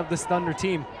captain of this Thunder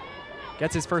team,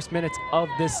 gets his first minutes of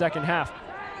this second half.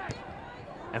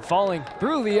 And falling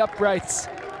through the uprights.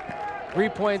 3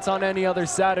 points on any other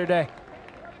Saturday.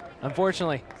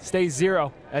 Unfortunately, stays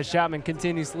 0 as Chapman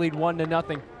continues to lead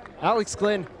 1-0. Alex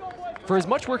Glynn, for as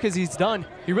much work as he's done,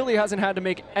 he really hasn't had to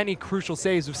make any crucial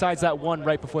saves besides that one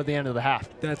right before the end of the half.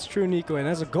 That's true, Nico, and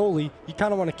as a goalie, you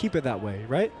kind of want to keep it that way,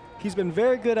 right? He's been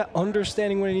very good at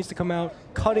understanding when he needs to come out,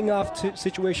 cutting off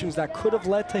situations that could have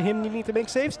led to him needing to make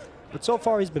saves, but so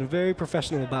far he's been very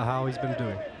professional about how he's been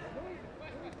doing.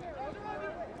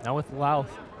 Now with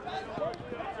Louth.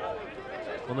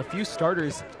 One of the few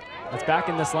starters that's back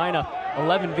in this lineup,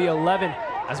 11v11,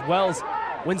 as Wells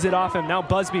wins it off him. Now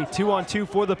Busby, 2-on-2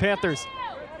 for the Panthers.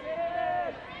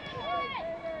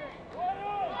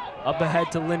 Up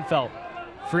ahead to Linfelt,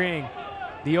 freeing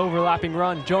the overlapping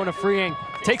run. Jonah freeing,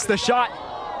 takes the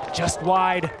shot, just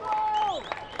wide.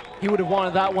 He would have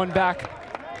wanted that one back.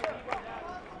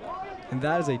 And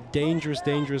that is a dangerous,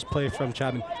 dangerous play from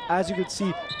Chapman. As you could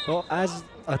see, well, as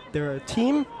they're a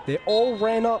team, they all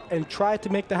ran up and tried to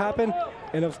make that happen.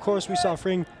 And of course, we saw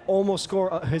Fring almost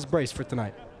score his brace for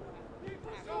tonight.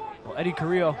 Well, Eddie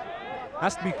Carrillo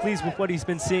has to be pleased with what he's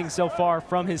been seeing so far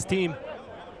from his team.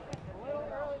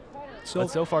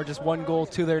 So far, just 1 goal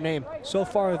to their name. So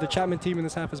far, the Chapman team in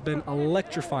this half has been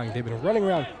electrifying. They've been running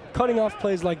around, cutting off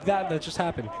plays like that just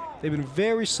happened. They've been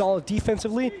very solid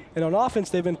defensively, and on offense,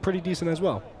 they've been pretty decent as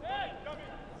well.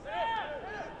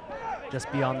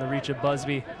 Just beyond the reach of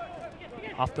Busby.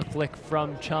 Off the flick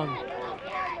from Chung.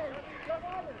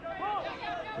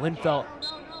 Linfelt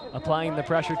applying the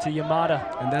pressure to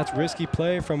Yamada. And that's risky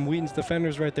play from Wheaton's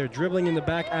defenders right there. Dribbling in the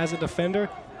back as a defender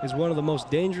is one of the most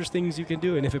dangerous things you can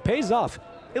do. And if it pays off,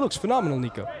 it looks phenomenal,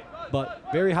 Nico. But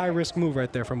very high-risk move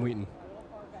right there from Wheaton.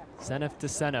 Seneff to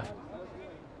Seneff.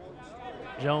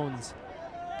 Jones.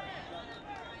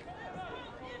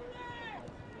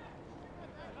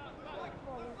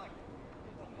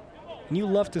 And you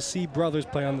love to see brothers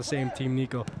play on the same team,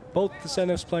 Nico. Both the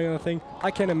Seneffs playing on the thing. I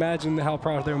can't imagine how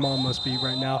proud their mom must be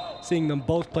right now, seeing them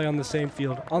both play on the same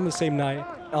field, on the same night,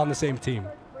 on the same team.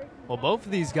 Well, both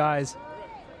of these guys,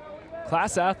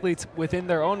 class athletes within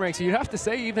their own ranks. You'd have to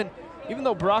say even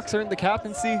though Brock's earned the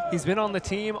captaincy, he's been on the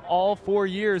team all 4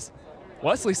 years.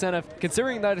 Wesley Seneff,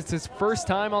 considering that it's his first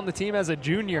time on the team as a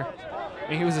junior,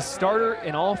 and he was a starter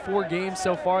in all 4 games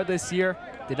so far this year,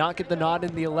 did not get the nod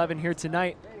in the 11 here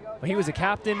tonight, but he was a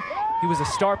captain, he was a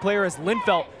star player as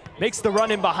Linfelt makes the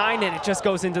run in behind, and it just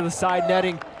goes into the side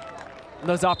netting. And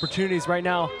those opportunities right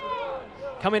now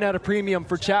coming at a premium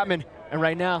for Chapman. And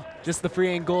right now, just the free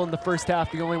aim goal in the first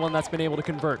half, the only one that's been able to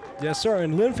convert. Yes, sir,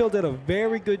 and Linfield did a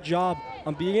very good job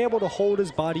on being able to hold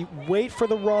his body, wait for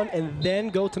the run, and then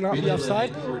go to not be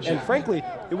offside. And frankly,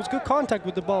 it was good contact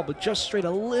with the ball, but just straight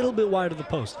a little bit wide of the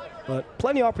post. But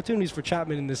plenty of opportunities for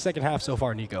Chapman in the second half so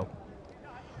far, Nico.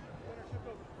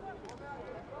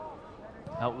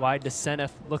 Out wide to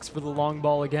Seneff, looks for the long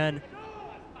ball again.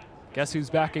 Guess who's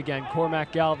back again?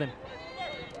 Cormac Galvin.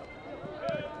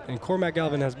 And Cormac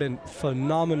Galvin has been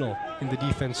phenomenal in the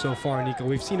defense so far, Nico.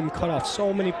 We've seen him cut off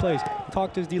so many plays,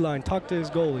 talk to his D-line, talk to his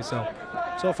goalie,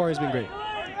 so far he's been great.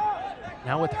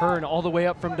 Now with Hearn all the way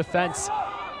up from defense.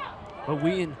 But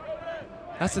Wheaton,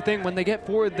 that's the thing, when they get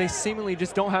forward, they seemingly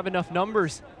just don't have enough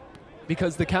numbers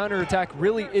because the counterattack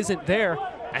really isn't there.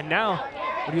 And now,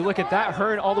 when you look at that,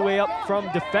 Hearn all the way up from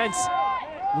defense,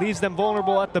 leaves them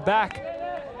vulnerable at the back.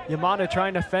 Yamada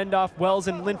trying to fend off Wells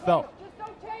and Linfelt.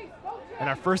 And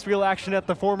our first real action at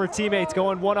the former teammates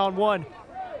going one-on-one.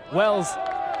 Wells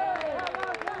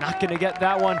not gonna get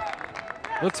that one.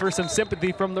 Looks for some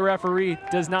sympathy from the referee,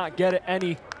 does not get it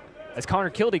any. As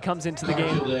Connor Kildee comes into the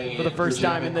game for the first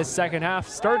time in this second half.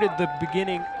 Started the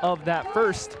beginning of that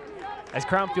first as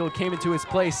Crownfield came into his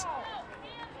place.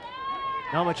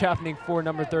 Not much happening for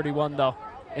number 31 though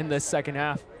in this second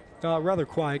half. Rather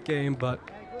quiet game, but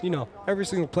you know, every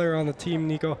single player on the team,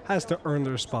 Nico, has to earn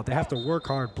their spot. They have to work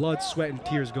hard. Blood, sweat, and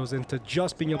tears goes into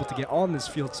just being able to get on this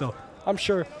field. So I'm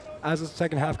sure as the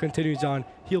second half continues on,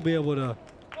 he'll be able to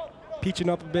peach it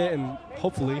up a bit and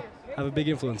hopefully have a big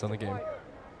influence on the game.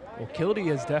 Well, Kildee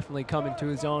has definitely come into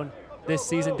his own this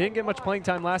season. Didn't get much playing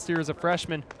time last year as a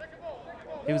freshman.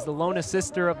 He was the lone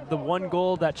assister of the 1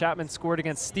 goal that Chapman scored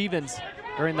against Stevens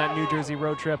during that New Jersey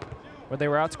road trip, where they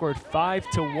were outscored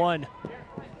 5-1.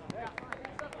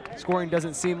 Scoring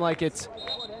doesn't seem like it's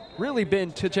really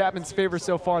been to Chapman's favor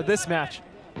so far this match.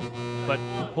 But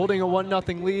holding a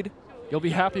 1-0 lead, you'll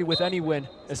be happy with any win,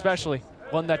 especially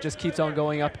one that just keeps on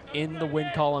going up in the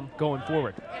win column going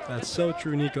forward. That's so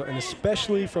true, Nico, and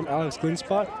especially from Alex Glynn's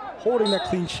spot, holding that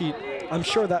clean sheet. I'm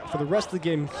sure that for the rest of the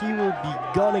game, he will be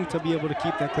gunning to be able to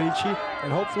keep that clean sheet,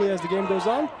 and hopefully as the game goes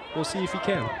on, we'll see if he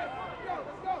can.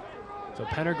 So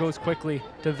Penner goes quickly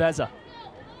to Veza.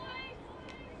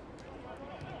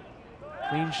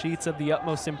 Clean sheets of the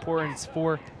utmost importance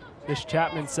for this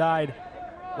Chapman side.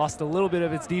 Lost a little bit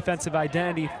of its defensive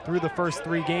identity through the first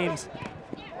 3 games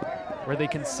where they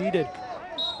conceded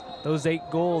those 8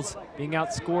 goals, being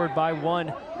outscored by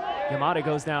 1. Yamada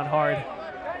goes down hard.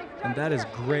 And that is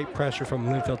great pressure from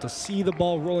Linfield to see the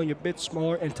ball rolling a bit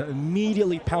smaller and to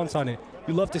immediately pounce on it.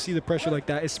 You love to see the pressure like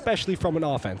that, especially from an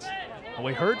offense. Well,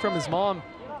 we heard from his mom,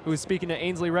 who was speaking to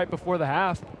Ainsley right before the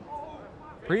half.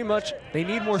 Pretty much, they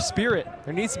need more spirit.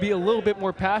 There needs to be a little bit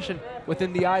more passion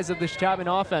within the eyes of this Chapman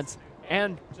offense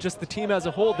and just the team as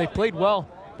a whole. They played well,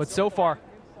 but so far,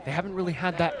 they haven't really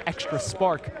had that extra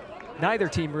spark. Neither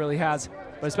team really has,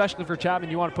 but especially for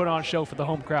Chapman, you want to put on a show for the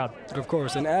home crowd. Of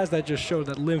course, and as that just showed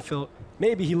that Linfield,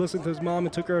 maybe he listened to his mom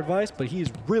and took her advice, but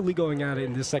he's really going at it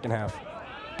in this second half.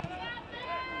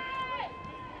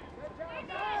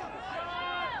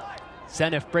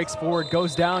 Seneff breaks forward,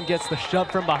 goes down, gets the shove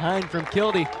from behind from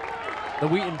Kildee. The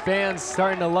Wheaton fans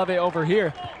starting to love it over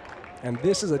here. And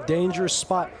this is a dangerous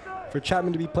spot for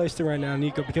Chapman to be placed in right now,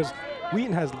 Nico, because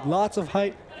Wheaton has lots of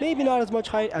height, maybe not as much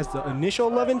height as the initial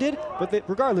 11 did, but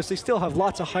regardless, they still have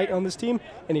lots of height on this team,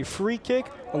 and a free kick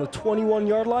on the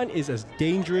 21-yard line is as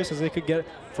dangerous as they could get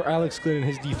for Alex Glynn and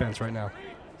his defense right now.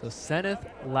 So Seneff,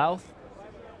 Louth,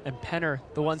 and Penner,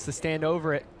 the ones to stand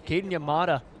over it. Caden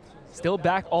Yamada still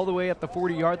back all the way at the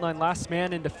 40-yard line, last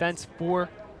man in defense for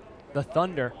the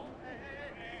Thunder.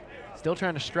 Still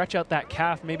trying to stretch out that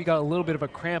calf, maybe got a little bit of a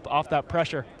cramp off that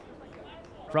pressure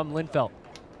from Linfelt.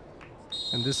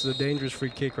 And this is a dangerous free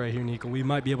kick right here, Nico. We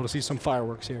might be able to see some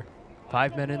fireworks here.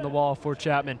 5 men in the wall for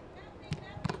Chapman.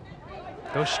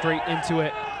 Goes straight into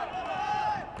it.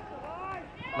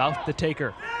 Louth the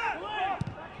taker.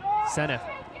 Seneff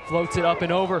floats it up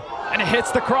and over, and it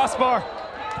hits the crossbar.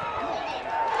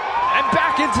 And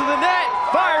back into the net,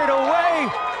 fired away.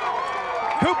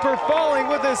 Cooper falling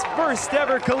with his first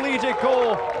ever collegiate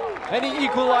goal, and he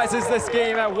equalizes this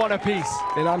game at 1 apiece.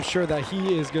 And I'm sure that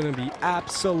he is going to be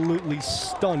absolutely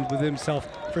stunned with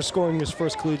himself for scoring his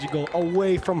first collegiate goal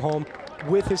away from home.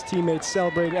 with his teammates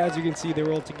celebrating. As you can see, they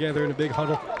were all together in a big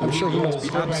huddle. I'm sure he must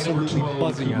be absolutely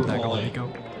buzzing at that goal,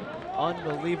 Nico.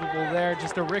 Unbelievable there,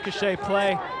 just a ricochet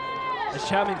play as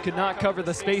Chapman could not cover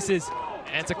the spaces.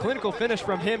 And it's a clinical finish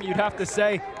from him, you'd have to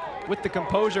say, with the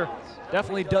composure.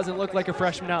 Definitely doesn't look like a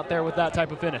freshman out there with that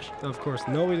type of finish. Of course,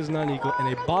 no, it is not, Nico.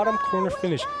 And a bottom corner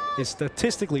finish is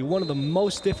statistically one of the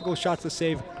most difficult shots to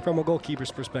save from a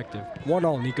goalkeeper's perspective.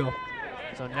 1-1, Nico.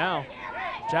 So now,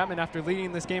 Chapman, after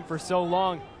leading this game for so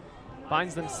long,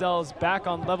 finds themselves back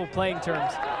on level playing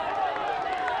terms.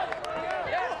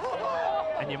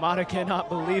 And Yamada cannot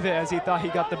believe it as he thought he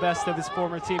got the best of his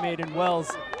former teammate in Wells.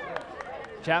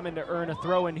 Chapman to earn a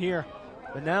throw in here.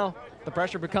 But now the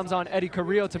pressure becomes on Eddie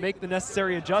Carrillo to make the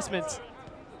necessary adjustments.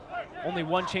 Only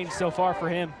one change so far for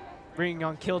him, bringing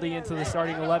on Kildee into the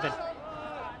starting 11.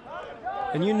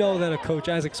 And you know that a coach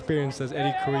as experienced as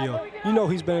Eddie Carrillo, you know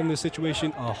he's been in this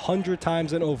situation 100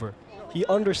 times and over. He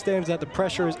understands that the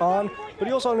pressure is on, but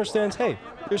he also understands, hey,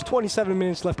 there's 27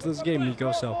 minutes left of this game,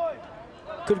 Nico, so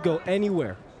could go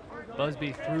anywhere.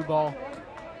 Busby through ball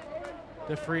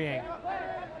to Freeing.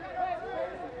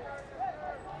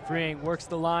 Freeing works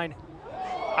the line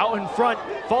out in front,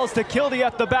 falls to Kildee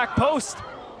at the back post,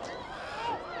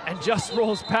 and just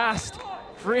rolls past.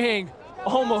 Freeing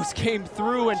almost came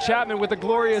through, and Chapman with a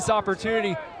glorious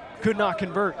opportunity could not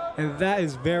convert. And that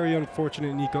is very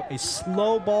unfortunate, Nico. A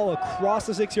slow ball across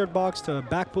the 6-yard box to a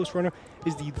back post runner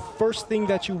is the first thing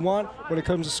that you want when it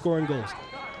comes to scoring goals.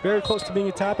 Very close to being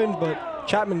a tap-in, but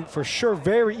Chapman for sure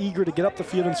very eager to get up the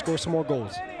field and score some more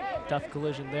goals. Tough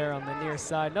collision there on the near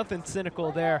side. Nothing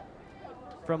cynical there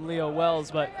from Leo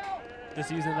Wells, but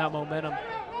just using that momentum,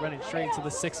 running straight into the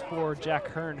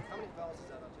 6'4"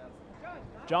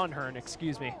 John Hearn,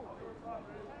 excuse me.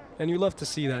 And you love to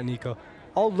see that, Nico.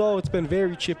 Although it's been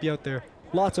very chippy out there,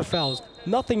 lots of fouls,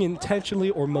 nothing intentionally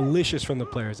or malicious from the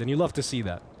players, and you love to see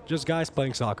that. Just guys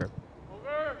playing soccer.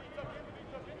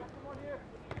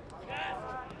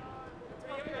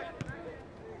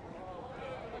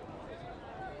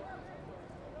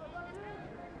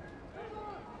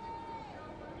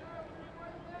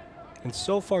 And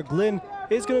so far, Glenn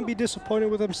is going to be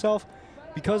disappointed with himself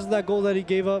because of that goal that he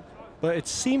gave up. But it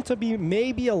seemed to be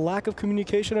maybe a lack of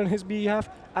communication on his behalf.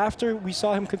 After we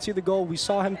saw him concede the goal, we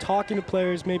saw him talking to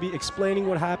players, maybe explaining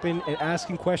what happened and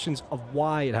asking questions of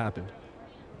why it happened.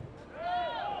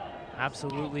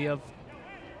 Absolutely a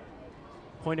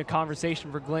point of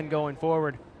conversation for Glenn going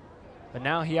forward. But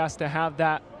now he has to have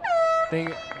that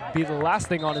thing be the last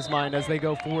thing on his mind as they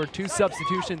go forward. 2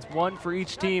 substitutions, 1 for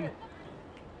each team.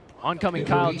 Oncoming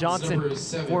Kyle Johnson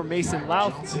for Mason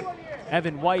Louth.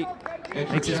 Evan White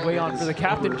makes his way on for the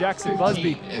captain, Jackson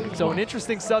Busby. So an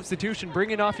interesting substitution,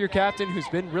 bringing off your captain who's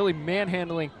been really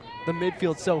manhandling the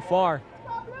midfield so far.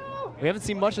 We haven't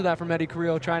seen much of that from Eddie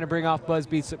Carrillo trying to bring off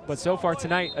Busby, but so far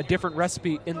tonight, a different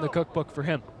recipe in the cookbook for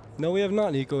him. No, we have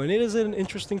not, Nico, and it is an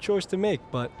interesting choice to make,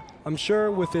 but I'm sure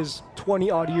with his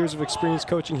 20-odd years of experience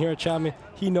coaching here at Chapman,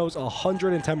 he knows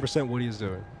 110% what he is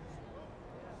doing.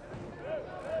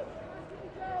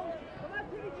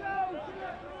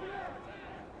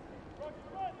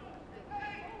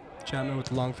 Chapman with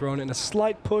the long throw and a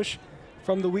slight push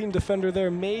from the Wheaton defender there.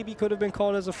 Maybe could have been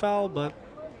called as a foul, but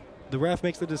the ref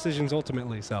makes the decisions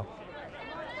ultimately, so.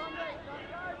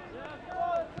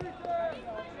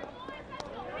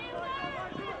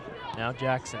 Now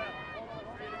Jackson.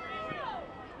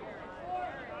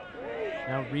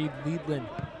 Now Reed Liedland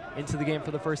into the game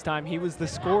for the first time. He was the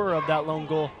scorer of that lone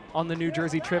goal on the New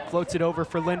Jersey trip. Floats it over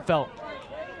for Linfelt.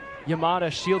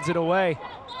 Yamada shields it away.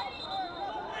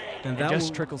 And that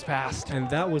just trickles past. And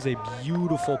that was a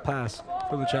beautiful pass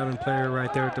from the Chapman player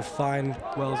right there to find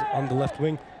Wells on the left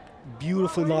wing.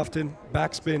 Beautifully lofted,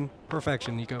 backspin,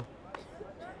 perfection, Nico.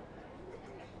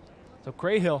 So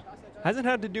Crayhill hasn't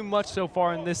had to do much so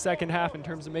far in this second half in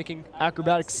terms of making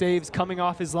acrobatic saves coming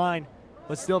off his line,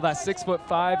 but still that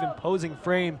 6'5" imposing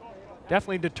frame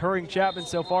definitely deterring Chapman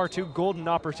so far. 2 golden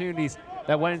opportunities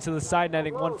that went into the side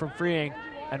netting, 1 from Freeing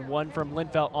and 1 from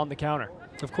Linfelt on the counter.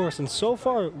 Of course, and so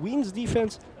far, Wheaton's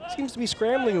defense seems to be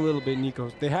scrambling a little bit,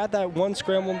 Nico. They had that one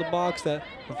scramble in the box that,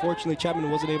 unfortunately, Chapman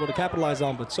wasn't able to capitalize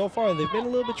on, but so far, they've been a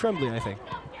little bit trembly, I think.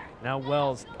 Now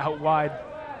Wells out wide,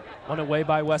 won away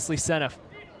by Wesley Seneff.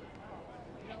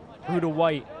 Through to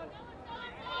White.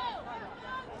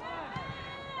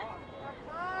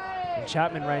 And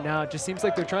Chapman right now, it just seems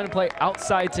like they're trying to play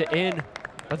outside to in,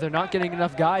 but they're not getting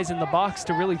enough guys in the box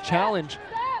to really challenge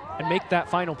and make that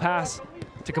final pass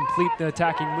to complete the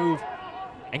attacking move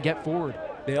and get forward.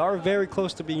 They are very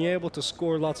close to being able to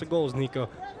score lots of goals, Nico.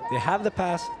 They have the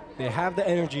pass, they have the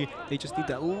energy, they just need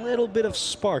that little bit of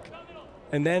spark.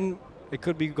 And then it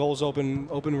could be goals open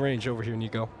range over here,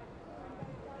 Nico.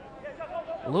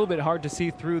 A little bit hard to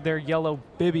see through their yellow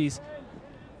bibbies,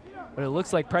 but it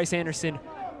looks like Price Anderson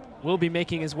will be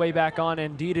making his way back on.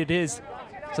 Indeed it is.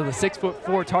 So the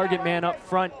 6'4" target man up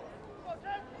front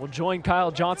will join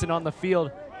Kyle Johnson on the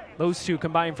field. Those two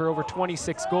combined for over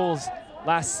 26 goals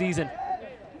last season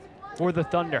for the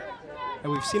Thunder.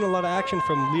 And we've seen a lot of action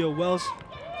from Leo Wells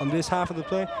on this half of the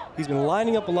play. He's been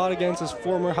lining up a lot against his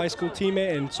former high school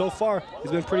teammate, and so far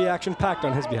he's been pretty action-packed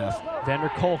on his behalf. Vander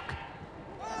Kolk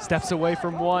steps away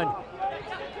from one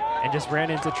and just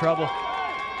ran into trouble.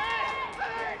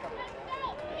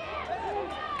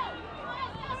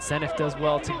 Senef does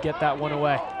well to get that one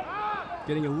away.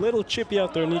 Getting a little chippy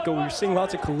out there, Nico. We're seeing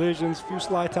lots of collisions, few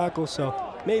slide tackles, so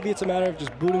maybe it's a matter of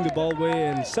just booting the ball away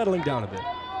and settling down a bit.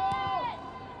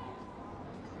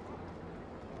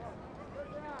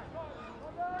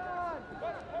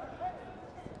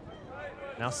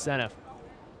 Now Senef.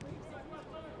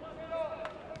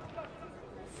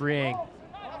 Freeing.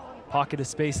 Pocket of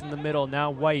space in the middle. Now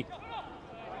White.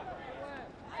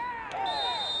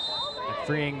 And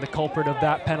freeing the culprit of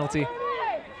that penalty.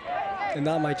 And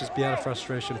that might just be out of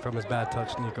frustration from his bad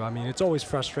touch, Nico. I mean, it's always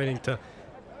frustrating to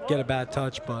get a bad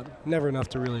touch, but never enough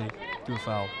to really do a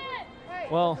foul.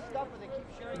 Well,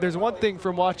 there's one thing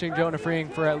from watching Jonah Freeing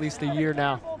for at least a year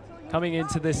now. Coming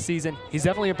into this season, he's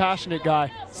definitely a passionate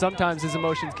guy. Sometimes his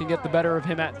emotions can get the better of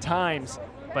him at times,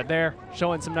 but they're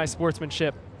showing some nice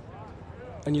sportsmanship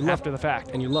after the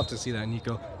fact. And you love to see that,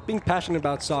 Nico. Being passionate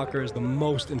about soccer is the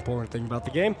most important thing about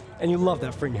the game, and you love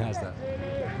that Freeing has that.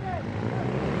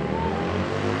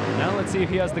 Now let's see if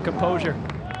he has the composure,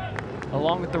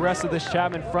 along with the rest of this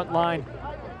Chapman front line,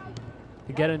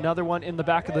 to get another one in the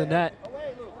back of the net.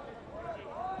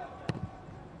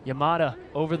 Yamada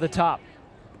over the top.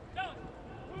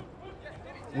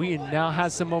 Wheaton now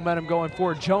has some momentum going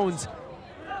forward. Jones,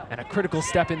 and a critical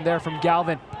step in there from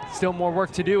Galvin. Still more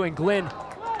work to do, and Glynn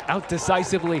out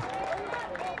decisively.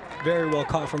 Very well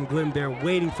caught from Glynn there,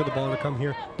 waiting for the ball to come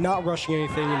here, not rushing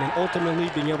anything, and then ultimately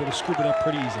being able to scoop it up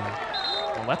pretty easily.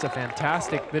 Well, that's a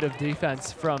fantastic bit of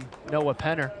defense from Noah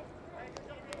Penner.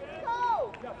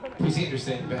 Price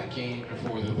Anderson back in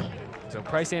for the Thunder. So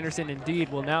Price Anderson indeed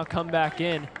will now come back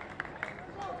in.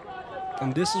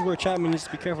 And this is where Chapman needs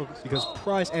to be careful, because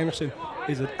Price Anderson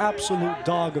is an absolute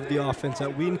dog of the offense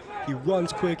at Wheaton. He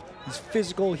runs quick, he's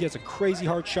physical, he has a crazy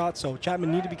hard shot, so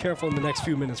Chapman need to be careful in the next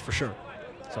few minutes for sure.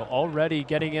 So already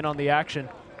getting in on the action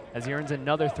as he earns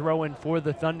another throw-in for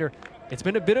the Thunder. It's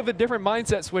been a bit of a different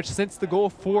mindset switch since the goal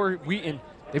for Wheaton.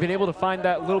 They've been able to find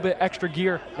that little bit extra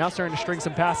gear, now starting to string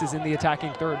some passes in the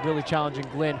attacking third, really challenging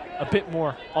Glynn a bit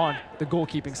more on the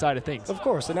goalkeeping side of things. Of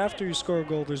course, and after you score a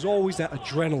goal, there's always that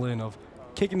adrenaline of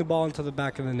kicking the ball into the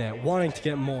back of the net, wanting to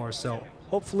get more. So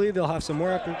hopefully they'll have some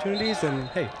more opportunities, and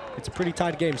hey, it's a pretty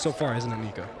tight game so far, isn't it,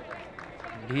 Nico?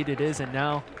 Indeed it is, and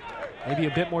now maybe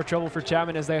a bit more trouble for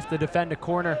Chapman as they have to defend a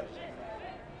corner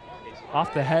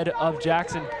off the head of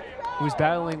Jackson, who's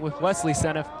battling with Wesley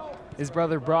Senef, his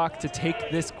brother Brock, to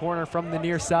take this corner from the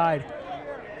near side.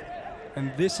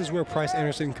 And this is where Price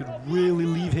Anderson could really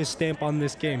leave his stamp on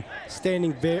this game.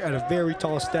 Standing at a very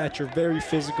tall stature, very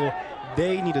physical.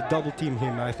 They need to double team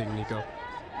him, I think, Nico.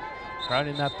 Right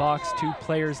in that box, two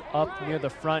players up near the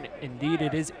front. Indeed,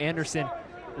 it is Anderson,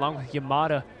 along with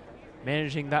Yamada,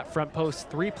 managing that front post.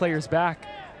 Three players back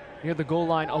near the goal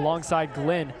line alongside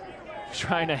Glynn,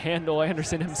 trying to handle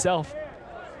Anderson himself.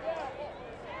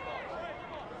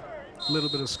 A little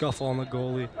bit of scuffle on the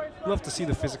goalie. Love to see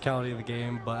the physicality of the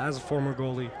game, but as a former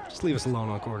goalie, just leave us alone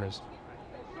on corners.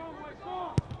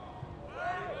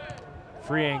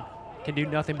 Freeing can do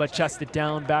nothing but chest it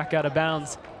down, back out of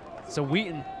bounds. So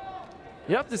Wheaton,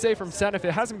 you have to say from Senef,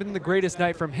 it hasn't been the greatest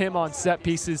night from him on set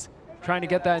pieces, trying to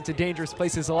get that into dangerous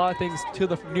places. A lot of things to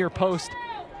the near post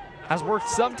has worked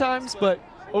sometimes, but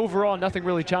overall nothing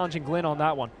really challenging Glynn on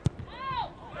that one.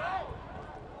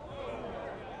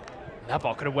 That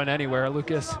ball could have went anywhere,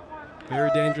 Lucas. Very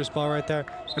dangerous ball right there.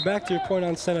 And back to your point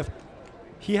on Senef,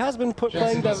 he has been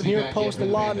playing that near post a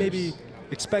lot, maybe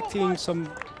expecting some,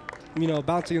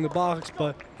 bouncing in the box.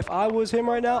 But if I was him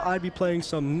right now, I'd be playing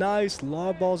some nice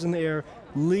lob balls in the air,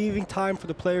 leaving time for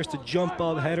the players to jump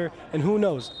up, header. And who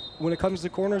knows, when it comes to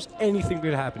corners, anything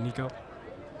could happen, Nico.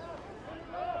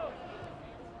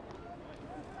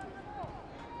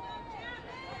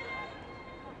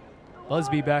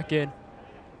 Busby back in.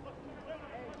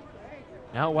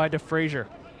 Now wide to Frazier.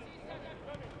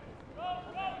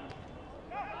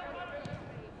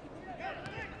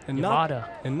 And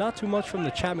not too much from the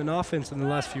Chapman offense in the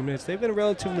last few minutes. They've been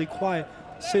relatively quiet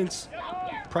since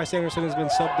Price Anderson has been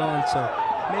subbed on, so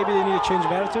maybe they need a change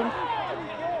of attitude.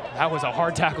 That was a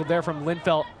hard tackle there from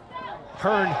Linfelt.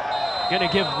 Hearn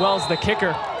gonna give Wells the kicker.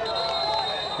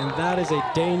 And that is a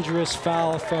dangerous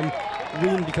foul from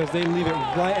Wheaton because they leave it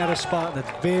right at a spot that's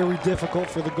very difficult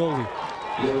for the goalie.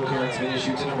 Yellow card's been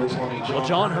issued to number 20, Well,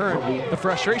 John Hearn, the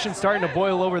frustration starting to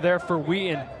boil over there for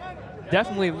Wheaton.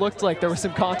 Definitely looked like there was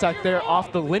some contact there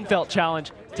off the Linfelt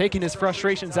challenge, taking his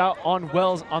frustrations out on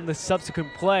Wells on the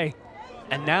subsequent play.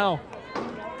 And now,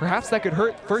 perhaps that could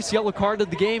hurt. First yellow card of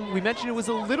the game. We mentioned it was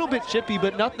a little bit chippy,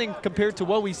 but nothing compared to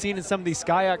what we've seen in some of these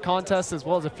SkyAct contests as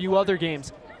well as a few other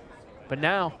games. But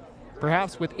now,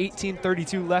 perhaps with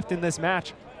 18:32 left in this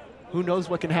match, who knows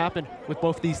what can happen with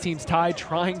both these teams tied,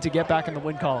 trying to get back in the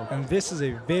win column. And this is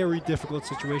a very difficult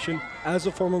situation. As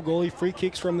a former goalie, free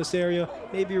kicks from this area,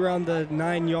 maybe around the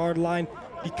 9-yard line.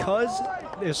 Because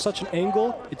there's such an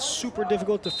angle, it's super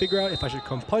difficult to figure out if I should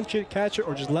come punch it, catch it,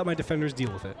 or just let my defenders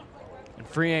deal with it. And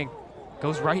Freeang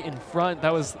goes right in front.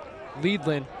 That was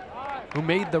Liedlin who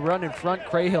made the run in front.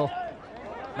 Crahill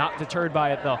not deterred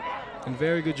by it though. And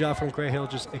very good job from Crahill,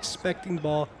 just expecting the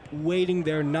ball, waiting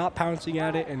there, not pouncing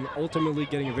at it, and ultimately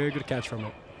getting a very good catch from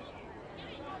it.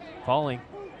 Falling,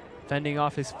 fending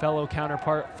off his fellow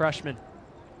counterpart freshman.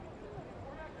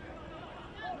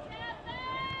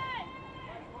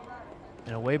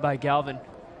 And away by Galvin.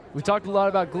 We talked a lot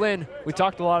about Glenn, we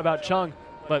talked a lot about Chung,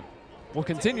 but we'll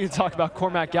continue to talk about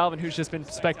Cormac Galvin, who's just been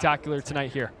spectacular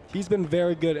tonight here. He's been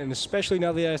very good, and especially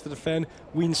now that he has to defend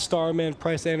Wheaton starman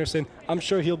Price Anderson, I'm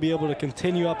sure he'll be able to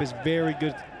continue up his very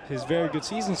good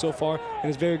season so far and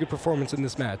his very good performance in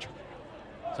this match.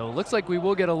 So it looks like we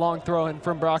will get a long throw in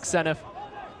from Brock Senef.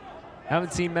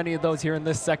 Haven't seen many of those here in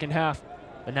this second half,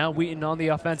 but now Wheaton on the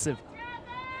offensive.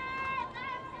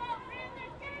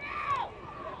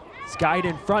 Skied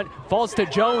in front, falls to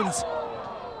Jones.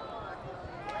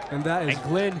 And that is... And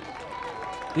Glenn,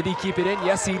 did he keep it in?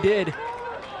 Yes, he did.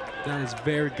 That is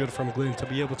very good from Glenn to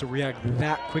be able to react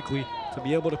that quickly, to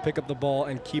be able to pick up the ball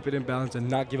and keep it in bounds and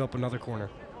not give up another corner.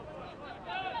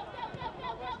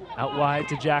 Out wide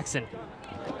to Jackson.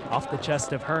 Off the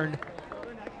chest of Hearn.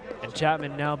 And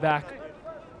Chapman now back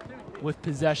with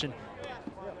possession.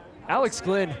 Alex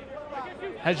Glenn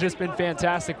has just been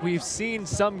fantastic. We've seen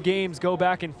some games go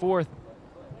back and forth,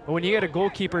 but when you get a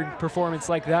goalkeeper performance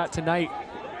like that tonight,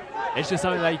 it's just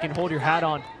something that you can hold your hat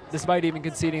on, despite even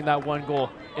conceding that one goal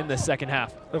in the second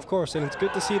half. Of course, and it's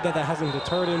good to see that that hasn't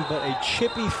deterred him, but a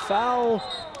chippy foul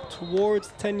towards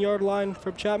the 10-yard line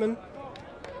from Chapman.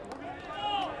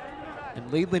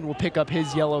 And Liedlin will pick up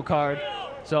his yellow card.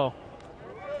 So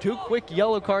 2 quick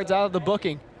yellow cards out of the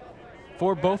booking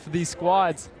for both of these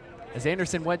squads as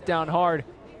Anderson went down hard.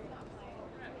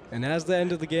 And as the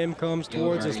end of the game comes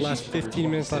towards this last 15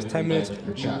 minutes, last 10 minutes,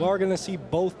 you are going to see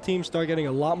both teams start getting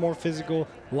a lot more physical,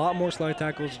 a lot more slide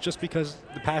tackles, just because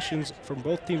the passions from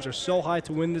both teams are so high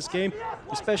to win this game,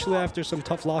 especially after some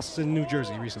tough losses in New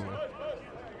Jersey recently.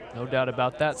 No doubt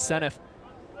about that. Senef,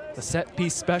 the set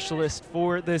piece specialist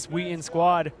for this Wheaton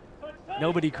squad.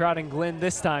 Nobody crowding Glenn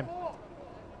this time.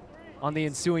 On the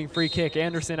ensuing free kick,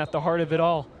 Anderson at the heart of it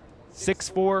all.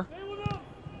 6'4".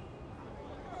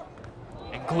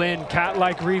 And Glenn,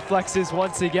 cat-like reflexes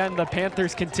once again. The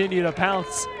Panthers continue to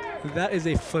pounce. That is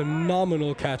a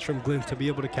phenomenal catch from Glenn to be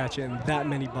able to catch it in that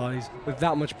many bodies with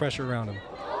that much pressure around him.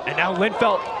 And now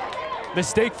Linfelt,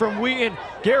 mistake from Wheaton.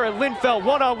 Garrett Linfelt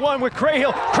one-on-one with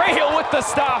Crahill. Crahill with the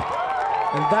stop.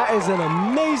 And that is an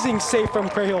amazing save from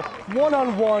Crahill.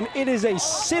 One-on-one, it is a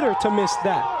sitter to miss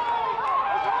that.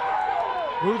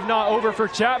 Move not over for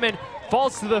Chapman.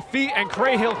 Falls to the feet and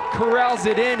Crahill corrals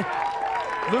it in.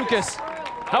 Lucas,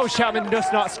 how is Chapman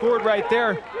just not scored right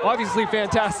there? Obviously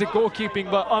fantastic goalkeeping,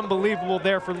 but unbelievable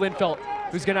there for Linfelt,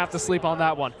 who's gonna have to sleep on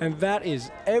that one. And that is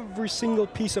every single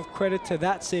piece of credit to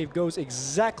that save goes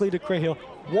exactly to Crahill.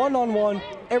 One-on-one,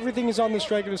 everything is on the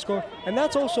striker to score, and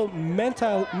that's also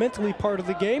mentally part of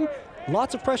the game.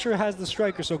 Lots of pressure has the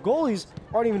striker, so goalies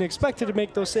aren't even expected to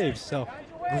make those saves. So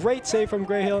great save from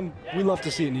Crahill, and we love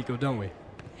to see it, Nico, don't we?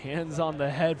 Hands on the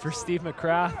head for Steve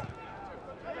McCrath.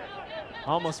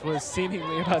 Almost was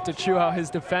seemingly about to chew out his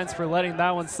defense for letting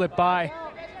that one slip by.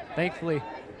 Thankfully,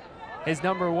 his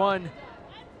number one,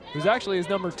 who's actually his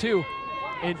number 2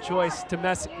 in choice, to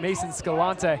Mason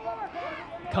Scalante,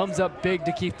 comes up big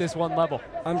to keep this one level.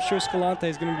 I'm sure Scalante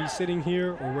is going to be sitting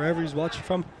here or wherever he's watching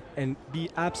from and be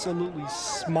absolutely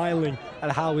smiling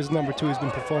at how his number 2 has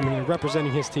been performing and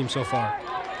representing his team so far.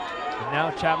 And now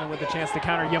Chapman with a chance to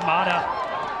counter. Yamada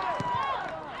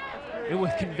in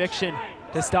with conviction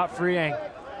to stop Freeang.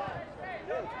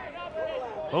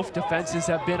 Both defenses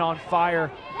have been on fire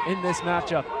in this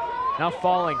matchup. Now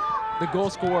Falling, the goal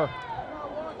scorer,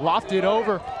 lofted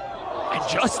over and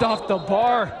just off the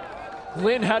bar.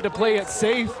 Glynn had to play it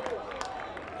safe.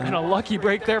 And a lucky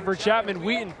break there for Chapman.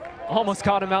 Wheaton almost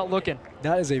caught him out looking.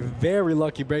 That is a very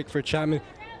lucky break for Chapman.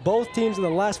 Both teams in the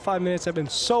last 5 minutes have been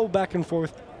so back and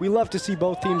forth. We love to see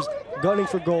both teams gunning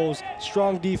for goals,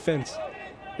 strong defense.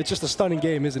 It's just a stunning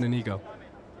game, isn't it, Nico?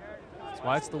 That's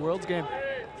why it's the world's game.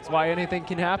 That's why anything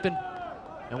can happen.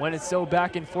 And when it's so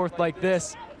back and forth like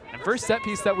this, and first set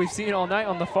piece that we've seen all night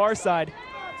on the far side,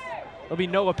 there'll be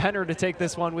Noah Penner to take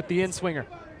this one with the in-swinger.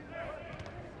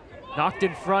 Knocked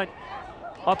in front,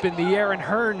 up in the air, and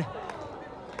Hearn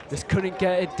just couldn't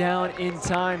get it down in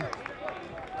time.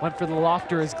 Went for the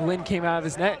lofter as Glynn came out of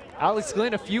his net. Alex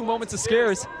Glynn, a few moments of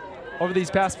scares over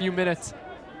these past few minutes.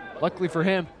 Luckily for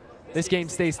him, this game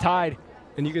stays tied.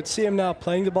 And you could see him now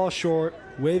playing the ball short,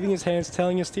 waving his hands,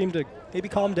 telling his team to maybe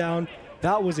calm down.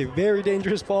 That was a very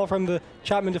dangerous ball from the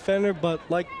Chapman defender, but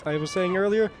like I was saying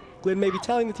earlier, Glynn may be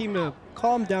telling the team to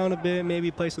calm down a bit,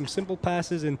 maybe play some simple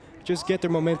passes and just get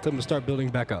their momentum to start building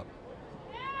back up.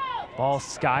 Ball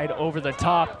skied over the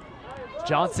top.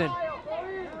 Johnson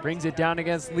brings it down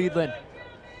against Leedland.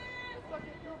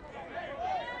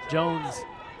 Jones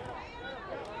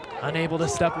unable to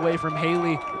step away from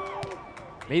Haley.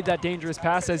 Made that dangerous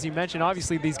pass, as you mentioned.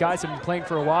 Obviously, these guys have been playing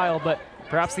for a while, but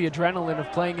perhaps the adrenaline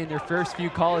of playing in your first few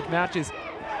college matches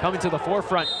coming to the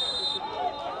forefront.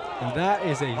 And that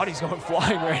is a... Body's going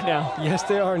flying right now. Yes,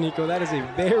 they are, Nico. That is a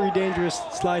very dangerous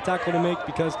slide tackle to make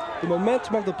because the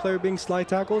momentum of the player being slide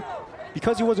tackled,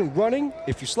 because he wasn't running,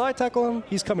 if you slide tackle him,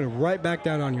 he's coming right back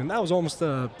down on you. And that was almost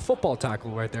a football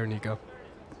tackle right there, Nico.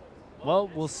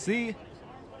 Well, we'll see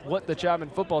what the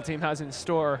Chapman football team has in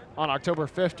store on October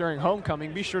 5th during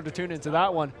homecoming. Be sure to tune into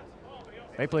that one.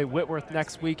 They play Whitworth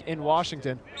next week in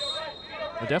Washington.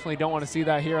 I definitely don't want to see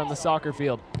that here on the soccer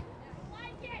field.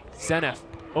 Senef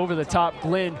over the top,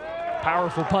 Glynn,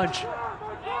 powerful punch.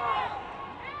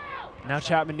 Now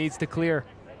Chapman needs to clear.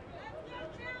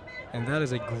 And that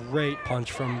is a great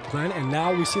punch from Glenn. And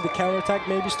now we see the counterattack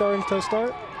maybe starting to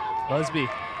start. Busby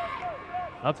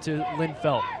up to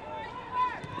Lindfelt.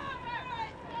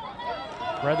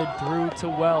 Threaded through to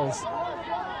Wells.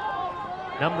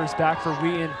 Numbers back for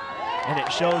Wheaton, and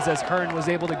it shows as Hearn was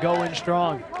able to go in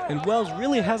strong. And Wells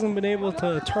really hasn't been able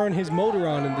to turn his motor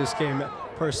on in this game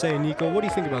per se, Nico. What do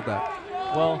you think about that?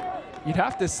 Well, you'd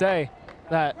have to say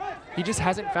that he just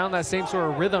hasn't found that same sort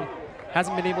of rhythm,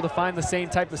 hasn't been able to find the same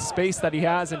type of space that he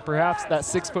has, and perhaps that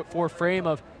 6'4" frame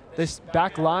of this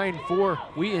back line for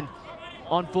Wheaton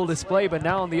on full display. But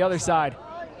now on the other side,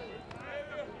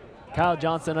 Kyle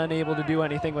Johnson unable to do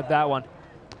anything with that one.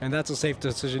 And that's a safe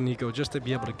decision, Nico, just to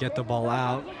be able to get the ball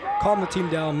out, calm the team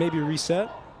down, maybe reset.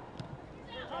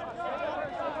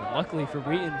 And luckily for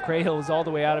Wheaton, Crahill was all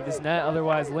the way out of his net.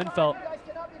 Otherwise, Lindfelt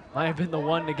might have been the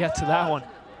one to get to that one.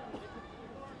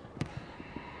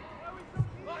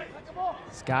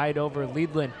 Skied over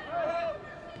Leedland.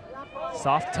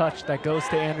 Soft touch that goes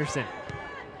to Anderson.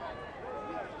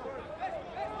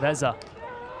 Veza.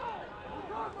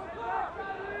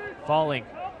 Falling,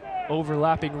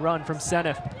 overlapping run from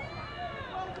Senef.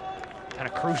 And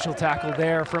a crucial tackle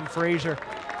there from Frazier.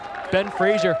 Ben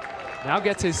Frazier now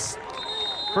gets his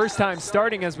first time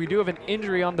starting, as we do have an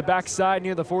injury on the backside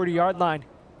near the 40-yard line.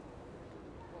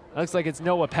 Looks like it's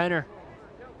Noah Penner,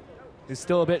 who's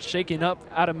still a bit shaken up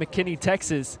out of McKinney,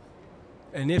 Texas.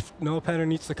 And if Noah Penner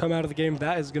needs to come out of the game,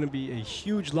 that is going to be a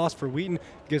huge loss for Wheaton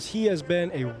because he has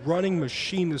been a running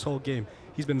machine this whole game.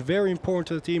 He's been very important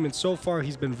to the team, and so far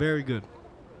he's been very good.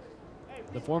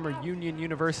 The former Union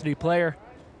University player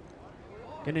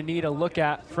going to need a look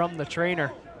at from the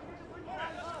trainer.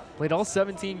 Played all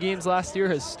 17 games last year,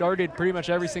 has started pretty much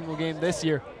every single game this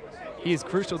year. He is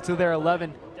crucial to their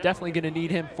 11. Definitely going to need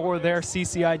him for their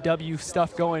CCIW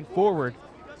stuff going forward.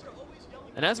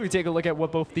 And as we take a look at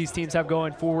what both these teams have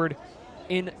going forward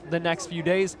in the next few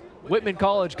days, Whitman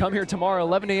College come here tomorrow,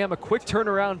 11 a.m., a quick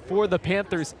turnaround for the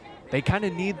Panthers. They kind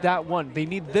of need that one. They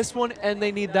need this one and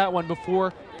they need that one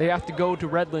before they have to go to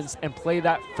Redlands and play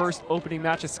that first opening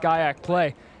match of SCIAC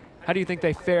play. How do you think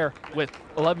they fare with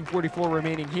 11:44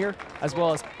 remaining here, as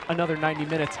well as another 90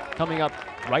 minutes coming up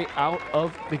right out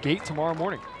of the gate tomorrow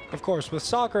morning? Of course, with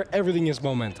soccer, everything is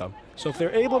momentum. So if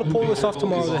they're able to pull this off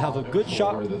tomorrow, they have a good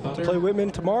shot to play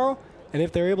Whitman tomorrow. And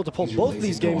if they're able to pull both of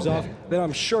these games off, then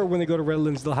I'm sure when they go to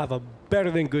Redlands, they'll have a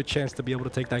better than good chance to be able to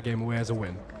take that game away as a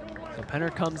win. So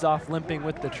Penner comes off limping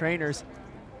with the trainers.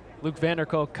 Luke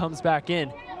Vanderkook comes back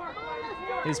in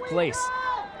his place.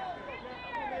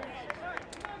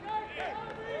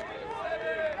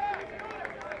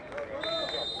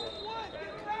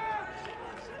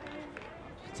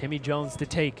 Timmy Jones to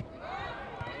take.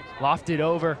 Lofted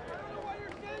over.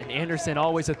 And Anderson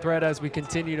always a threat, as we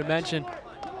continue to mention.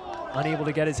 unable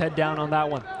to get his head down on that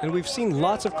one. And we've seen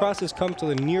lots of crosses come to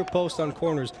the near post on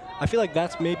corners. I feel like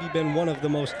that's maybe been one of the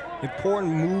most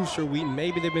important moves for Wheaton.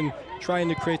 Maybe they've been trying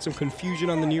to create some confusion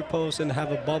on the near post and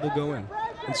have a bubble go in.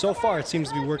 And so far, it seems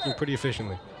to be working pretty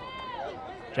efficiently.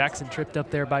 Jackson tripped up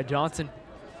there by Johnson.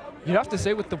 You'd have to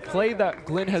say with the play that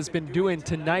Glenn has been doing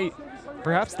tonight,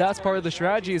 perhaps that's part of the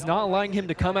strategy, is not allowing him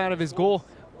to come out of his goal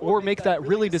or make that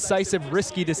really decisive,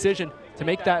 risky decision to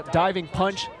make that diving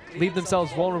punch, leave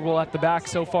themselves vulnerable at the back.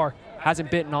 So far,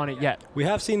 hasn't bitten on it yet. We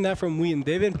have seen that from Wheaton.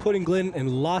 They've been putting Glenn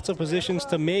in lots of positions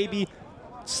to maybe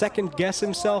second guess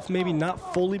himself, maybe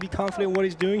not fully be confident in what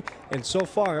he's doing. And so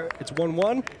far, it's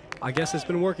 1-1. I guess it's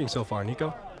been working so far,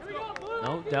 Nico.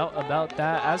 No doubt about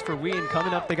that. As for Wheaton,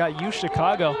 coming up, they got U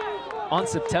Chicago on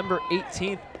September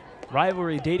 18th.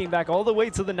 Rivalry dating back all the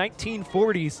way to the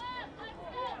 1940s.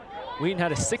 Wheaton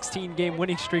had a 16-game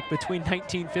winning streak between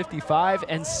 1955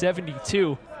 and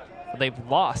 72. But they've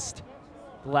lost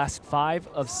the last 5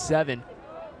 of 7.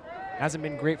 Hasn't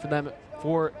been great for them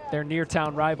for their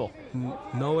near-town rival.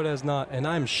 No, it has not. And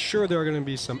I'm sure there are going to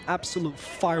be some absolute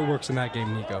fireworks in that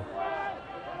game, Nico.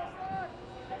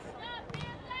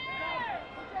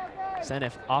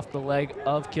 Senef off the leg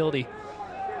of Kildee.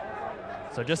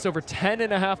 So just over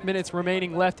 10.5 minutes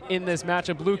remaining left in this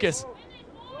matchup. Lucas,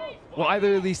 will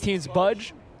either of these teams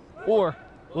budge, or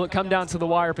will it come down to the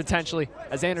wire potentially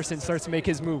as Anderson starts to make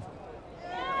his move?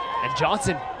 And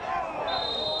Johnson,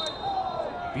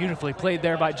 beautifully played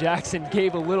there by Jackson,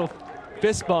 gave a little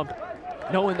fist bump,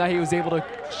 knowing that he was able to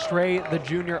stray the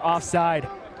junior offside.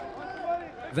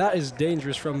 That is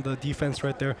dangerous from the defense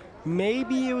right there.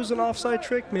 Maybe it was an offside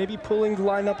trick, maybe pulling the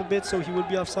line up a bit so he would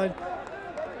be offside.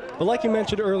 But like you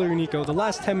mentioned earlier, Nico, the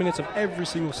last 10 minutes of every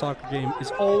single soccer game is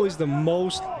always the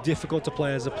most difficult to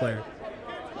play as a player.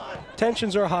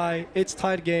 Tensions are high, it's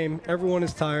tight game, everyone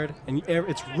is tired, and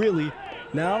it's really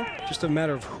now just a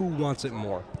matter of who wants it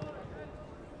more.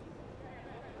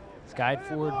 It's guided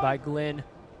forward by Glenn.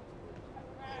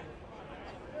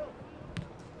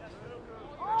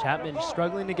 Chapman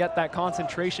struggling to get that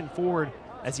concentration forward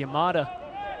as Yamada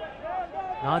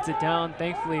nods it down,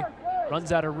 thankfully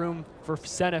runs out of room for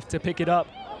Senef to pick it up.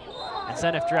 And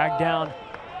Senef dragged down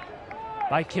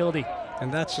by Kildee.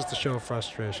 And that's just a show of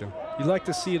frustration. You'd like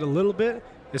to see it a little bit,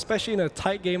 especially in a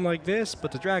tight game like this,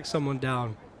 but to drag someone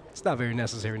down, it's not very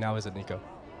necessary now, is it, Nico?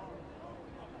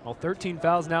 Well, 13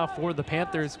 fouls now for the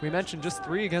Panthers. We mentioned just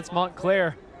 3 against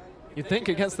Montclair. You'd think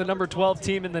against the number 12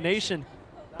 team in the nation,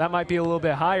 that might be a little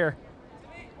bit higher.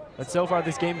 But so far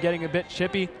this game getting a bit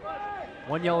chippy.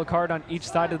 1 yellow card on each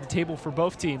side of the table for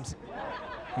both teams.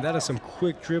 And that is some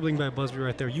quick dribbling by Busby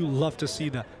right there. You love to see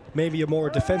that. Maybe a more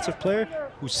defensive player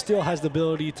who still has the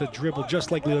ability to dribble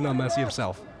just like Lionel Messi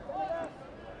himself.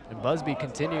 And Busby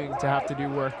continuing to have to do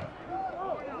work.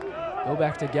 Go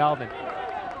back to Galvin.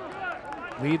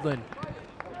 Leedland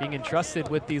being entrusted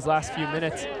with these last few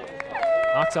minutes.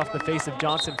 Knocks off the face of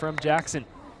Johnson from Jackson.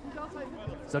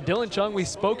 So Dylan Chung, we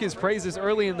spoke his praises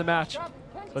early in the match,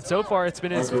 but so far it's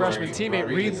been his freshman teammate,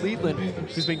 Reed Leedland,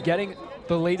 who's been getting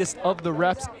the latest of the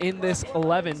reps in this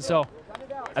 11. So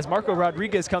as Marco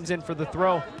Rodriguez comes in for the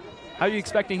throw, how are you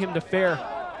expecting him to fare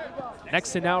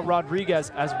next to now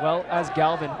Rodriguez as well as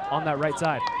Galvin on that right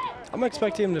side? I'm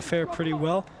expecting him to fare pretty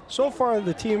well. So far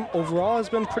the team overall has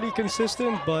been pretty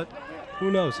consistent, but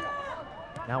who knows?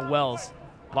 Now Wells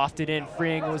lofted in,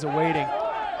 freeing was awaiting.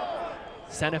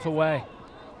 Senef away.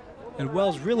 And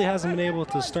Wells really hasn't been able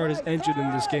to start his engine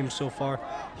in this game so far.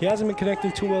 He hasn't been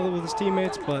connecting too well with his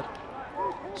teammates, but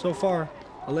so far,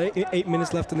 8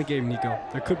 minutes left in the game, Nico.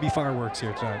 There could be fireworks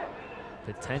here tonight.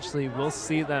 Potentially, we'll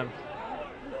see them.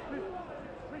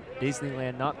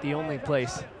 Disneyland, not the only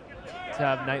place to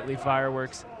have nightly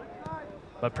fireworks.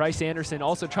 But Price Anderson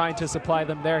also trying to supply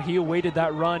them there. He awaited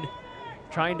that run,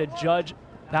 trying to judge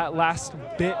that last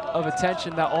bit of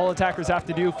attention that all attackers have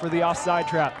to do for the offside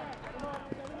trap.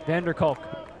 Vanderkolk.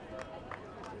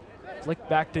 Flick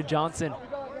back to Johnson.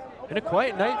 And a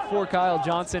quiet night for Kyle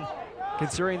Johnson,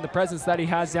 considering the presence that he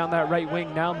has down that right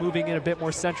wing, now moving in a bit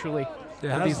more centrally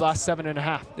in these last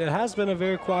 7.5. It has been a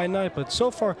very quiet night, but so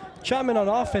far, Chapman on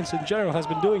offense in general has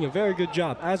been doing a very good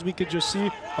job. As we could just see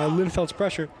by Linfeld's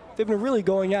pressure, they've been really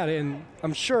going at it, and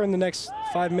I'm sure in the next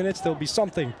 5 minutes there'll be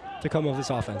something to come of this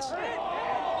offense.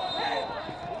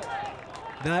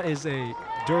 That is a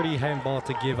dirty handball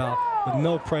to give out with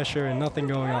no pressure and nothing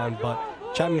going on, but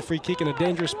Chapman free kick in a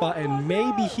dangerous spot, and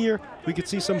maybe here we could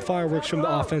see some fireworks from the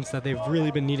offense that they've really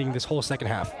been needing this whole second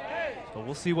half. But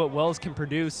we'll see what Wells can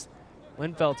produce.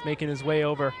 Linfeld's making his way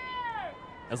over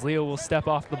as Leo will step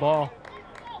off the ball.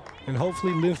 And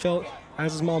hopefully Linfeld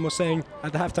as his mom was saying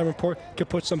at the halftime report, could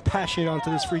put some passion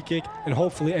onto this free kick and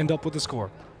hopefully end up with a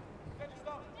score.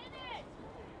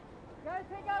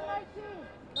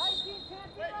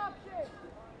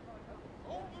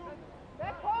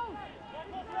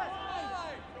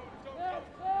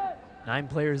 Nine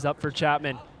players up for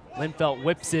Chapman. Linfelt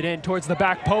whips it in towards the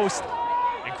back post.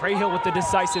 And Crahill with the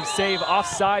decisive save.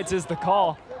 Offsides is the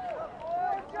call.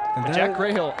 And Jack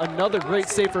Crahill, another great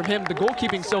save from him. The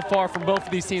goalkeeping so far from both of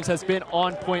these teams has been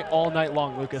on point all night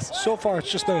long, Lucas. So far,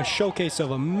 it's just been a showcase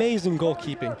of amazing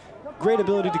goalkeeping. Great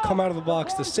ability to come out of the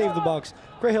box, to save the box.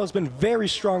 Crahill has been very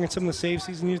strong in some of the saves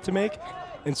he's needed to make.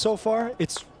 And so far,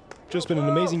 it's just been an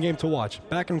amazing game to watch.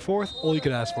 Back and forth, all you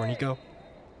could ask for, Nico.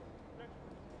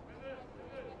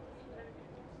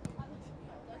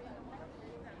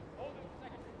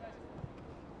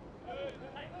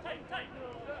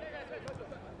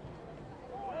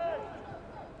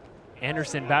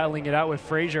 Anderson battling it out with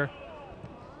Frazier.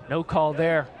 No call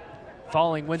there.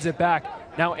 Falling wins it back.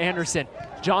 Now Anderson.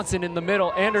 Johnson in the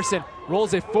middle. Anderson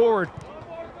rolls it forward.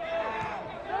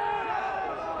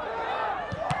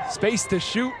 Space to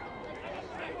shoot.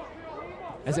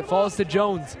 As it falls to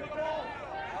Jones.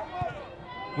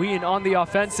 Wheaton on the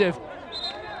offensive.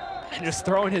 And just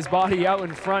throwing his body out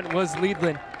in front was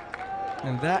Liedland.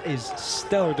 And that is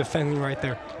stellar defending right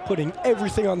there. Putting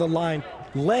everything on the line.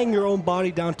 Laying your own body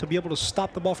down to be able to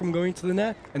stop the ball from going to the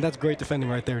net, and that's great defending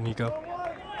right there, Nico.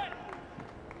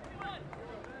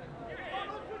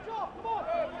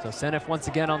 So Senef once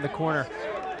again on the corner.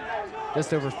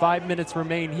 Just over 5 minutes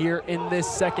remain here in this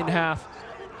second half.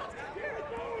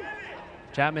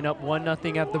 Chapman up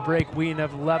 1-0 at the break. Wheaton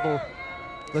have leveled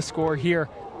the score here.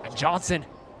 And Johnson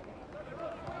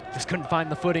just couldn't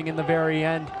find the footing in the very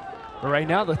end. But right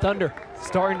now the Thunder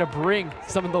starting to bring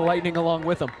some of the lightning along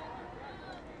with them.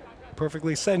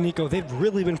 Perfectly said, Nico. They've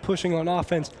really been pushing on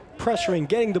offense, pressuring,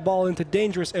 getting the ball into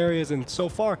dangerous areas, and so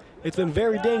far, it's been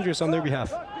very dangerous on their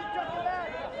behalf.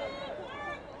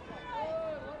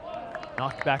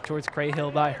 Knocked back towards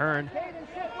Crahill by Hearn.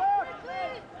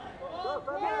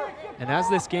 And as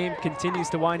this game continues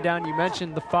to wind down, you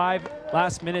mentioned the 5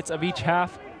 last minutes of each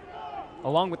half,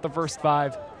 along with the first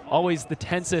 5, always the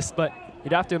tensest, but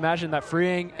you'd have to imagine that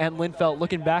Freeing and Linfelt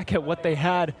looking back at what they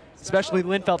had, especially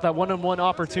Linfelt, that one-on-one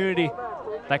opportunity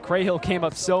that Crahill came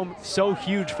up so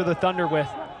huge for the Thunder with.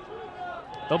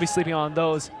 They'll be sleeping on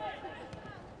those,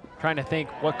 trying to think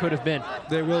what could have been.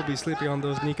 They will be sleeping on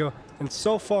those, Nico. And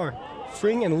so far,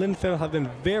 Freeing and Linfelt have been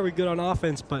very good on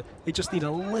offense, but they just need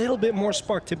a little bit more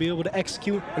spark to be able to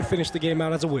execute and finish the game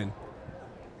out as a win.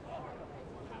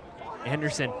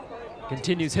 Anderson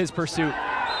continues his pursuit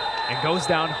and goes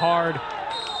down hard.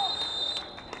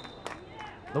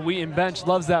 The Wheaton bench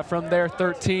loves that from their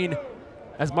 13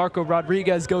 as Marco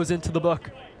Rodriguez goes into the book.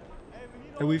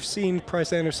 And we've seen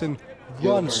Price Anderson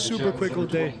run super quick all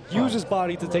day, use his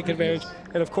body to take advantage,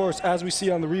 and of course, as we see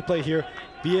on the replay here,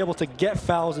 be able to get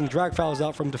fouls and drag fouls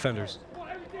out from defenders.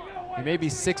 He may be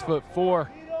 6'4",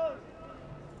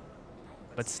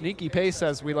 but sneaky pace,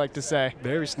 as we like to say.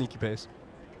 Very sneaky pace.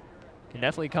 Can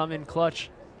definitely come in clutch.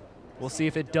 We'll see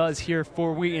if it does here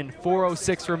for Wheaton.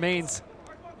 4:06 remains.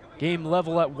 Game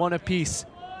level at 1 apiece.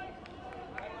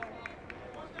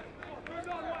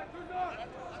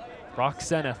 Brock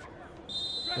Senef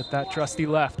with that trusty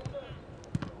left.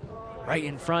 Right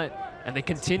in front, and they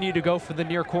continue to go for the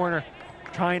near corner.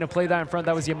 Trying to play that in front.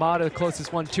 That was Yamada, the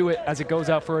closest one to it, as it goes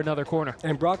out for another corner.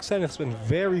 And Brock Senef's been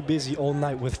very busy all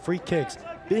night with free kicks.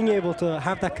 Being able to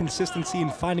have that consistency in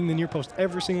finding the near post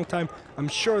every single time. I'm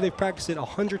sure they've practiced it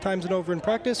 100 times and over in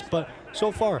practice, but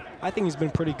so far, I think he's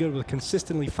been pretty good with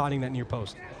consistently finding that near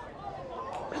post.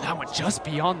 And that went just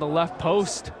beyond the left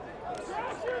post.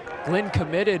 Glenn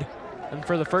committed, and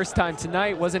for the first time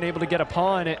tonight, wasn't able to get a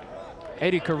paw on it.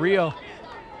 Eddie Carrillo,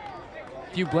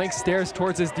 a few blank stares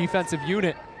towards his defensive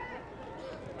unit,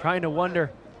 trying to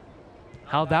wonder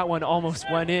how that one almost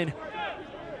went in.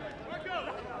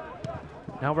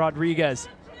 Now Rodriguez,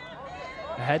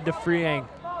 ahead to Freeing.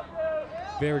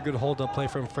 Very good hold-up play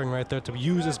from Freeing right there to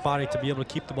use his body to be able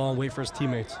to keep the ball and wait for his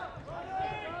teammates.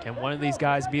 Can one of these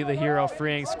guys be the hero?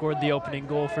 Freeing scored the opening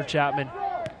goal for Chapman.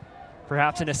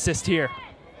 Perhaps an assist here.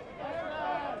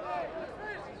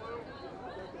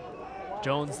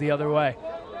 Jones the other way.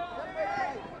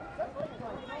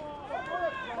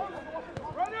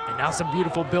 And now some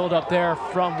beautiful build up there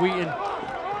from Wheaton.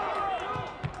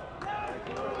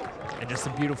 And just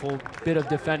a beautiful bit of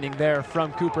defending there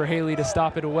from Cooper Haley to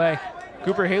stop it away.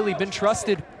 Cooper Haley been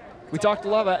trusted. We talked a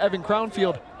lot about Evan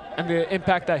Crownfield and the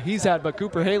impact that he's had, but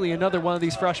Cooper Haley, another one of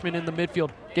these freshmen in the midfield,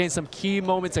 gained some key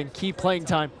moments and key playing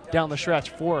time down the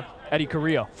stretch for Eddie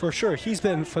Carrillo. For sure, he's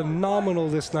been phenomenal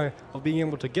this night of being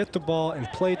able to get the ball and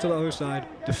play to the other side,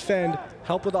 defend,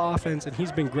 help with the offense, and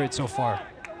he's been great so far.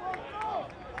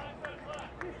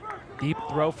 Deep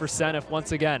throw for Senef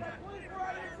once again.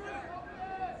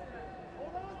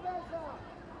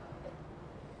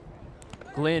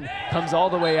 Glynn comes all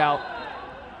the way out.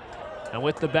 And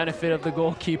with the benefit of the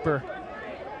goalkeeper.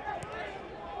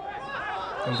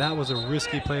 And that was a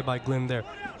risky play by Glynn there.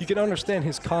 You can understand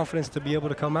his confidence to be able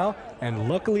to come out, and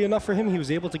luckily enough for him, he was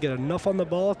able to get enough on the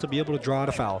ball to be able to draw out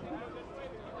a foul.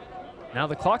 Now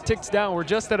the clock ticks down. We're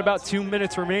just at about 2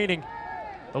 minutes remaining.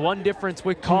 The one difference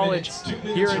with college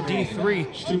here in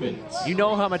D3, you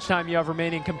know how much time you have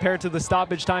remaining compared to the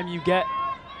stoppage time you get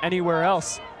anywhere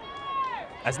else.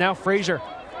 As now Frazier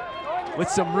with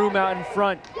some room out in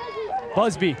front.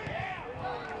 Busby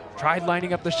tried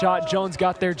lining up the shot. Jones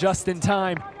got there just in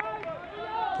time.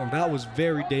 And that was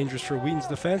very dangerous for Wheaton's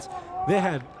defense. They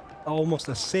had almost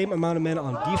the same amount of men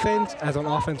on defense as on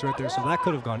offense right there, so that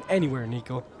could have gone anywhere,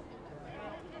 Nico.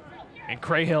 And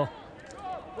Crahill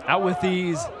out with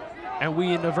ease, and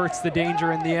Wheaton averts the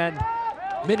danger in the end.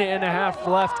 Minute and a half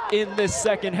left in this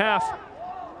second half.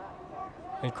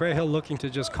 And Crahill looking to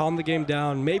just calm the game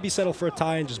down, maybe settle for a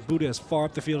tie and just boot it as far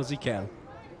up the field as he can.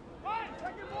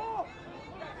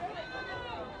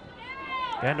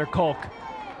 Vander Kolk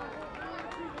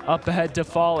up ahead to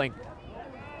Falling.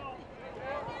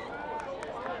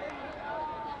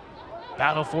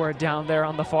 Battle for it down there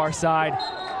on the far side.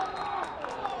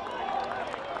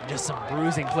 Just some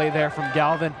bruising play there from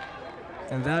Galvin.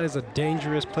 And that is a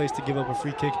dangerous place to give up a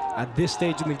free kick. At this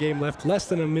stage in the game left, less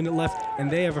than a minute left, and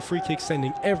they have a free kick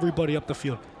sending everybody up the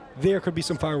field. There could be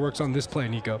some fireworks on this play,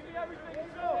 Nico.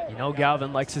 You know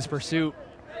Galvin likes his pursuit.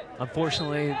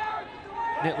 Unfortunately,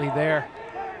 Nitley there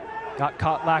got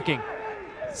caught lacking.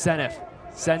 Senef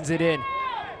sends it in.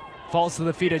 Falls to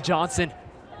the feet of Johnson.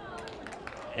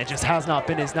 It just has not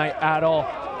been his night at all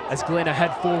as Glynn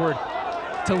ahead forward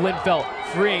to Linfelt.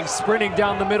 Freeing, sprinting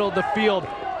down the middle of the field.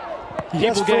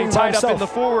 People getting tied up in the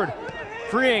forward.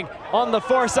 Freeing on the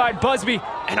far side, Busby,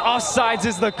 and offsides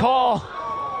is the call.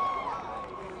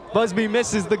 Busby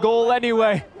misses the goal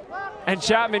anyway, and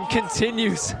Chapman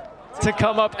continues to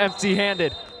come up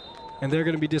empty-handed. And they're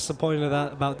going to be disappointed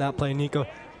about that play, Nico.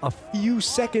 A few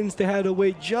seconds they had to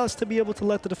wait just to be able to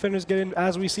let the defenders get in,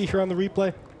 as we see here on the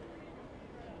replay.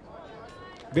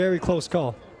 Very close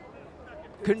call.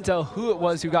 Couldn't tell who it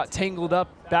was who got tangled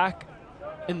up back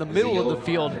in the middle of the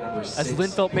field as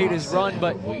Linfelt made his run,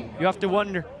 but you have to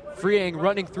wonder, Freeing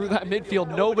running through that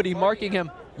midfield, nobody marking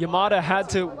him. Yamada had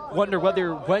to wonder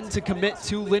when to commit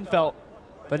to Linfelt,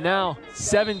 but now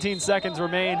 17 seconds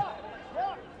remain.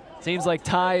 Seems like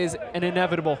tie is an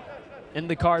inevitable in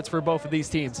the cards for both of these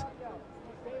teams.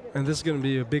 And this is going to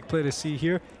be a big play to see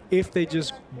here. If they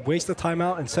just waste the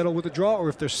timeout and settle with a draw, or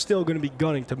if they're still going to be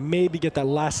gunning to maybe get that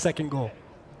last second goal.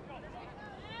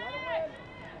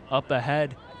 Up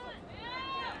ahead.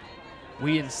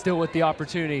 Wheaton still with the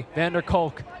opportunity. Vander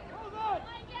Kolk.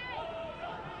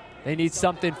 They need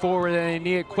something forward and they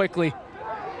need it quickly.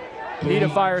 Need a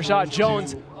fire shot.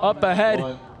 Jones up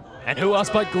ahead. And who else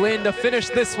but Glynn to finish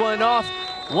this one off.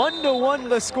 1-1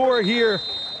 the score here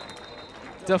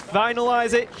to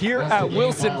finalize it here at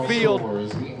Wilson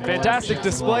Field. Fantastic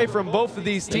display from both of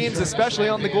these teams, especially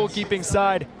on the goalkeeping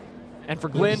side. And for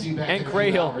Glynn and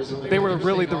Crahill, they were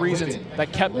really the reasons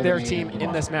that kept their team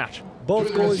in this match. Both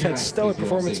goalies had stellar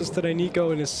performances today,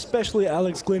 Nico, and especially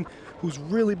Alex Glynn, who's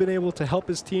really been able to help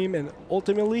his team and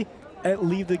ultimately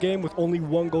leave the game with only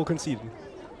 1 goal conceded.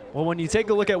 Well, when you take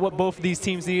a look at what both of these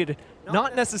teams needed,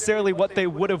 not necessarily what they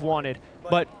would have wanted,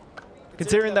 but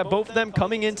considering that both of them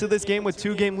coming into this game with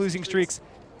 2-game losing streaks,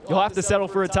 you'll have to settle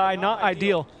for a tie. Not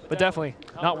ideal, but definitely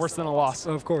not worse than a loss.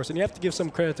 Of course, and you have to give some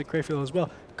credit to Crayfield as well.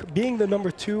 Being the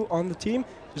number 2 on the team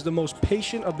is the most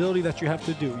patient ability that you have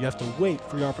to do. You have to wait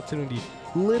for your opportunity.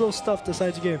 Little stuff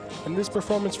decides the game, and this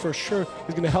performance for sure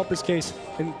is going to help his case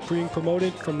in being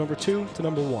promoted from number 2 to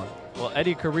number 1. Well,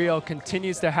 Eddie Carrillo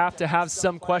continues to have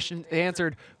some questions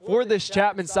answered for this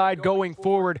Chapman side going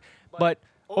forward, but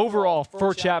overall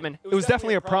for Chapman, it was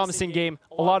definitely a promising game,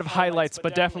 a lot of highlights,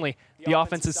 but definitely the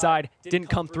offensive side didn't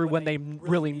come through when they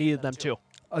really needed them to.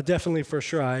 Definitely, for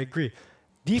sure, I agree.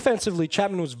 Defensively,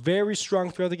 Chapman was very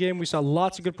strong throughout the game. We saw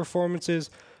lots of good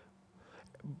performances.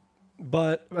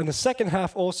 But in the second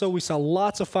half also, we saw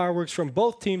lots of fireworks from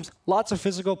both teams, lots of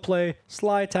physical play,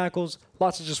 slide tackles,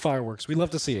 lots of just fireworks. We love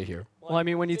to see it here. Well, I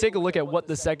mean, when you take a look at what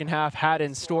the second half had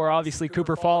in store, obviously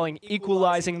Cooper Falling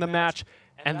equalizing the match,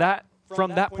 and that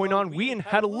from that point on, Wheaton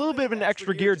had a little bit of an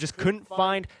extra gear, just couldn't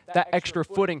find that extra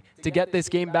footing to get this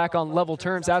game back on level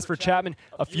terms. As for Chapman,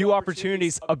 a few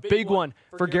opportunities, a big one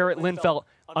for Garrett Linfelt.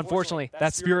 Unfortunately,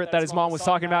 that spirit that his mom was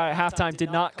talking about at halftime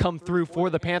did not come through for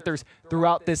the Panthers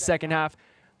throughout this second half.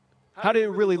 How did it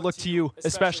really look to you,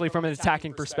 especially from an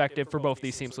attacking perspective for both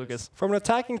these teams, Lucas? From an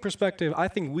attacking perspective, I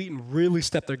think Wheaton really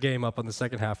stepped their game up on the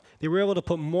second half. They were able to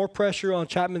put more pressure on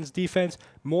Chapman's defense,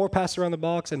 more passes around the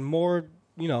box, and more,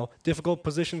 difficult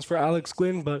positions for Alex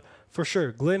Glynn. But for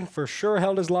sure, Glynn for sure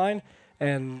held his line,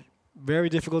 and very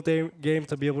difficult game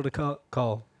to be able to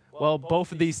call. Well,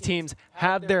 both of these teams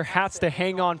have their hats to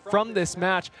hang on from this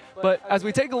match. But as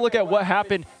we take a look at what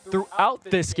happened throughout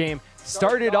this game,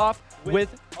 started off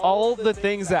with all the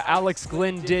things that Alex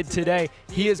Glynn did today.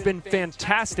 He has been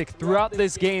fantastic throughout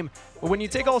this game. But when you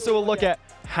take also a look at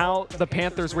how the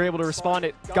Panthers were able to respond,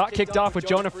 it got kicked off with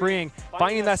Jonah Freeing,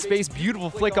 finding that space,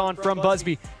 beautiful flick on from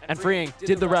Busby, and Freeing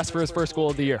did the rest for his first goal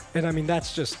of the year. And I mean,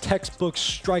 that's just textbook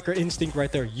striker instinct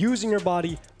right there. Using your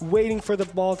body, waiting for the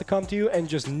ball to come to you, and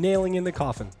just nailing in the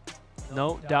coffin.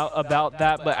 No doubt about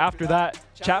that, but after that,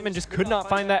 Chapman just could not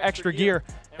find that extra gear,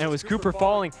 and it was Cooper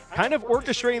Falling kind of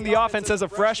orchestrating the offense as a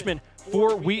freshman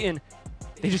for Wheaton.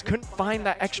 They just couldn't find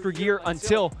that extra gear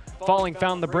until Falling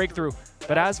found the breakthrough.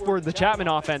 But as for the Chapman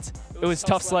offense, it was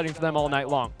tough sledding for them all night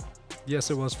long.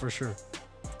 Yes, it was for sure.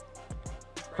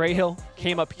 Crayhill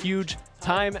came up huge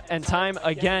time and time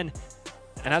again.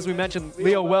 And as we mentioned,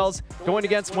 Leo Wells going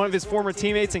against one of his former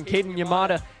teammates in Caden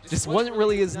Yamada just wasn't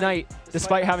really his night,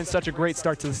 despite having such a great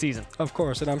start to the season. Of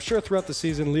course, and I'm sure throughout the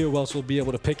season, Leo Wells will be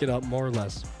able to pick it up more or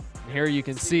less. And here you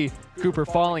can see Cooper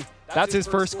Falling. That's his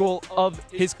first goal of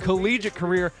his collegiate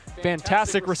career.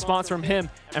 Fantastic response from him.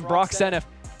 And Brock Senef,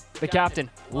 the captain,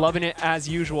 loving it as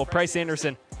usual. Price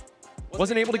Anderson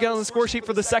wasn't able to get on the score sheet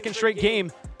for the second straight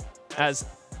game, as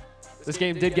this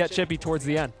game did get chippy towards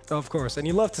the end. Of course, and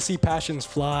you love to see passions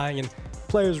flying and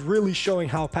players really showing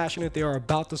how passionate they are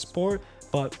about the sport,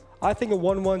 but I think a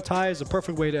 1-1 tie is a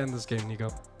perfect way to end this game,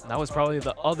 Nico. That was probably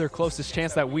the other closest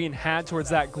chance that Wheaton had towards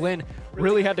that. Glynn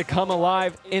really had to come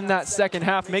alive in that second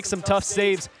half, make some tough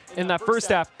saves. In that first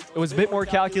half, it was a bit more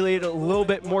calculated, a little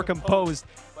bit more composed,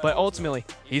 but ultimately,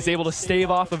 he's able to stave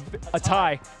off of a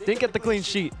tie. Didn't get the clean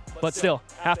sheet, but still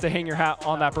have to hang your hat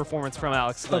on that performance from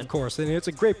Alex Glynn. Of course, and it's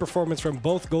a great performance from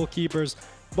both goalkeepers.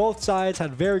 Both sides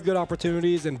had very good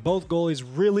opportunities, and both goalies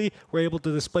really were able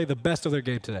to display the best of their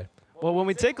game today. Well, when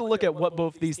we take a look at what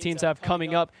both these teams have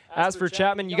coming up, as for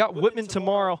Chapman, you got Whitman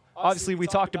tomorrow. Obviously, we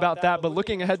talked about that, but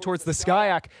looking ahead towards the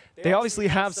SCIAC, they obviously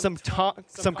have some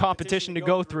competition to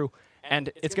go through,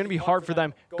 and it's going to be hard for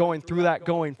them going through that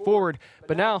going forward.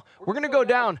 But now, we're going to go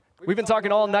down. We've been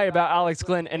talking all night about Alex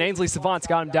Glynn, and Ainsley Savant's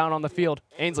got him down on the field.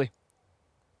 Ainsley.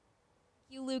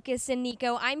 You, Lucas and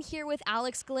Nico. I'm here with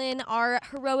Alex Glynn, our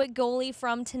heroic goalie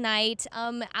from tonight.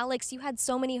 Alex, you had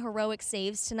so many heroic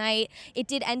saves tonight. It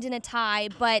did end in a tie,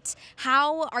 but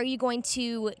how are you going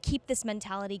to keep this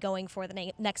mentality going for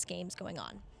the next games going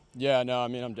on? Yeah, no, I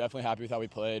mean, I'm definitely happy with how we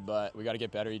played, but we got to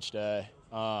get better each day.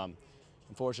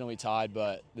 Unfortunately, we tied,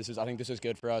 but I think this is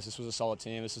good for us. This was a solid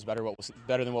team. This is better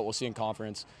than what we'll see in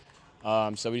conference.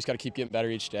 So we just got to keep getting better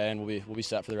each day, and we'll be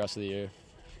set for the rest of the year.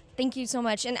 Thank you so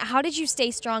much. And how did you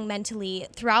stay strong mentally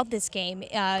throughout this game,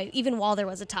 even while there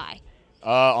was a tie?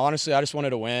 Honestly, I just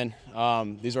wanted to win.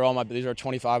 These are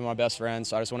 25 of my best friends,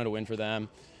 so I just wanted to win for them,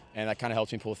 and that kind of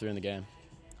helped me pull through in the game.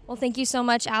 Well, thank you so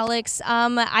much, Alex.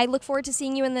 I look forward to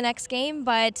seeing you in the next game,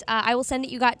 but I will send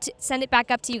it back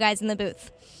up to you guys in the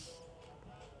booth.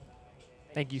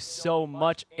 Thank you so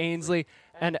much, Ainsley.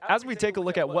 And as we take a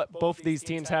look at what both of these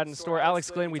teams had in store, Alex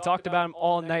Glynn, we talked about him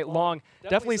all night long.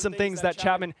 Definitely some things that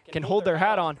Chapman can hold their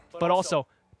hat on, but also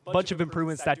a bunch of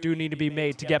improvements that do need to be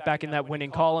made to get back in that winning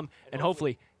column and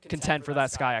hopefully contend for that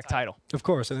SCIAC title. Of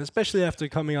course, and especially after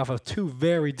coming off of two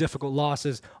very difficult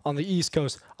losses on the East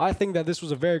Coast, I think that this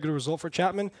was a very good result for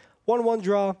Chapman. 1-1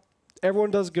 draw,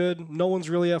 everyone does good, no one's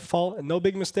really at fault, and no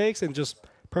big mistakes, and just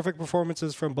perfect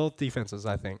performances from both defenses,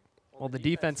 I think. Well, the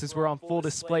defenses were on full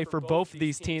display for both of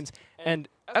these teams. And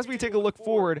as we take a look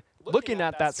forward, looking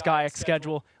at that SCIAC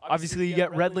schedule, obviously you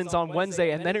get Redlands on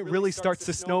Wednesday, and then it really starts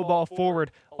to snowball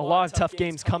forward. A lot of tough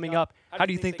games coming up. How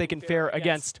do you think they can fare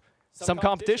against some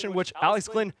competition, which Alex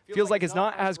Glynn feels like is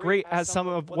not as great as some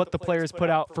of what the players put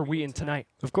out for Wheaton tonight?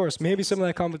 Of course, maybe some of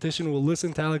that competition will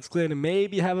listen to Alex Glynn and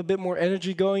maybe have a bit more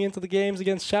energy going into the games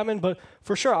against Chapman, but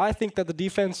for sure, I think that the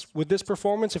defense with this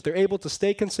performance, if they're able to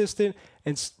stay consistent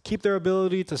and keep their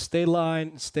ability to stay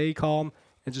lined, stay calm,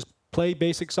 and just play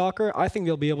basic soccer, I think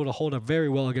they'll be able to hold up very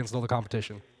well against all the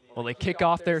competition. Well, they kick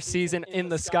off their season in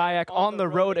the SCIAC on the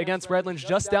road against Redlands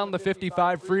just down the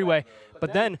 55 freeway,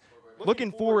 but then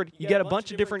looking forward, you get a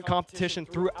bunch of different competition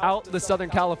throughout the Southern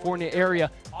California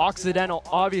area. Occidental,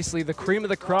 obviously the cream of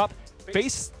the crop,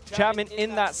 faced Chapman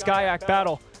in that SCIAC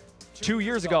battle 2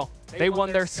 years ago. They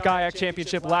won their SCIAC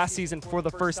championship last season for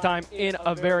the first time in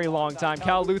a very long time.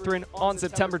 Cal Lutheran on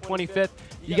September 25th.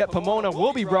 You get Pomona.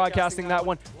 We'll be broadcasting that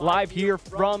one live here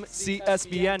from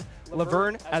CSBN.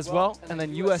 Laverne as well, and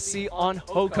then USC on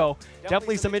HOCO.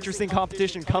 Definitely some interesting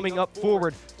competition coming up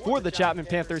forward for the Chapman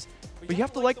Panthers. But you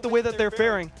have to like the way that they're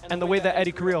faring and the way that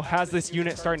Eddie Carrillo has this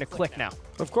unit starting to click now.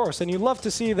 Of course, and you love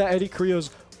to see that Eddie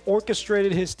Carrillo's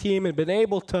orchestrated his team and been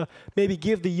able to maybe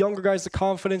give the younger guys the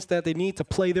confidence that they need to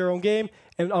play their own game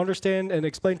and understand and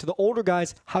explain to the older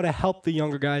guys how to help the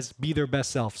younger guys be their best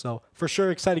self. So for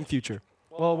sure, exciting future.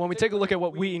 Well, when we take a look at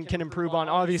what Wheaton can improve on,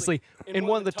 obviously in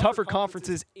one of the tougher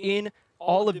conferences in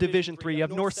all of Division III, you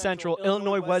have North Central,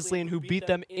 Illinois Wesleyan, who beat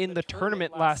them in the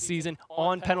tournament last season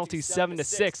on penalties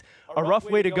 7-6. A rough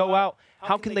way to go out.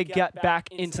 How can they get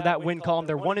back into that win column?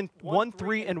 They're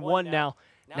 1-3-1 now.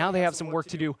 Now they have some work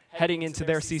to do heading into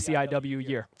their CCIW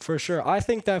year. For sure. I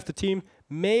think that if the team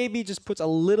maybe just puts a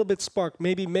little bit spark,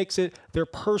 maybe makes it their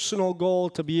personal goal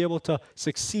to be able to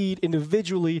succeed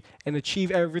individually and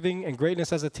achieve everything and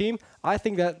greatness as a team, I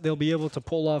think that they'll be able to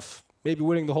pull off maybe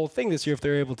winning the whole thing this year if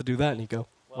they're able to do that, Nico.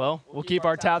 Well, we'll keep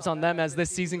our tabs on them as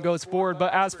this season goes forward.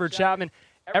 But as for Chapman,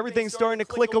 everything's starting to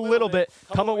click a little bit.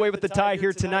 Come away with the tie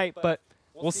here tonight, but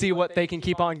we'll see what they can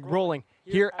keep on rolling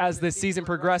here as this season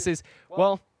progresses.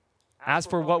 Well, as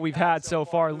for what we've had so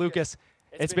far, Lucas,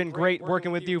 it's been great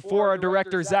working with you. For our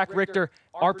director, Zach Richter,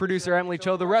 our producer, Emily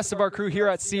Cho, the rest of our crew here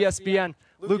at CSBN,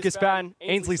 Lucas Patton,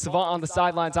 Ainsley Savant on the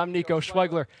sidelines, I'm Nico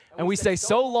Schwegler, and we say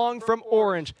so long from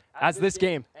Orange as this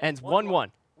game ends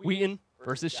 1-1, Wheaton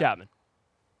versus Chapman.